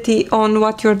visibility on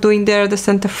what you're doing there at the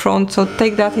center front, so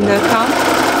take that into account.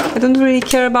 I don't really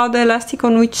care about the elastic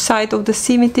on which side of the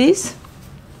seam it is.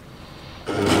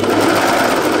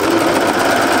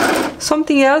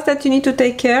 Something else that you need to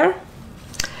take care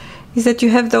is that you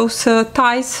have those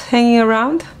ties hanging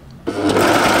around.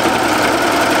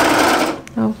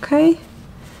 Okay,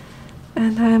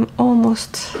 and I am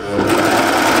almost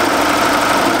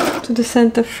to the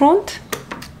center front.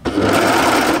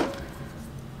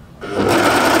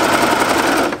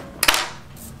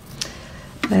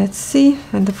 Let's see,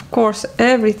 and of course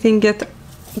everything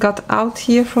got out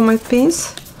here from my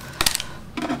pins.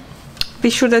 Be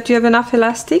sure that you have enough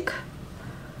elastic.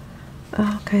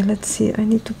 Okay, let's see, I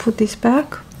need to put this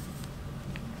back.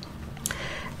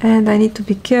 And I need to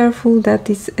be careful that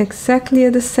it's exactly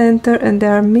at the center and they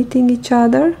are meeting each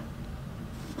other.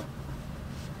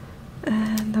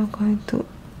 And I'm going to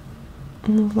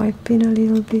move my pin a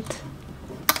little bit,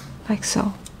 like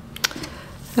so.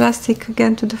 Elastic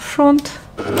again to the front.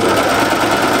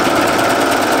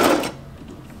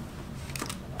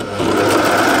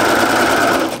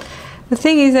 The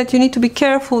thing is that you need to be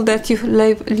careful that you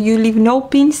leave no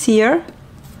pins here.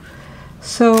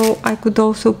 So I could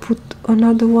also put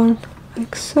another one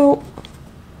like so,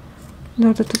 in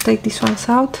order to take these ones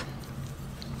out.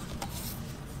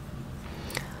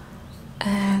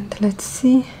 And let's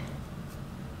see.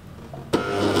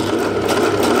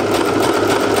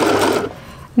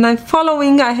 And I'm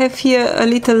following, I have here a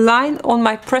little line on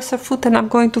my presser foot, and I'm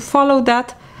going to follow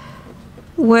that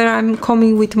where I'm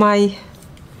coming with my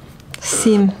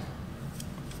seam.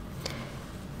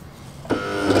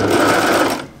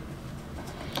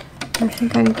 I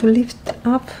think I need to lift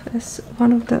up as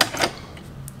one of the...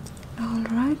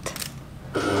 Alright.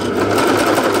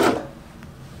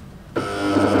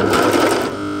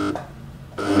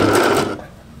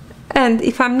 And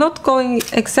if I'm not going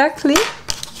exactly,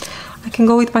 I can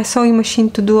go with my sewing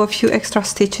machine to do a few extra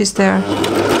stitches there.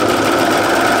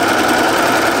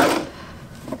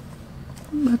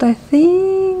 But I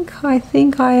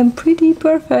think I am pretty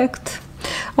perfect.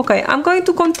 Okay, I'm going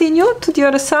to continue to the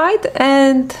other side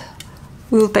and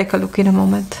we'll take a look in a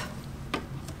moment.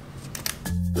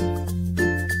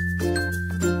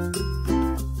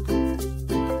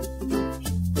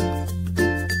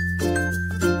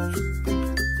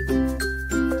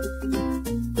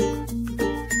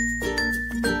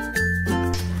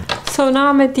 So now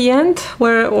I'm at the end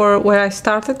where I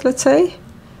started, let's say.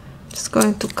 Just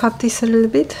going to cut this a little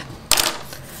bit,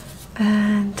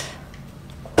 and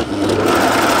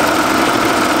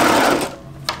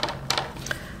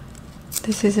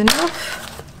this is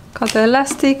enough. Cut the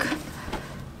elastic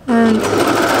and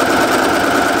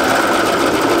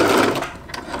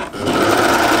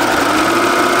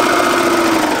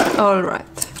all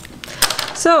right.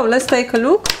 So let's take a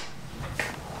look.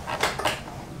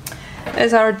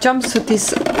 As our jumpsuit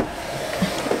is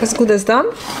as good as done,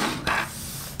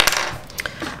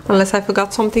 unless I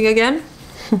forgot something again.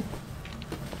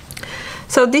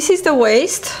 So this is the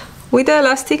waist with the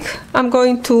elastic. I'm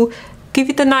going to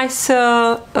give it a nice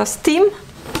steam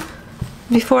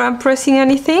before I'm pressing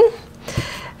anything.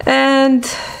 And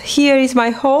here is my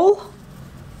hole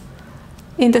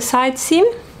in the side seam.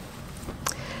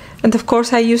 And of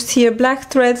course I used here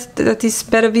black thread that is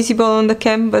better visible on the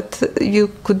cam, but you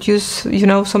could use, you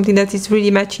know, something that is really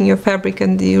matching your fabric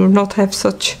and you'll not have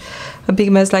such a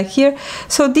big mess like here.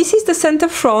 So this is the center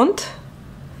front,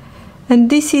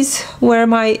 and this is where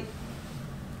my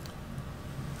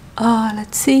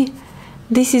let's see,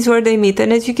 this is where they meet,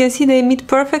 and as you can see they meet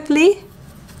perfectly.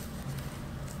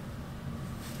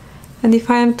 And if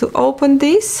I am to open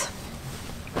this,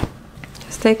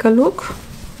 let's take a look.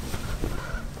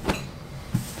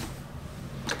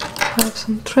 I have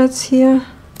some threads here,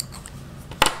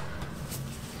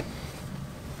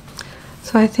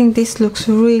 so I think this looks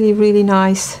really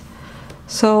nice.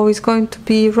 So it's going to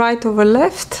be right over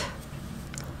left,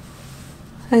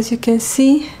 as you can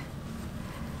see,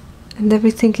 and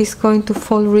everything is going to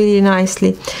fall really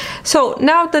nicely. So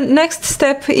now the next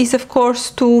step is of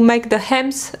course to make the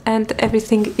hems, and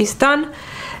everything is done.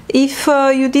 If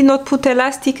you did not put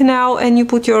elastic now and you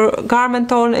put your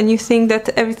garment on and you think that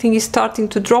everything is starting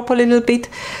to drop a little bit,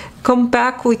 come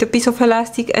back with a piece of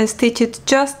elastic and stitch it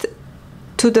just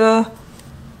to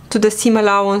the seam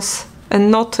allowance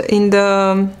and not in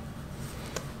the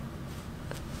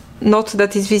knot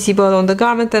that is visible on the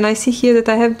garment. And I see here that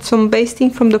I have some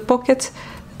basting from the pockets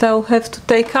that I'll have to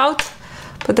take out,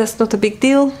 but that's not a big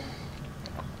deal.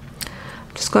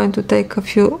 I'm just going to take a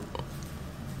few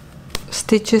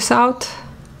stitches out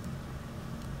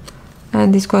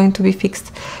and it's going to be fixed.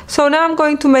 So now I'm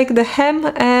going to make the hem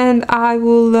and I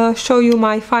will show you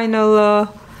my final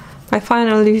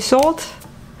result.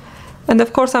 And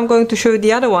of course I'm going to show you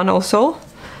the other one also,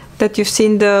 that you've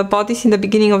seen the bodice in the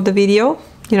beginning of the video,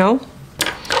 you know.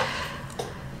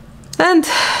 And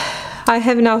I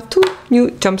have now 2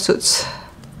 new jumpsuits.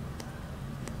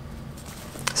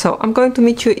 So I'm going to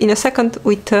meet you in a second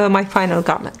with my final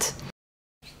garment.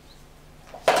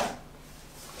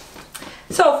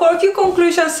 So for a few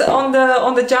conclusions on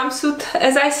the jumpsuit,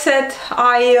 as I said,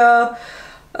 I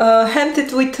hemmed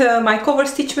it with my cover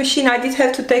stitch machine. I did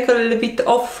have to take a little bit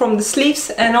off from the sleeves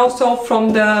and also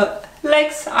from the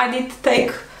legs. I did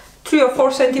take 3 or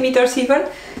 4 centimeters even,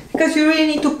 because you really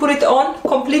need to put it on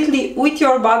completely with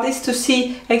your bodice to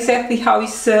see exactly how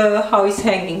it's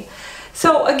hanging.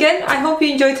 So again, I hope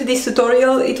you enjoyed this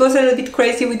tutorial. It was a little bit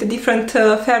crazy with the different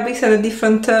fabrics and the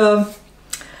different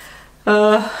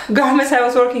garments I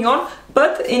was working on,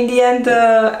 but in the end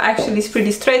actually it's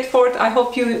pretty straightforward. I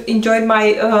hope you enjoyed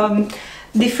my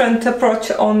different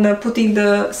approach on putting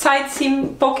the side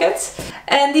seam pockets.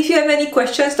 And if you have any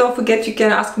questions, don't forget you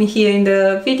can ask me here in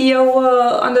the video,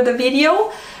 under the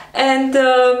video. And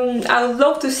I would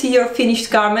love to see your finished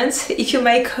garments. If you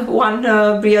make one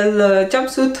Brielle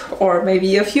jumpsuit, or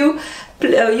maybe a few,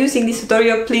 using this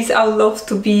tutorial, please, I would love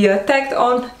to be tagged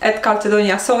on at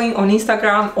Calcedonia Sewing on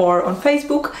Instagram or on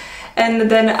Facebook, and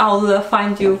then I'll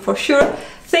find you for sure.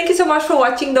 Thank you so much for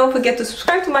watching. Don't forget to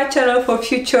subscribe to my channel for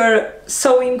future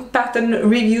sewing pattern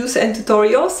reviews and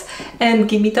tutorials, and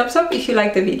give me thumbs up if you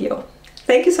like the video.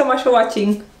 Thank you so much for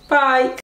watching. Bye!